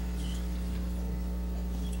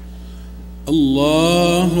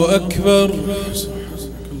 الله أكبر.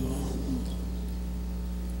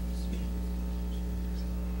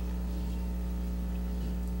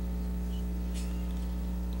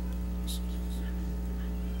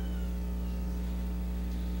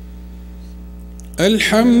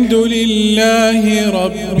 الحمد لله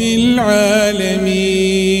رب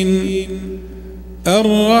العالمين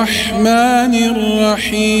الرحمن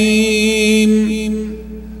الرحيم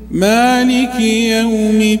مالك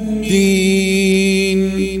يوم الدين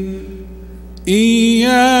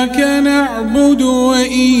إياك نعبد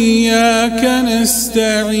وإياك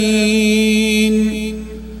نستعين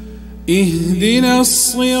اهدنا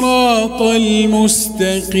الصراط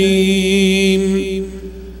المستقيم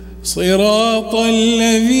صراط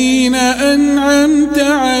الذين أنعمت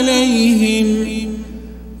عليهم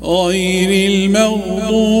غير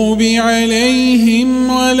المغضوب عليهم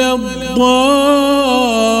ولا الضالين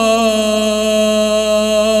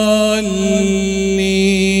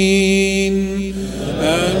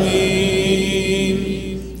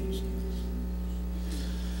آمين.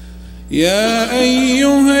 يا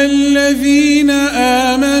أيها الذين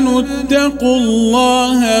آمنوا اتقوا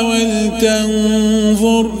الله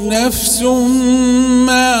ولتنظر نفس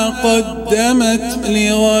ما قدمت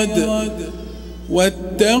لغد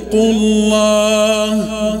واتقوا الله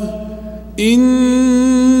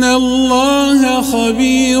إن الله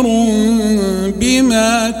خبير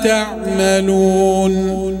بما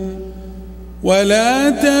تعملون. ولا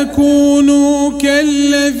تكونوا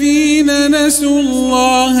كالذين نسوا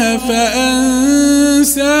الله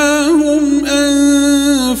فأنساهم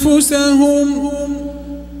أنفسهم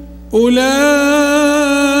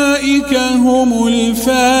أولئك هم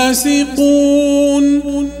الفاسقون.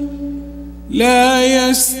 لا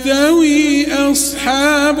يستوي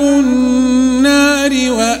أصحاب النار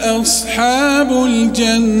وأصحاب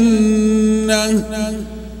الجنة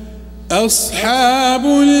أصحاب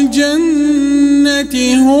الجنة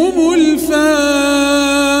هم الفائزون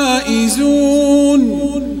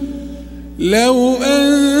لو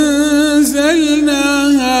أنزلنا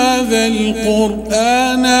هذا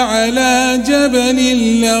القرآن على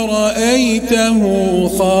جبل لرأيته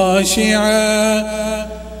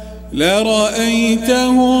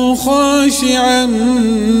خاشعا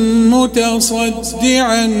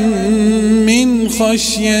متصدعا من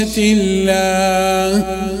خشية الله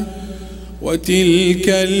وتلك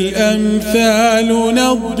الأمثال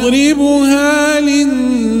نضربها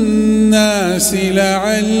للناس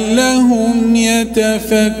لعلهم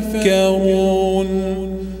يتفكرون.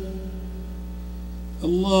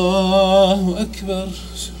 الله أكبر.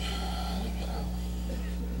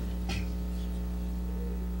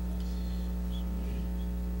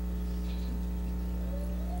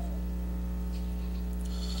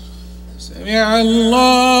 سمع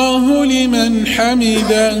الله لمن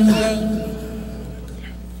حمده.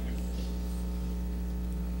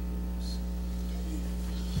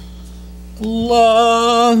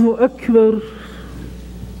 الله أكبر.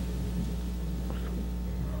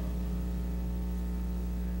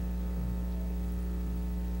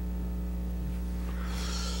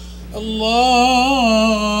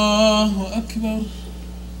 الله أكبر.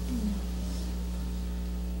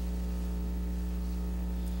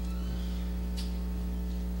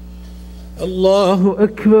 الله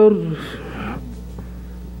أكبر.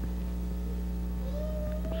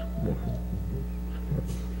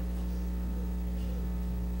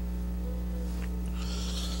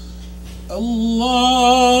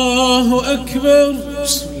 الله أكبر.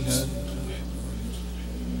 بسم الله.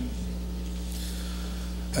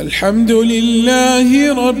 الحمد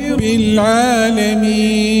لله رب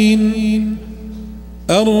العالمين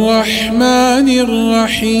الرحمن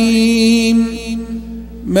الرحيم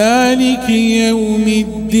مالك يوم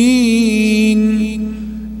الدين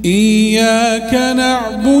إياك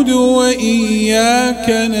نعبد وإياك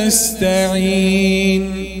نستعين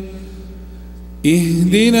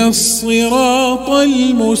اهدنا الصراط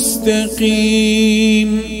المستقيم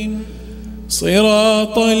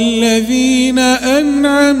صراط الذين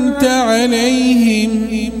أنعمت عليهم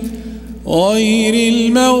غير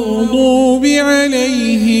المغضوب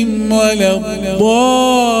عليهم ولا الضالين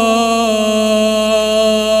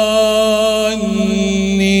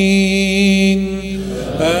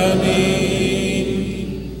آمين.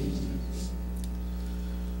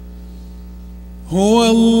 هو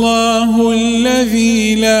الله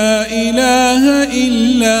الذي لا إله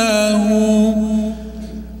إلا هو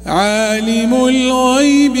عالم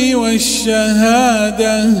الغيب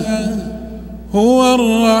والشهادة هو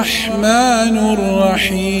الرحمن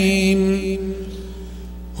الرحيم.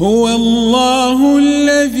 هو الله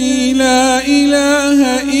الذي لا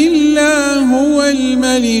إله إلا هو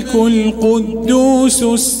الملك القدوس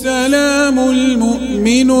السلام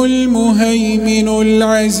المؤمن المهيمن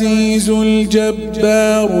العزيز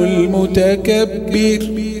الجبار المتكبر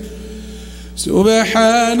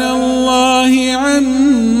سبحان الله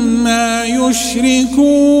عما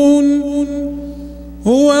يشركون.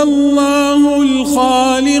 هو الله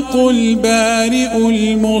الخالق البارئ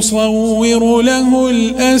المصور له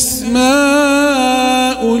الأسماء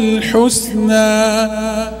الحسنى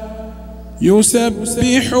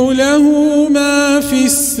يسبح له ما في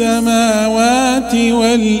السماوات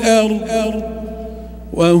والأرض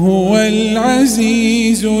وهو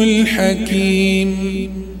العزيز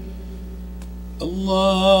الحكيم.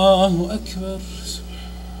 الله أكبر.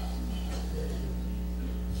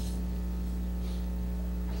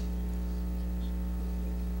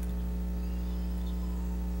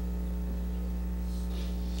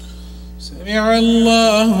 سمع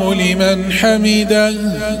الله لمن حمده.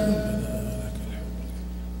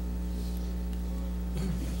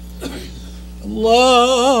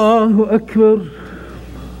 الله أكبر.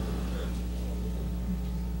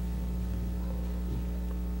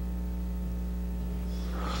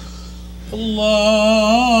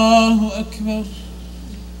 الله أكبر.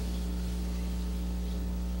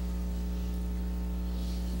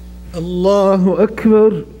 الله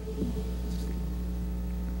أكبر.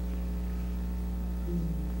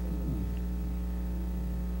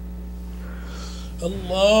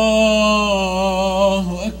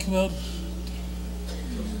 الله أكبر.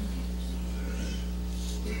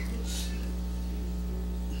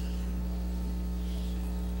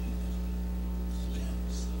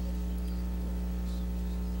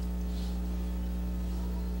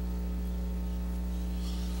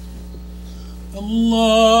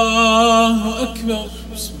 الله الله أكبر.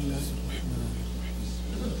 بسم الله الرحمن الرحيم.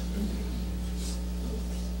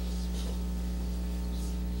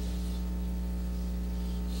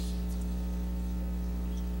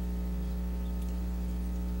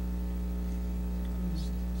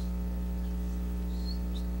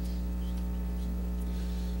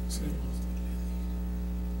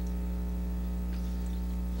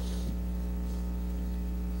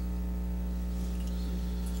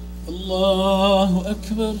 الله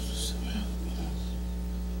أكبر.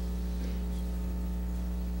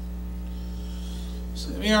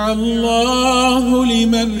 سمع الله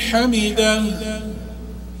لمن حمده.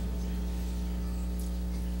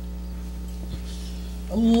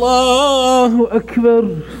 الله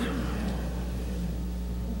أكبر.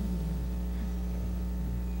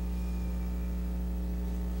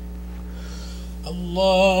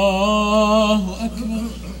 الله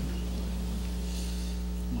أكبر.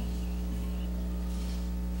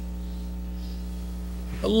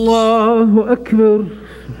 الله أكبر.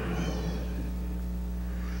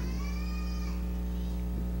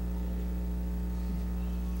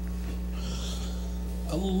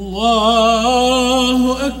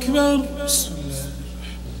 الله أكبر. بسم الله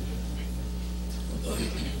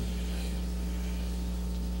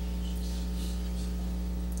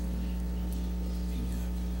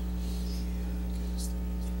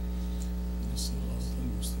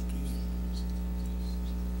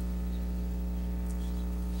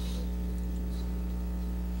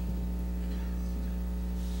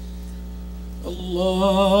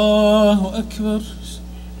الله أكبر.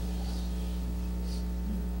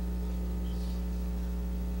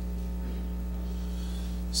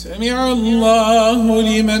 سمع الله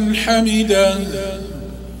لمن حمده.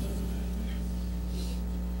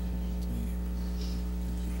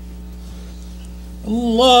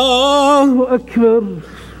 الله أكبر.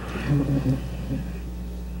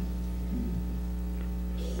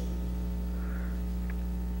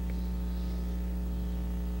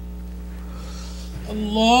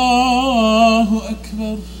 الله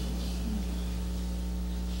أكبر.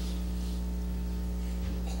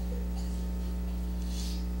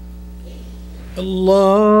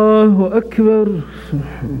 الله أكبر.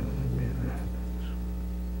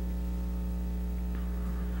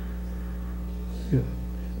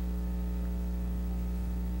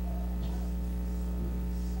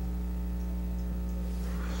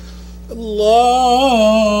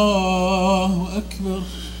 الله أكبر.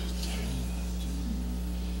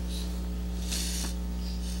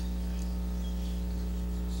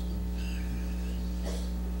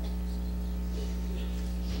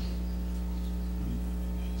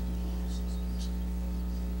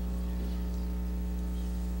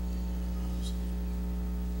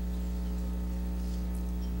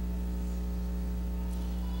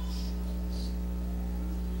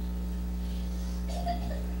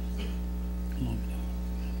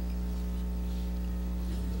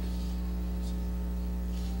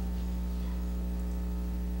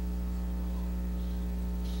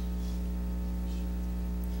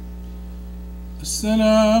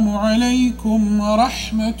 السلام عليكم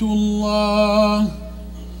ورحمة الله.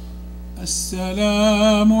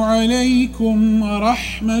 السلام عليكم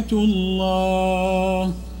ورحمة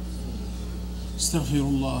الله. استغفر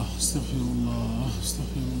الله استغفر الله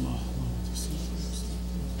استغفر الله.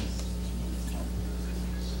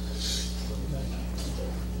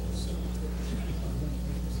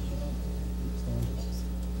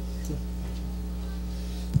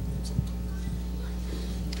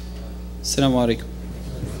 Assalamu alaikum.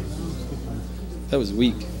 That was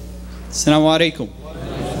weak. Assalamu alaikum.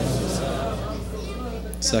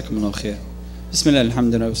 جزاكم الله خير. بسم الله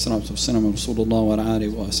الحمد لله والصلاة والسلام على رسول الله وعلى آله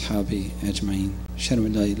وأصحابه أجمعين. أشهد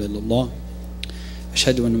أن لا إله إلا الله.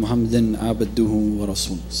 أشهد أن محمدا عبده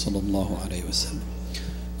ورسوله صلى الله عليه وسلم.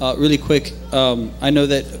 Really quick, I know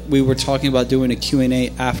that we were talking about doing a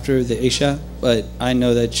Q&A after the Isha, but I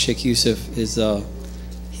know that Sheikh Yusuf is,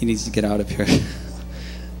 he needs to get out of here.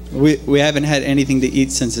 We haven't had anything to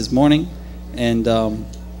eat since this morning, and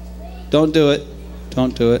don't do it.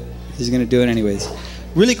 Don't do it. He's going to do it anyways.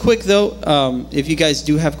 Really quick though, if you guys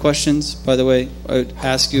do have questions, by the way, I would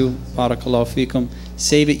ask you, barakallahu feekum,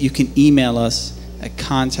 save it. You can email us at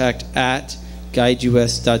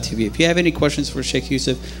contact@guideus.tv. If you have any questions for Sheikh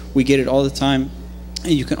Yusuf, we get it all the time,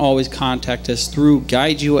 and you can always contact us through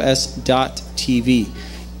guideus.tv.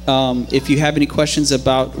 If you have any questions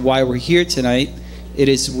about why we're here tonight, it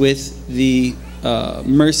is with the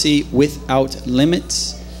Mercy Without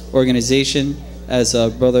Limits organization, as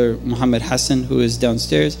Brother Muhammad Hassan, who is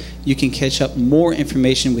downstairs. You can catch up more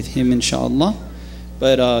information with him, inshallah.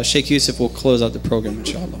 But Sheikh Yusuf will close out the program,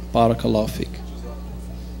 inshallah. Barakallahu feek.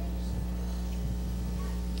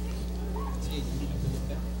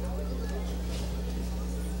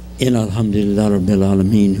 إلى الحمد لله رب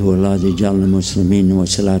العالمين هو الذي جعلنا مسلمين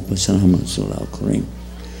والصلاة والسلام على رسول الله الكريم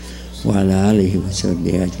وعلى آله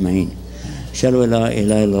وصحبه أجمعين. أشهد أن لا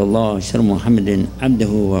إله إلا الله وأشهد أن محمدا عبده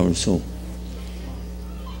ورسوله.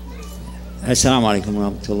 Assalamu alaikum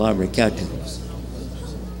wa rahmatullahi wa barakatuh.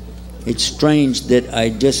 It's strange that I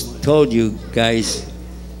just told you guys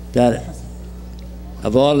that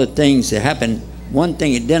of all the things that happened, one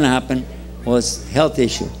thing that didn't happen was health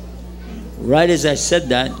issue. Right as I said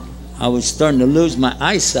that, I was starting to lose my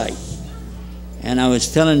eyesight. And I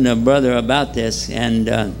was telling the brother about this, and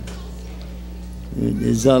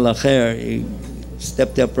Jazallah khair, he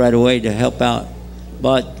stepped up right away to help out.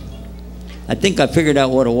 But I think I figured out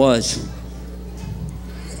what it was.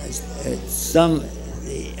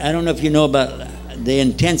 I don't know if you know about the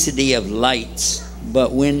intensity of lights,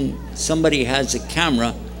 but when somebody has a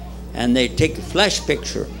camera and they take a flash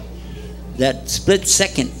picture, that split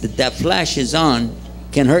second that flash is on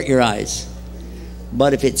can hurt your eyes.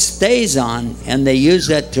 But if it stays on and they use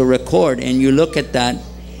that to record and you look at that,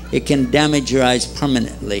 it can damage your eyes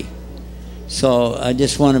permanently. So I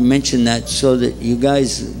just want to mention that so that you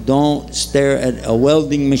guys don't stare at a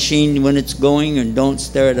welding machine when it's going, and don't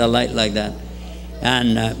stare at a light like that.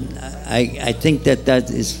 And I think that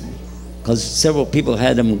is because several people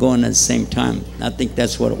had them going at the same time. I think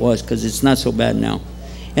that's what it was, because it's not so bad now.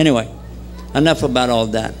 Anyway, enough about all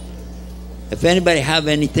that. If anybody have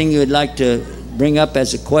anything you would like to bring up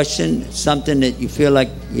as a question, something that you feel like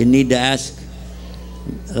you need to ask,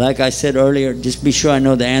 like I said earlier, just be sure I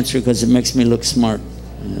know the answer, because it makes me look smart.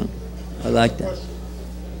 You know? I like that.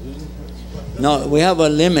 No, we have a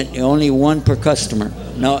limit, only one per customer.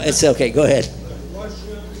 No, it's okay, go ahead.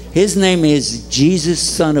 His name is Jesus,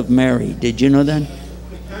 son of Mary. Did you know that?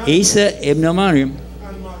 Isa ibn Maryam.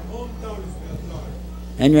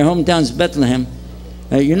 And your hometown is Bethlehem.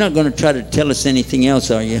 You're not going to try to tell us anything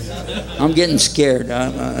else, are you? I'm getting scared.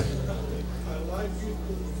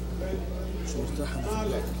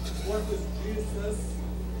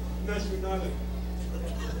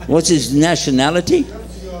 What's his nationality?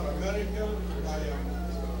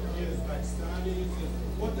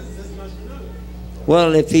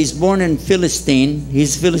 Well, if he's born in Philistine,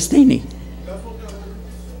 he's Philistini.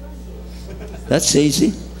 That's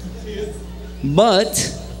easy.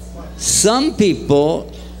 But some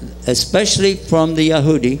people, especially from the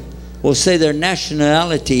Yahudi, will say their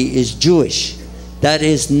nationality is Jewish. That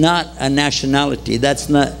is not a nationality. That's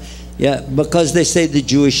not, yeah, because they say the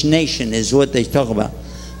Jewish nation is what they talk about.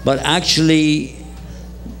 But actually,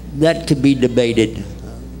 that could be debated.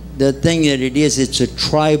 The thing that it is, it's a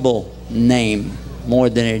tribal name more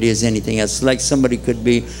than it is anything else. Like somebody could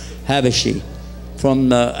be Habashi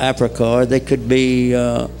from Africa, or they could be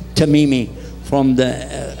Tamimi from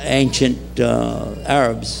the ancient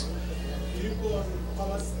Arabs.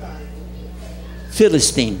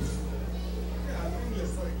 Philistine.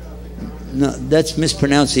 No, that's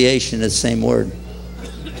mispronunciation of the same word.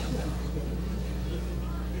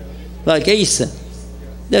 Like Isa.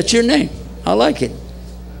 That's your name. I like it.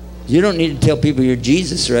 You don't need to tell people you're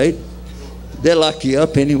Jesus, right? They'll lock you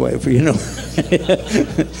up anyway, for you know.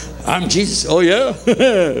 I'm Jesus. Oh yeah?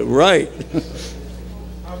 Right.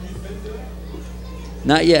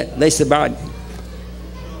 Not yet. Laysa ba'd.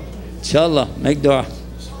 Inshallah. Make dua.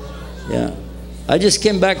 Yeah. I just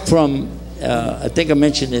came back from, I think I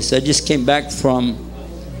mentioned this, I just came back from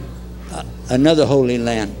another holy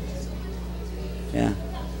land. Yeah.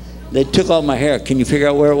 They took all my hair. Can you figure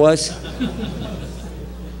out where it was?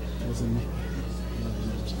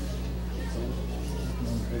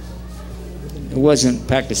 It wasn't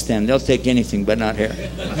Pakistan. They'll take anything but not hair.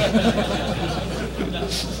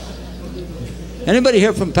 Anybody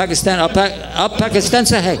here from Pakistan? Aap Pakistan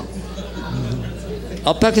se hai?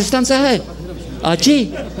 Aap Pakistan se hai?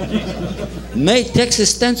 Aji. Main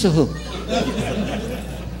Texas se hu.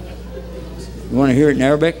 You want to hear it in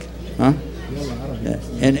Arabic? Huh?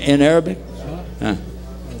 In Arabic? Huh.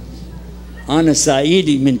 Ana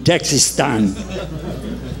Saidi min Texastan.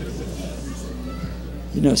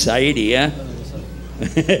 You know Saidi, yeah?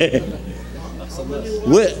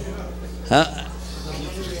 What? Huh?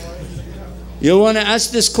 You want to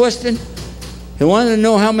ask this question? You want to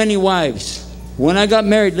know how many wives? When I got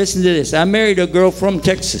married, listen to this. I married a girl from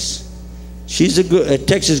Texas. She's a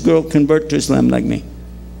Texas girl, convert to Islam like me.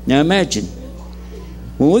 Now imagine.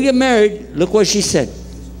 When we get married, look what she said.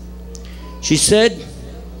 She said,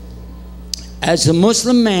 as a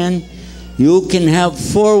Muslim man, you can have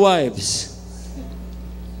 4 wives.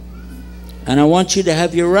 And I want you to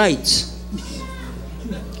have your rights.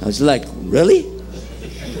 I was like, really?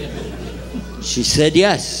 She said,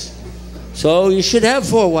 yes. So you should have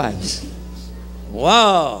 4 wives.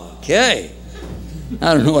 Wow. Okay.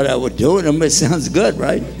 I don't know what I would do with them, but it sounds good,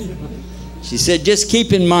 right? She said, just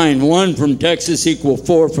keep in mind, 1 from Texas equals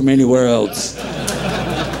 4 from anywhere else.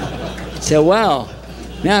 I said, wow.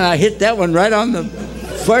 Man, I hit that one right on the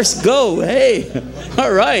first go. Hey,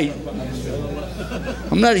 all right.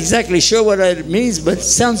 I'm not exactly sure what it means, but it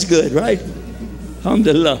sounds good, right?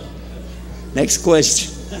 Alhamdulillah. Next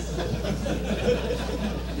question.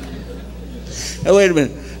 Oh, wait a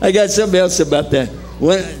minute. I got something else about that.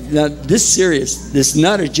 Now, this is serious. This is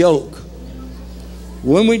not a joke.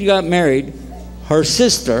 When we got married, her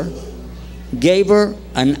sister gave her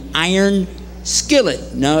an iron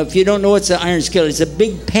skillet. Now, if you don't know what's an iron skillet, it's a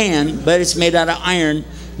big pan, but it's made out of iron,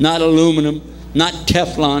 not aluminum, not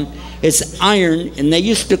Teflon. It's iron, and they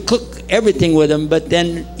used to cook everything with them, but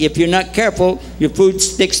then if you're not careful, your food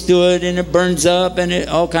sticks to it, and it burns up, and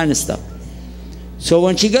all kind of stuff. So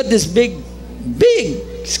when she got this big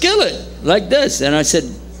skillet like this, and I said,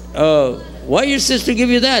 why your sister give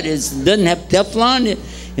you that? It doesn't have Teflon,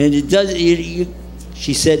 and it does.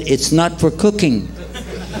 She said, it's not for cooking.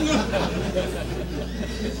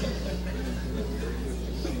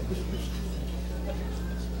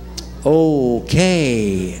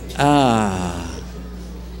 Okay.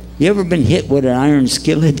 You ever been hit with an iron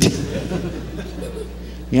skillet?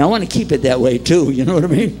 I want to keep it that way too, you know what I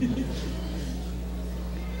mean?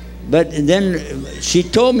 But then she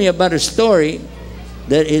told me about a story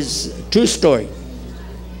that is a true story.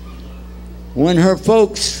 When her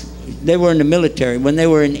folks, they were in the military, when they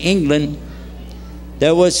were in England,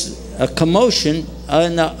 there was a commotion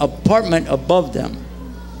in the apartment above them.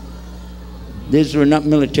 These were not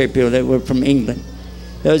military people, they were from England.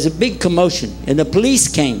 There was a big commotion, and the police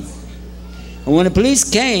came. And when the police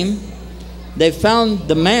came, they found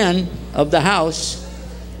the man of the house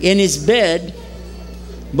in his bed,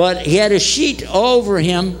 but he had a sheet over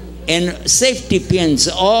him and safety pins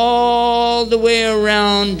all the way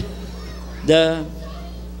around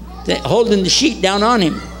holding the sheet down on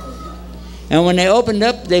him. And when they opened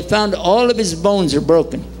up, they found all of his bones are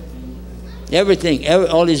broken. Everything,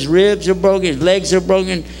 all his ribs are broken, his legs are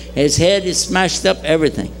broken, his head is smashed up,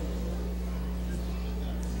 everything.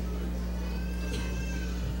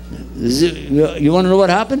 You want to know what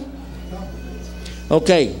happened?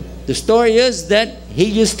 Okay, the story is that he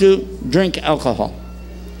used to drink alcohol.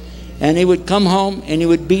 And he would come home and he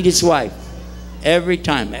would beat his wife every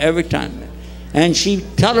time. And she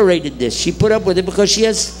tolerated this. She put up with it because she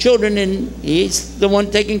has children and he's the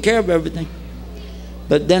one taking care of everything.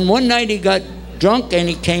 But then one night he got drunk and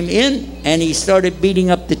he came in and he started beating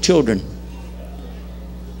up the children.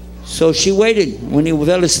 So she waited. When he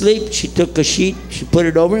fell asleep, she took a sheet, she put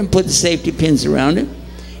it over him, put the safety pins around him,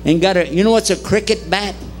 and got a, you know what's a cricket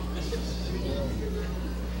bat?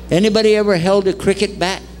 Anybody ever held a cricket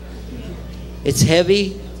bat? It's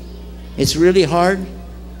heavy. It's really hard.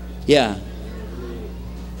 Yeah.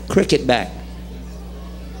 Cricket bat.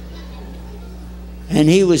 And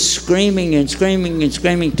he was screaming and screaming and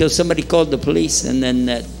screaming till somebody called the police, and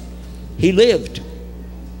then he lived.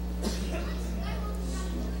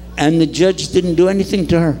 And the judge didn't do anything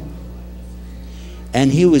to her.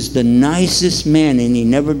 And he was the nicest man, and he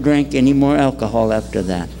never drank any more alcohol after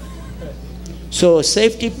that. So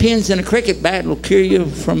safety pins and a cricket bat will cure you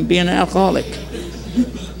from being an alcoholic.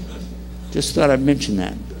 Just thought I'd mention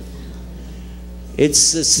that.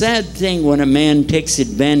 It's a sad thing when a man takes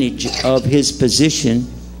advantage of his position,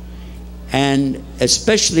 and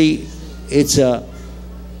especially it's a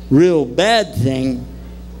real bad thing,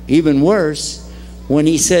 even worse, when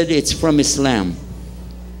he said it's from Islam.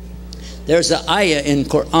 There's an ayah in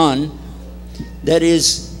Quran that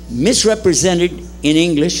is misrepresented in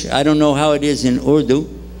English. I don't know how it is in Urdu,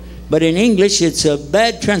 but in English it's a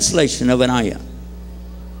bad translation of an ayah.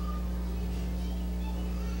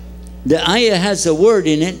 The ayah has a word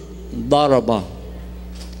in it, daraba.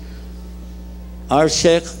 Our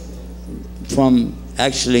sheikh from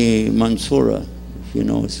actually Mansoura, if you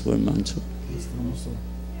know it's where Mansoura. He's from Mansoura.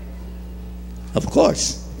 Of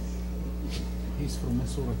course. He's from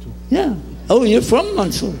Mansoura too. Yeah. Oh, you're from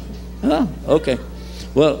Mansoura. Ah, okay.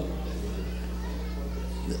 Well,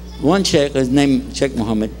 one sheikh, his name Sheikh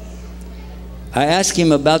Muhammad, I asked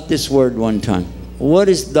him about this word one time. What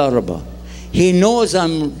is daraba? He knows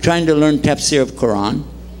I'm trying to learn tafsir of Quran.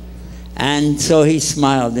 And so he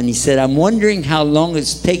smiled and he said, I'm wondering how long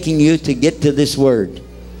it's taking you to get to this word.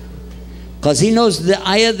 Because he knows the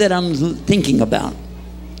ayah that I'm thinking about.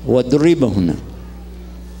 وَضْرِبَهُنَا.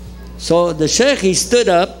 So the sheikh, he stood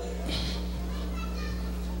up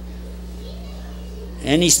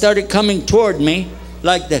and he started coming toward me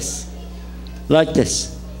like this. Like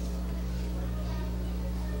this.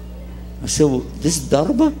 I said, well, this is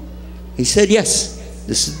darba? He said, yes,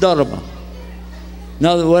 this is daraba.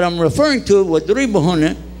 Now, what I'm referring to,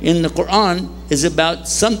 wadribuhunna, in the Quran, is about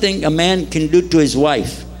something a man can do to his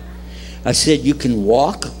wife. I said, you can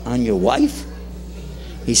walk on your wife?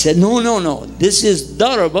 He said, no. This is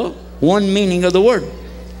daraba. One meaning of the word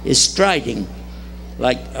is striding,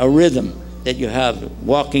 like a rhythm that you have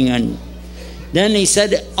walking on. Then he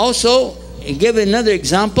said, also, he gave another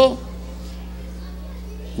example.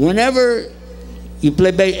 Whenever you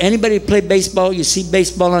play, anybody play baseball, you see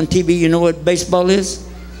baseball on TV, you know what baseball is?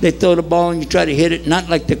 They throw the ball and you try to hit it, not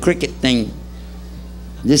like the cricket thing.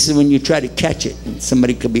 This is when you try to catch it and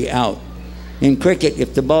somebody could be out. In cricket,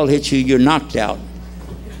 if the ball hits you, you're knocked out.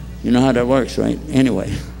 You know how that works, right?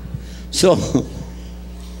 Anyway. So,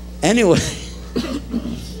 anyway,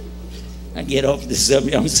 I get off the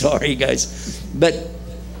subject. I'm sorry, guys. But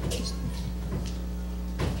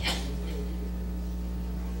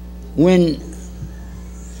when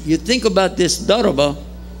you think about this daraba,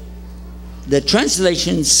 the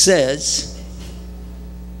translation says,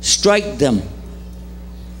 strike them.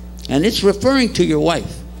 And it's referring to your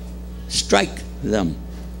wife. Strike them.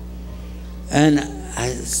 And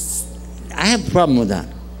I have a problem with that.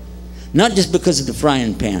 Not just because of the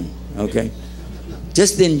frying pan, okay?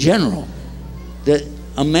 Just in general. That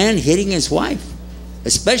a man hitting his wife.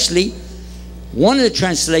 Especially, one of the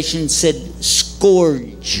translations said,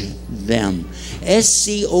 scourge them.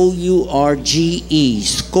 S-C-O-U-R-G-E,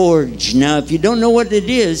 scourge. Now, if you don't know what it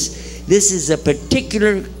is, this is a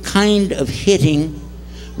particular kind of hitting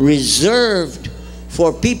reserved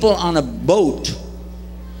for people on a boat,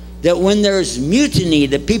 that when there's mutiny,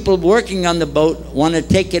 the people working on the boat want to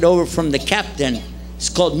take it over from the captain. It's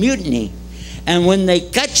called mutiny. And when they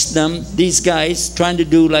catch them, these guys trying to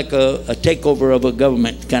do like a takeover of a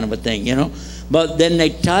government kind of a thing, you know. But then they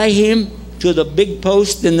tie him to the big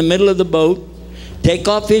post in the middle of the boat, take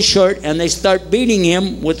off his shirt, and they start beating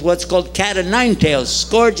him with what's called cat o' nine tails,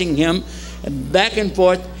 scourging him back and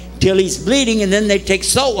forth till he's bleeding, and then they take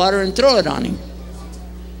salt water and throw it on him.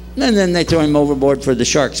 And then they throw him overboard for the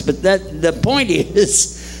sharks. But the point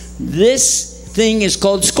is, this thing is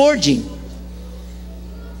called scourging.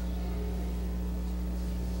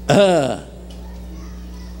 I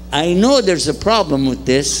know there's a problem with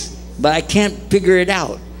this, but I can't figure it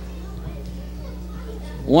out.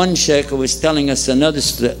 One sheikh was telling us another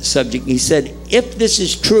subject. He said, if this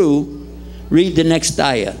is true, read the next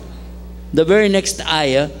ayah. The very next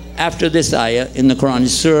ayah after this ayah in the Quran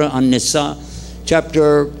is Surah An-Nisa,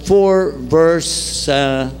 chapter 4, verse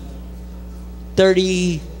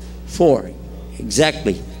 34.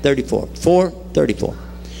 Exactly, 34. 4:34.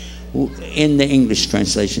 In the English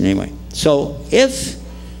translation anyway. So if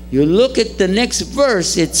you look at the next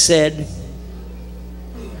verse, it said,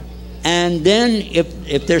 and then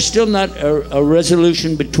if there's still not a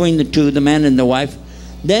resolution between the two, the man and the wife,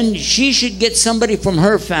 then she should get somebody from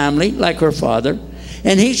her family, like her father,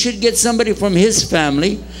 and he should get somebody from his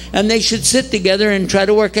family, and they should sit together and try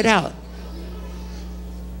to work it out.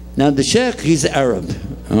 Now the sheikh, he's Arab,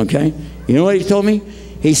 okay? You know what he told me?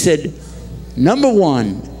 He said, number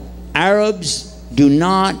one, Arabs do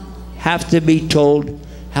not have to be told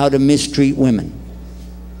how to mistreat women.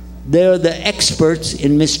 They're the experts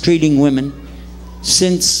in mistreating women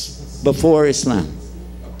since before Islam.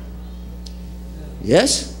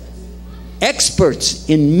 Yes? Experts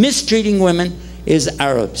in mistreating women is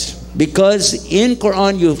Arabs. Because in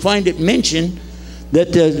Quran you find it mentioned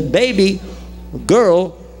that the baby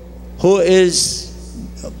girl who is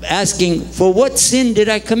asking, for what sin did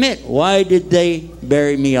I commit? Why did they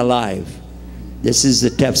bury me alive? This is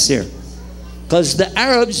the tafsir. Because the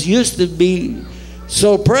Arabs used to be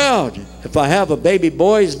so proud. If I have a baby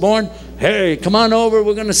boy is born, hey, come on over,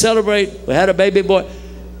 we're going to celebrate. We had a baby boy.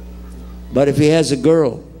 But if he has a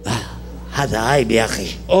girl,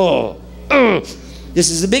 this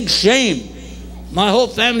is a big shame. My whole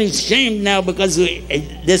family's shamed now because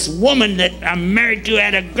this woman that I'm married to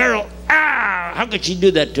had a girl. How could she do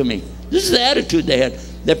that to me? This is the attitude they had.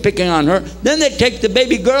 They're picking on her. Then they take the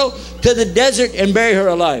baby girl to the desert and bury her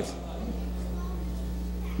alive.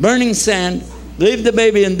 Burning sand, leave the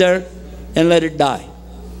baby in there and let it die.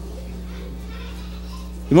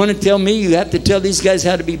 You want to tell me you have to tell these guys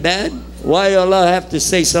how to be bad? Why Allah have to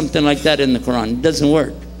say something like that in the Quran? It doesn't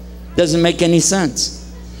work. It doesn't make any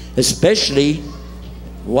sense. Especially,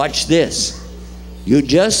 watch this. You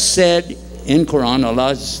just said in Quran,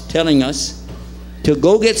 Allah is telling us to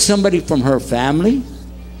go get somebody from her family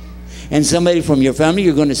and somebody from your family.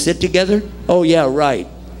 You're going to sit together? Oh yeah, right.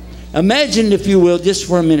 Imagine, if you will, just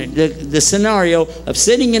for a minute, the scenario of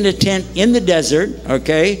sitting in a tent in the desert,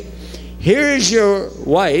 okay? Here is your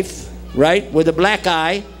wife, right, with a black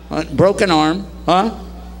eye, broken arm, huh?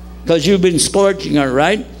 Because you've been scourging her,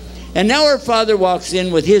 right? And now her father walks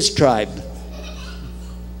in with his tribe.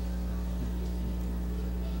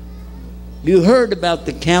 You heard about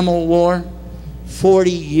the Camel War?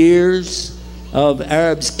 40 years of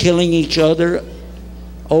Arabs killing each other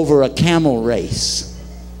over a camel race.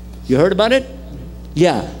 You heard about it?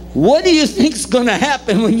 Yeah. What do you think's going to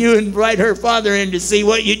happen when you invite her father in to see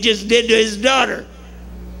what you just did to his daughter?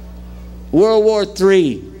 World War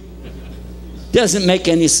III. Doesn't make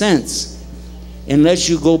any sense unless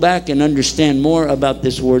you go back and understand more about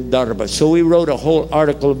this word darba. So we wrote a whole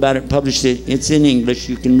article about it, published it. It's in English.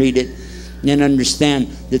 You can read it and understand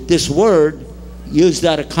that this word used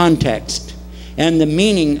out of context, and the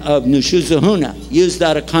meaning of nushuzahuna used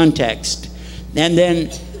out of context, and then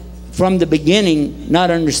from the beginning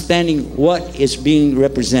not understanding what is being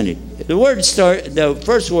represented. The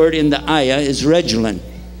first word in the ayah is rajulun.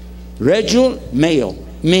 Rajul, male.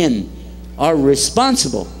 Men are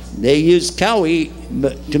responsible. They use kawi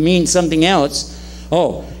to mean something else.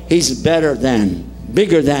 Oh, he's better than,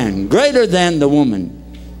 bigger than, greater than the woman.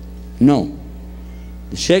 No.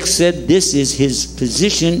 The Sheikh said this is his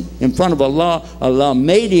position in front of Allah. Allah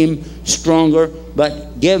made him stronger,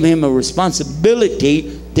 but gave him a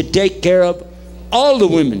responsibility to take care of all the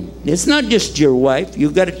women. It's not just your wife.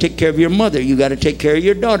 You've got to take care of your mother. You've got to take care of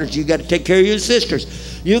your daughters. You've got to take care of your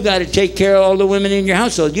sisters. You've got to take care of all the women in your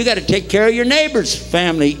household. You've got to take care of your neighbor's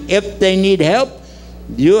family. If they need help,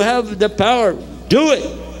 you have the power. Do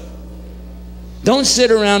it. Don't sit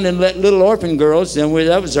around and let little orphan girls, and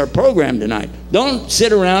that was our program tonight. Don't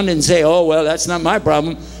sit around and say, oh, well, that's not my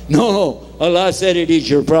problem. No, Allah said it is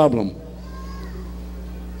your problem.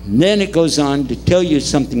 And then it goes on to tell you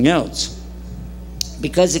something else.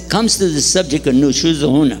 Because it comes to the subject of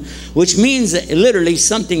nushuzahuna, which means that literally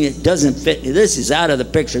something that doesn't fit. This is out of the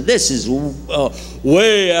picture. This is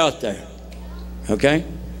way out there. Okay?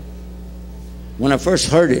 When I first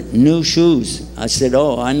heard it, new shoes, I said,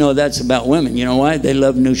 oh, I know that's about women. You know why? They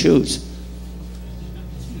love new shoes.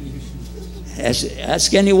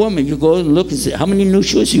 Ask any woman. You go and look and say, how many new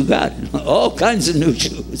shoes you got? All kinds of new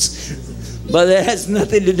shoes. But it has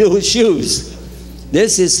nothing to do with shoes.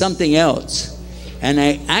 This is something else. And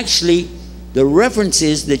the reference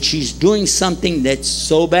is that she's doing something that's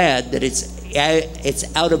so bad that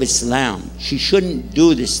it's out of Islam. She shouldn't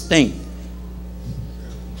do this thing.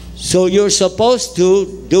 So you're supposed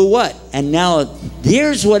to do what? And now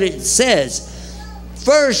here's what it says.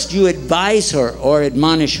 First, you advise her or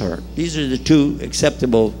admonish her. These are the two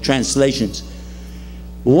acceptable translations.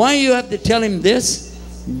 Why you have to tell him this?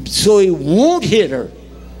 So he won't hit her.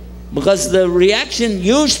 Because the reaction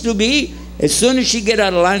used to be, as soon as she get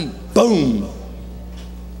out of line, boom.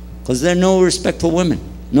 Because there's no respect for women.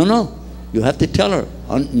 No. You have to tell her.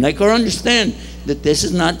 Make her understand that this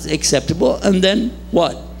is not acceptable. And then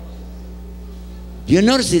what? Do you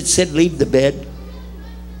notice it said leave the bed?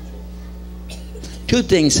 Two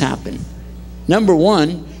things happen. Number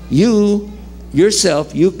one, you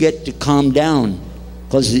yourself, you get to calm down.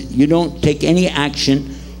 Because you don't take any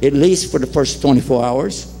action, at least for the first 24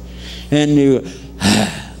 hours. And you,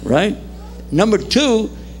 right? Number two,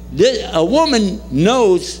 a woman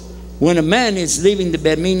knows when a man is leaving the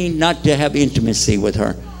bed, meaning not to have intimacy with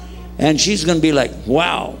her. And she's going to be like,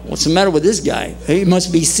 wow, what's the matter with this guy? He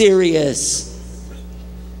must be serious.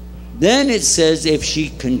 Then it says if she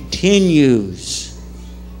continues,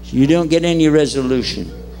 you don't get any resolution.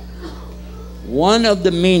 One of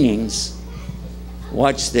the meanings,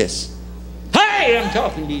 watch this. Hey, I'm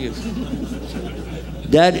talking to you.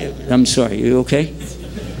 I'm sorry, you okay?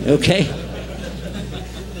 Okay?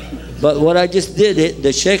 But what I just did,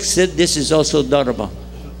 the Sheikh said this is also darba.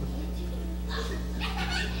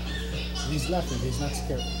 He's laughing, he's not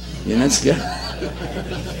scared. You're not scared?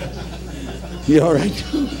 You all right?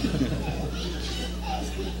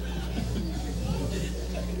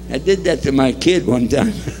 I did that to my kid one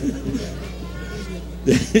time.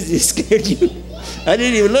 He scared you? I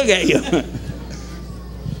didn't even look at you.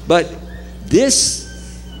 But this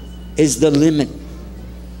is the limit.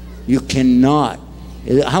 You cannot.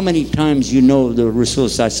 How many times you know the Rasul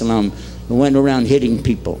Sallallahu Alaihi Wasallam went around hitting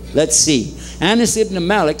people? Let's see. Anas ibn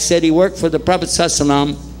Malik said he worked for the Prophet Sallallahu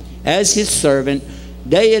Alaihi Wasallam as his servant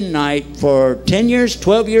day and night for 10 years,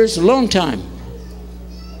 12 years, a long time.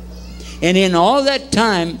 And in all that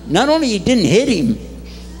time, not only he didn't hit him,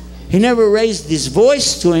 he never raised his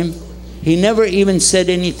voice to him, he never even said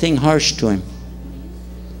anything harsh to him.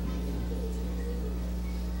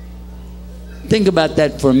 Think about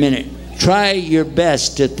that for a minute. Try your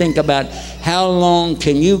best to think about how long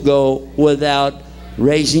can you go without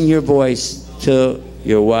raising your voice to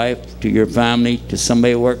your wife, to your family, to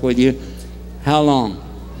somebody who work with you? How long?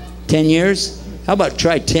 10 years? How about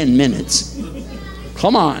try 10 minutes?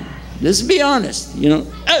 Come on. Let's be honest. You know,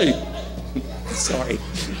 hey! Sorry.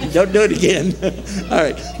 Don't do it again. All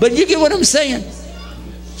right. But you get what I'm saying.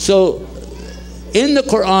 So, in the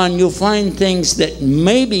Quran, you'll find things that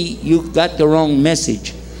maybe you got the wrong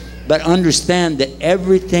message. But understand that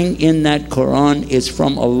everything in that Quran is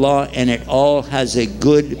from Allah, and it all has a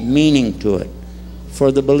good meaning to it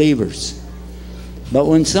for the believers. But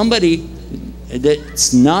when somebody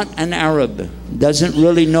that's not an Arab, doesn't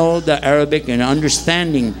really know the Arabic and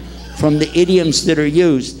understanding from the idioms that are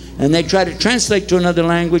used, and they try to translate to another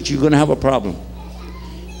language, you're going to have a problem.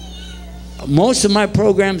 Most of my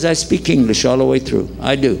programs, I speak English all the way through.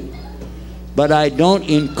 I do. But I don't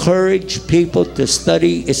encourage people to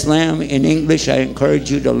study Islam in English. I encourage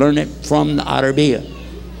you to learn it from the Arabiya.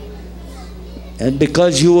 And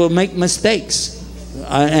because you will make mistakes.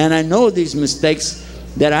 And I know these mistakes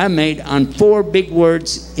that I made on 4 big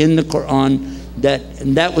words in the Quran,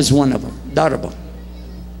 and that was one of them, daraba.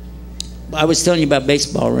 I was telling you about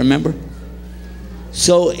baseball, remember?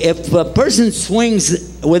 So if a person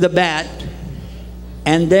swings with a bat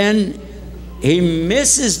and then he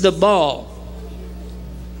misses the ball,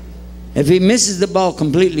 if he misses the ball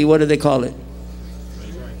completely, what do they call it?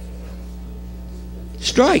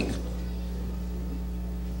 Strike.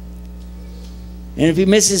 And if he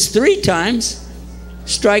misses 3 times,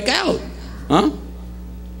 strike out. Huh?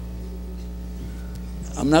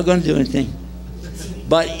 I'm not going to do anything.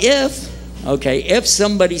 But if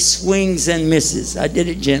somebody swings and misses, I did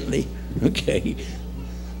it gently, okay,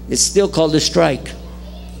 it's still called a strike.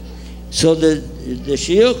 So the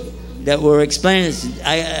shiuk that we're explaining is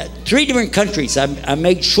 3 different countries. I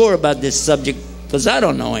make sure about this subject because I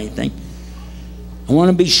don't know anything. I want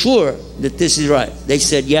to be sure that this is right. They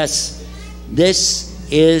said, yes,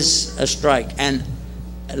 this is a strike. And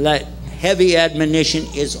like heavy admonition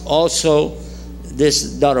is also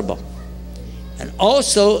this daraba. And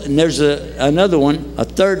also, and there's another one, a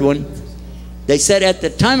third one, they said at the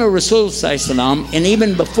time of Rasulullah, and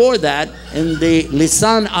even before that, in the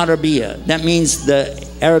Lisan Arabiya, that means the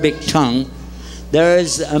Arabic tongue, there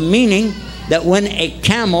is a meaning that when a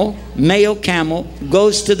camel, male camel,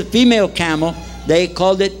 goes to the female camel, they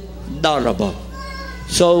called it daraba.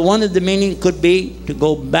 So one of the meaning could be to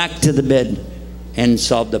go back to the bed and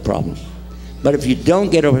solve the problem. But if you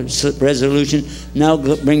don't get a resolution, now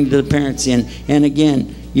bring the parents in. And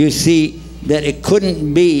again, you see that it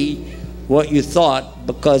couldn't be what you thought,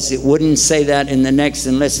 because it wouldn't say that in the next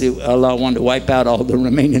unless Allah wanted to wipe out all the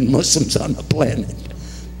remaining Muslims on the planet.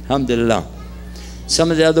 Alhamdulillah.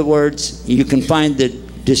 Some of the other words, you can find the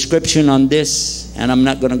description on this, and I'm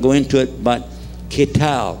not going to go into it, but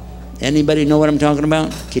kital. Anybody know what I'm talking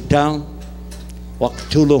about? Kital.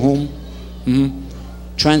 Waqtuluhum.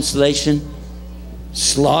 Translation.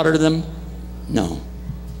 Slaughter them? No.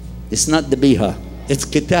 It's not the biha. It's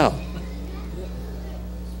kital.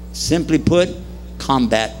 Simply put,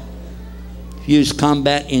 combat. If you use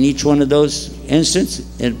combat in each one of those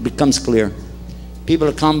instances, it becomes clear. People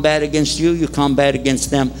are combat against you, you combat against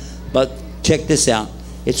them. But check this out.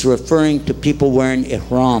 It's referring to people wearing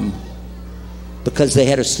ihram, because they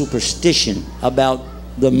had a superstition about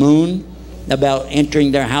the moon, about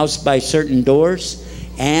entering their house by certain doors,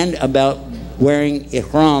 and about wearing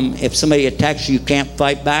ihram. If somebody attacks you, you can't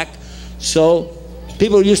fight back. So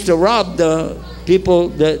people used to rob the people,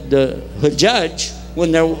 the Hajjaj,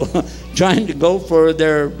 when they're trying to go for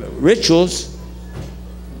their rituals,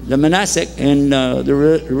 the manasik and the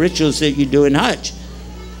rituals that you do in Hajj,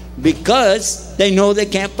 because they know they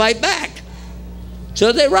can't fight back.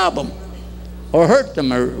 So they rob them, or hurt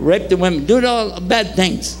them, or rape the women, do all bad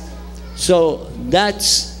things. So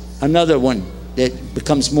that's another one that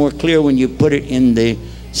becomes more clear when you put it in the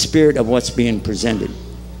spirit of what's being presented.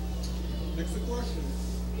 Next question.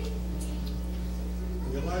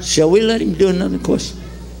 Shall we let him do another question?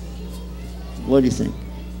 What do you think?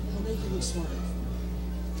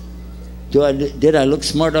 Did I look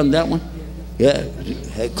smart on that one? Yeah.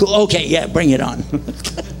 Cool. Okay, yeah, bring it on. From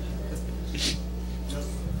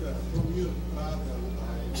you, Father,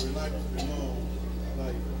 I would like to know,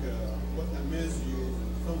 like, what amazed you in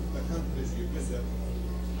some of the countries you visit,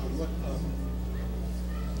 and what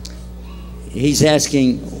He's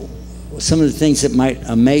asking some of the things that might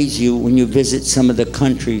amaze you when you visit some of the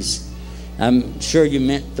countries. I'm sure you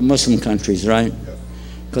meant the Muslim countries, right?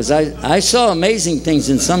 Because I saw amazing things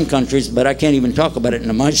in some countries, but I can't even talk about it in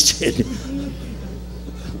the masjid.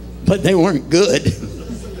 But they weren't good.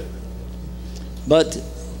 But,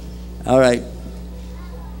 all right.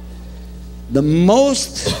 The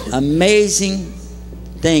most amazing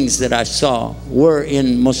things that I saw were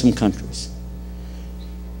in Muslim countries.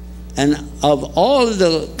 And of all of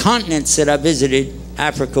the continents that I visited,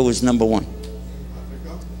 Africa was number one.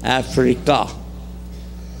 Africa.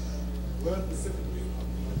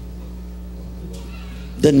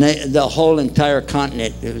 The whole entire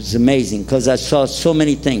continent, it was amazing because I saw so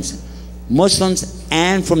many things. Muslims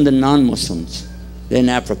and from the non-Muslims in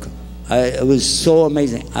Africa. It was so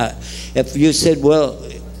amazing. If you said, well,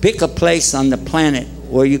 pick a place on the planet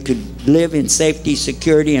where you could live in safety,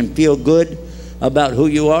 security, and feel good about who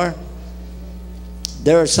you are,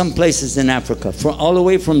 there are some places in Africa, all the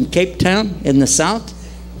way from Cape Town in the south,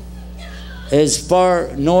 as far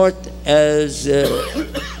north as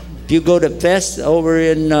if you go to Fes over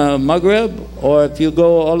in Maghreb, or if you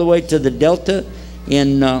go all the way to the Delta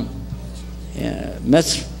in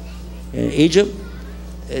Misr, Egypt,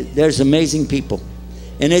 there's amazing people.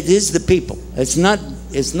 And it is the people. It's not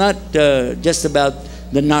just about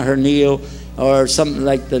the Nahar Nile or something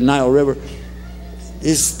like the Nile River.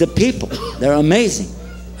 It's the people. They're amazing.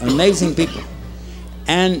 Amazing people.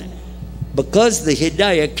 And because the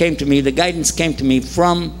hidayah came to me, the guidance came to me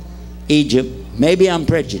from Egypt, maybe I'm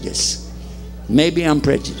prejudiced. Maybe I'm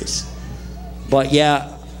prejudiced. But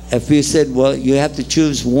yeah, if you said, well, you have to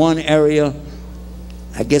choose one area,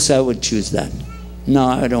 I guess I would choose that. No,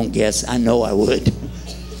 I don't guess. I know I would.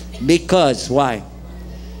 Because, why?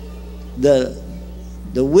 The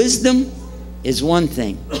wisdom is one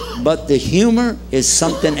thing, but the humor is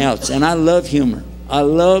something else. And I love humor. I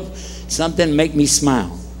love something make me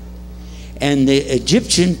smile. And the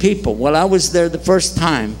Egyptian people, while I was there the first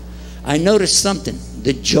time, I noticed something.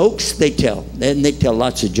 The jokes they tell, and they tell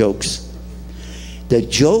lots of jokes. The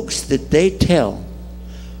jokes that they tell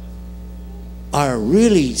are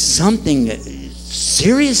really something,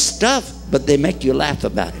 serious stuff, but they make you laugh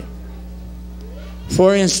about it.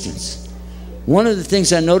 For instance, one of the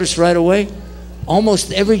things I noticed right away,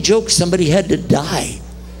 almost every joke somebody had to die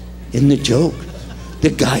in the joke. The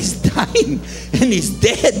guy's dying and he's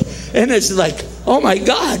dead, and it's like, oh my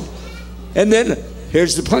God. And then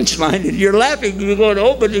here's the punchline, and you're laughing, you're going,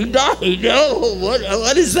 oh, but he died. Oh,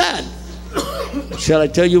 what is that? Shall I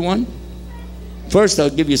tell you one? First, I'll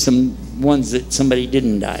give you some ones that somebody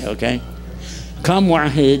didn't die, okay? Kam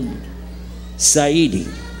wahid Saidi.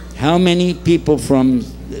 How many people from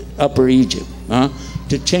Upper Egypt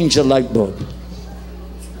to change a light bulb?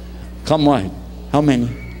 Kam wahid. How many?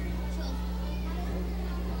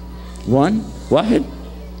 One? Wahid?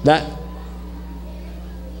 That?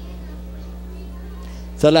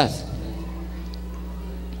 ثلاث.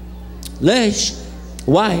 ليش?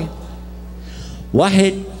 Why?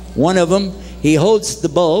 Wahid, one of them, he holds the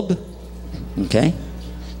bulb, okay?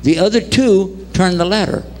 The other two turn the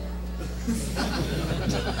ladder.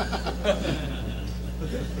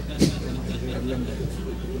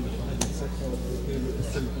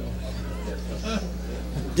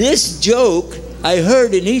 This joke I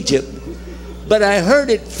heard in Egypt, but I heard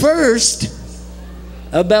it first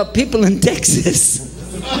about people in Texas.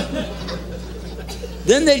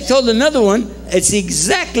 Then they told another one, it's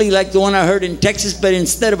exactly like the one I heard in Texas, but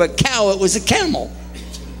instead of a cow, it was a camel.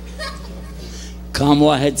 Kam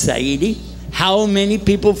wahid Saidi. How many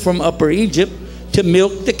people from Upper Egypt to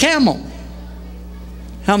milk the camel?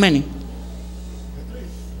 How many?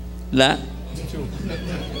 La.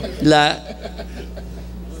 La.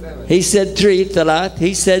 He said 3, Talat.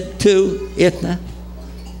 He said 2, Itna.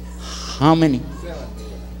 How many?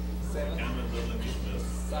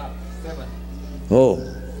 Oh,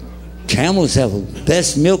 camels have the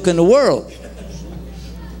best milk in the world.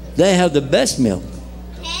 They have the best milk.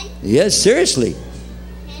 10? Yes, seriously.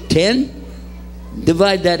 10?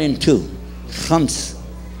 Divide that in 2. Khams.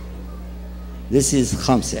 This is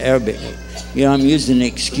khams, Arabic. You know, I'm using an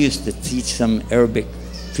excuse to teach some Arabic,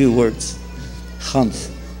 few words. Khams.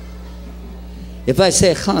 If I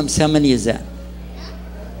say khams, how many is that?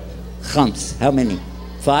 Khams, how many?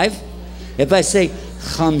 5? If I say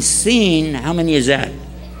khamseen, how many is that?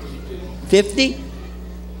 50?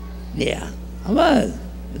 Yeah. Well,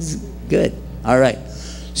 this is good. All right.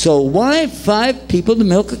 So why 5 people to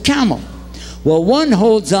milk a camel? Well, one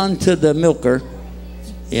holds on to the milker,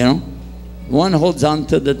 you know. One holds on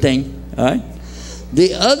to the thing, all right?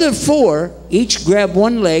 The other 4 each grab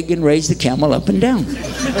one leg and raise the camel up and down.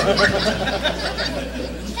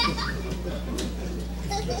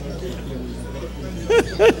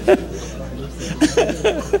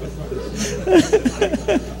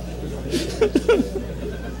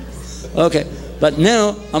 Okay, but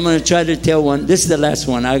now I'm going to try to tell one. This is the last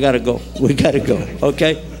one. I got to go. We got to go,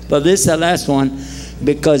 okay? But this is the last one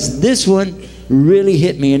because this one really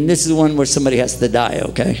hit me, and this is the one where somebody has to die,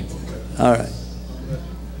 okay? All right.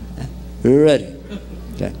 We're ready.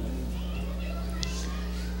 Okay.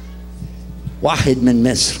 واحد من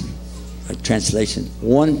مصر. A translation.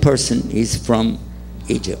 One person is from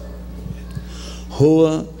Egypt.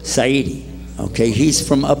 هو صعيدي. Okay, he's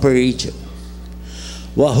from Upper Egypt.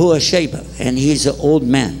 وهو شيبة, and he's an old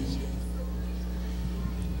man.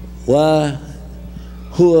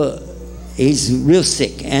 وهو, he's real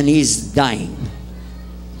sick and he's dying.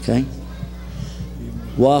 Okay.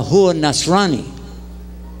 وهو نصراني,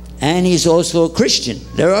 and he's also a Christian.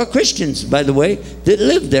 There are Christians, by the way, that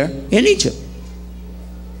live there in Egypt.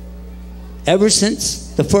 Ever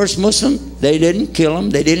since the first Muslim, they didn't kill him,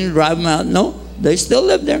 they didn't drive him out. No, they still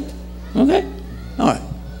live there. Okay? All right.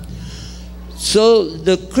 So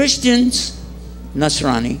the Christians,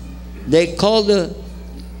 Nasrani, they call the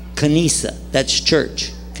Kanisa, that's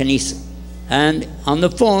church, Kanisa. And on the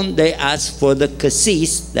phone, they ask for the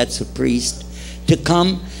Qasis, that's a priest, to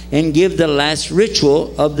come and give the last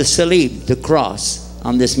ritual of the Salib, the cross,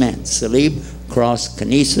 on this man. Salib, cross,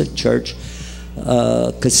 Kanisa, church,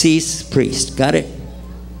 Qasis, priest. Got it?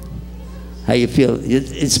 How you feel?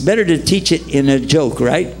 It's better to teach it in a joke,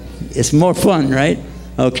 right? It's more fun, right?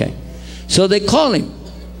 Okay. So they call him.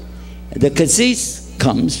 The Qasis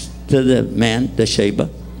comes to the man, the Sheba.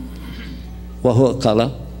 وَهُوَ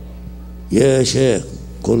قَالَ يَا شَيْخ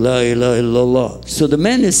قُلْ لَا إِلَهَ إِلَّا اللَّهِ. So the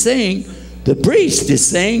man is saying, the priest is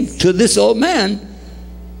saying to this old man,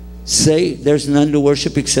 say there's none to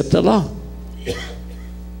worship except Allah.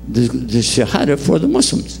 The shahada for the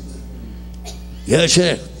Muslims. Ya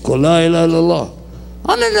Shaykh, Qul la ilaha illallah.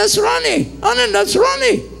 Ana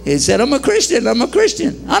Nasrani. He said, I'm a Christian. I'm a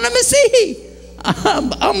Masihi.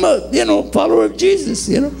 I'm a follower of Jesus.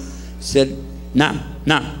 He said, Nah.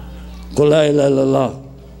 Qul la ilaha illallah.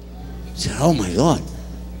 He said, oh my God.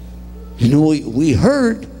 We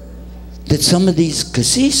heard that some of these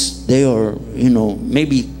qasis, they are,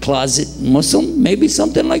 maybe closet Muslim, maybe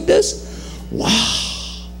something like this. Wow.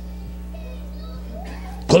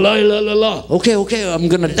 Okay, I'm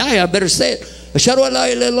going to die. I better say it. Ashhadu an la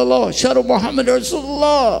ilaha illallah, ashhadu Muhammad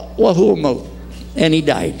Rasulullah, wa huwa maut. And he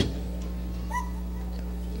died.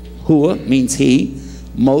 Huwa means he,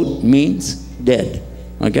 maut means dead.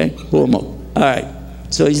 Okay? Huwa maut. All right.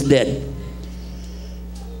 So he's dead.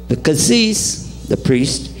 The qasis, the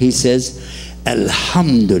priest, he says,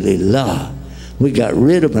 Alhamdulillah, we got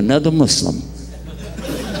rid of another Muslim.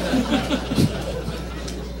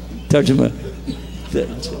 Tarjuma.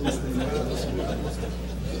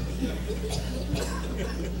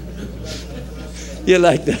 You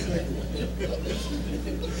like that?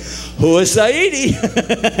 Huwa Saidi.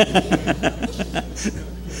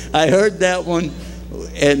 I heard that one,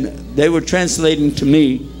 and they were translating to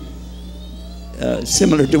me,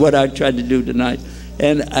 similar to what I tried to do tonight.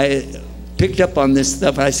 And I picked up on this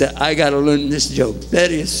stuff. I said, I got to learn this joke.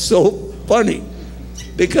 That is so funny.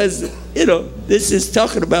 Because, this is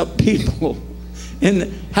talking about people.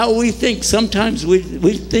 And how we think. Sometimes we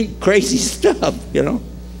think crazy stuff,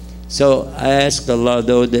 So I ask Allah,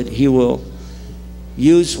 though, that He will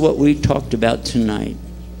use what we talked about tonight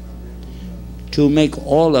to make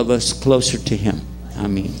all of us closer to Him.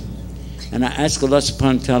 Ameen. And I ask Allah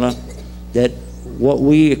subhanahu wa ta'ala that what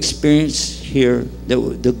we experience here,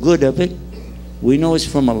 the good of it, we know is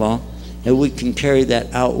from Allah, and we can carry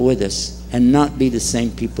that out with us and not be the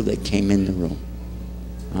same people that came in the room.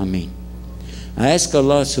 Ameen. I ask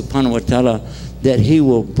Allah subhanahu wa ta'ala that He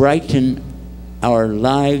will brighten our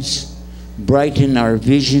lives, brighten our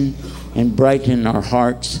vision, and brighten our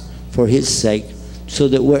hearts for His sake, so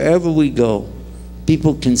that wherever we go,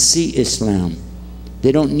 people can see Islam.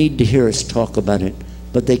 They don't need to hear us talk about it,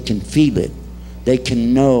 but they can feel it. They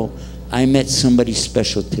can know, I met somebody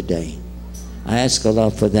special today. I ask Allah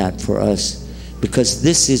for that for us, because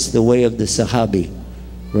this is the way of the Sahabi,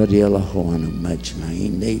 radiyallahu anhum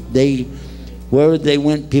ajma'in. They wherever they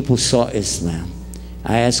went, people saw Islam.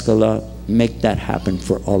 I ask Allah, make that happen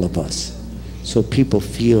for all of us, so people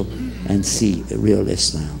feel and see real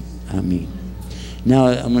Islam. Ameen. Now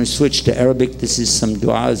I'm going to switch to Arabic. This is some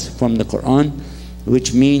du'as from the Quran,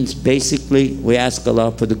 which means basically we ask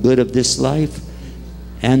Allah for the good of this life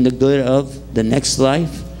and the good of the next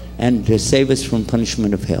life, and to save us from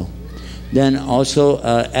punishment of hell. Then also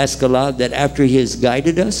ask Allah that after He has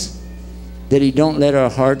guided us, that He don't let our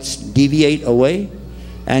hearts deviate away,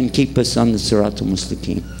 and keep us on the Siratul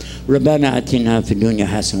Mustaqim. ربنا آتنا في الدنيا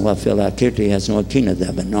حسنة وفي الآخرة حسنة وقنا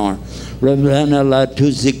عذاب النار. ربنا لا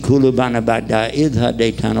تزغ قلوبنا بعد إذ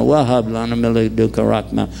هديتنا وهب لنا من لدنك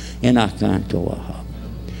رحمة إنك أنت الوهاب.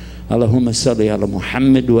 اللهم صل على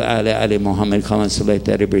محمد وعلى آل محمد كما صليت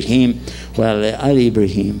على إبراهيم وعلى آل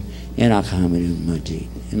إبراهيم إنك حميد مجيد.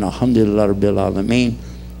 الحمد لله رب العالمين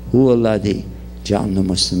Hu alladhi ja'alna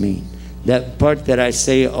muslimin. That part that I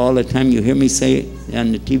say all the time, you hear me say it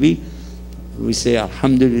on the TV, we say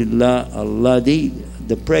Alhamdulillah alladhi,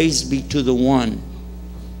 the praise be to the one,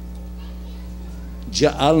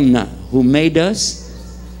 ja'alna, who made us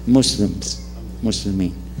Muslims,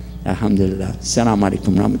 Muslimin. Alhamdulillah. Assalamu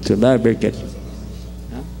alaikum rahmatullahi wa barakatuh.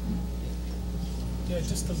 Yeah,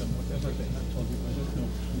 just tell them whatever they have told you. I don't know.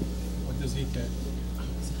 What does he care?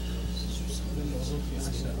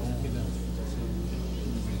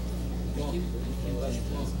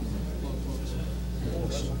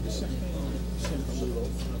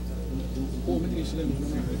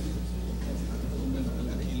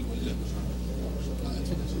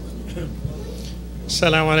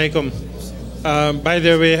 Assalamu alaikum. By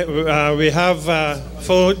the way, we have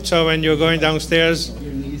food, so when you're going downstairs,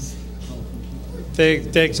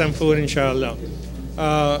 take some food, inshallah.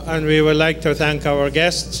 And we would like to thank our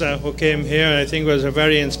guests who came here. I think it was a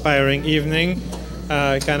very inspiring evening.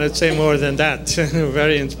 I cannot say more than that.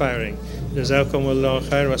 Very inspiring. Jazakumullah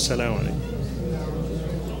khair wa assalamu alaikum.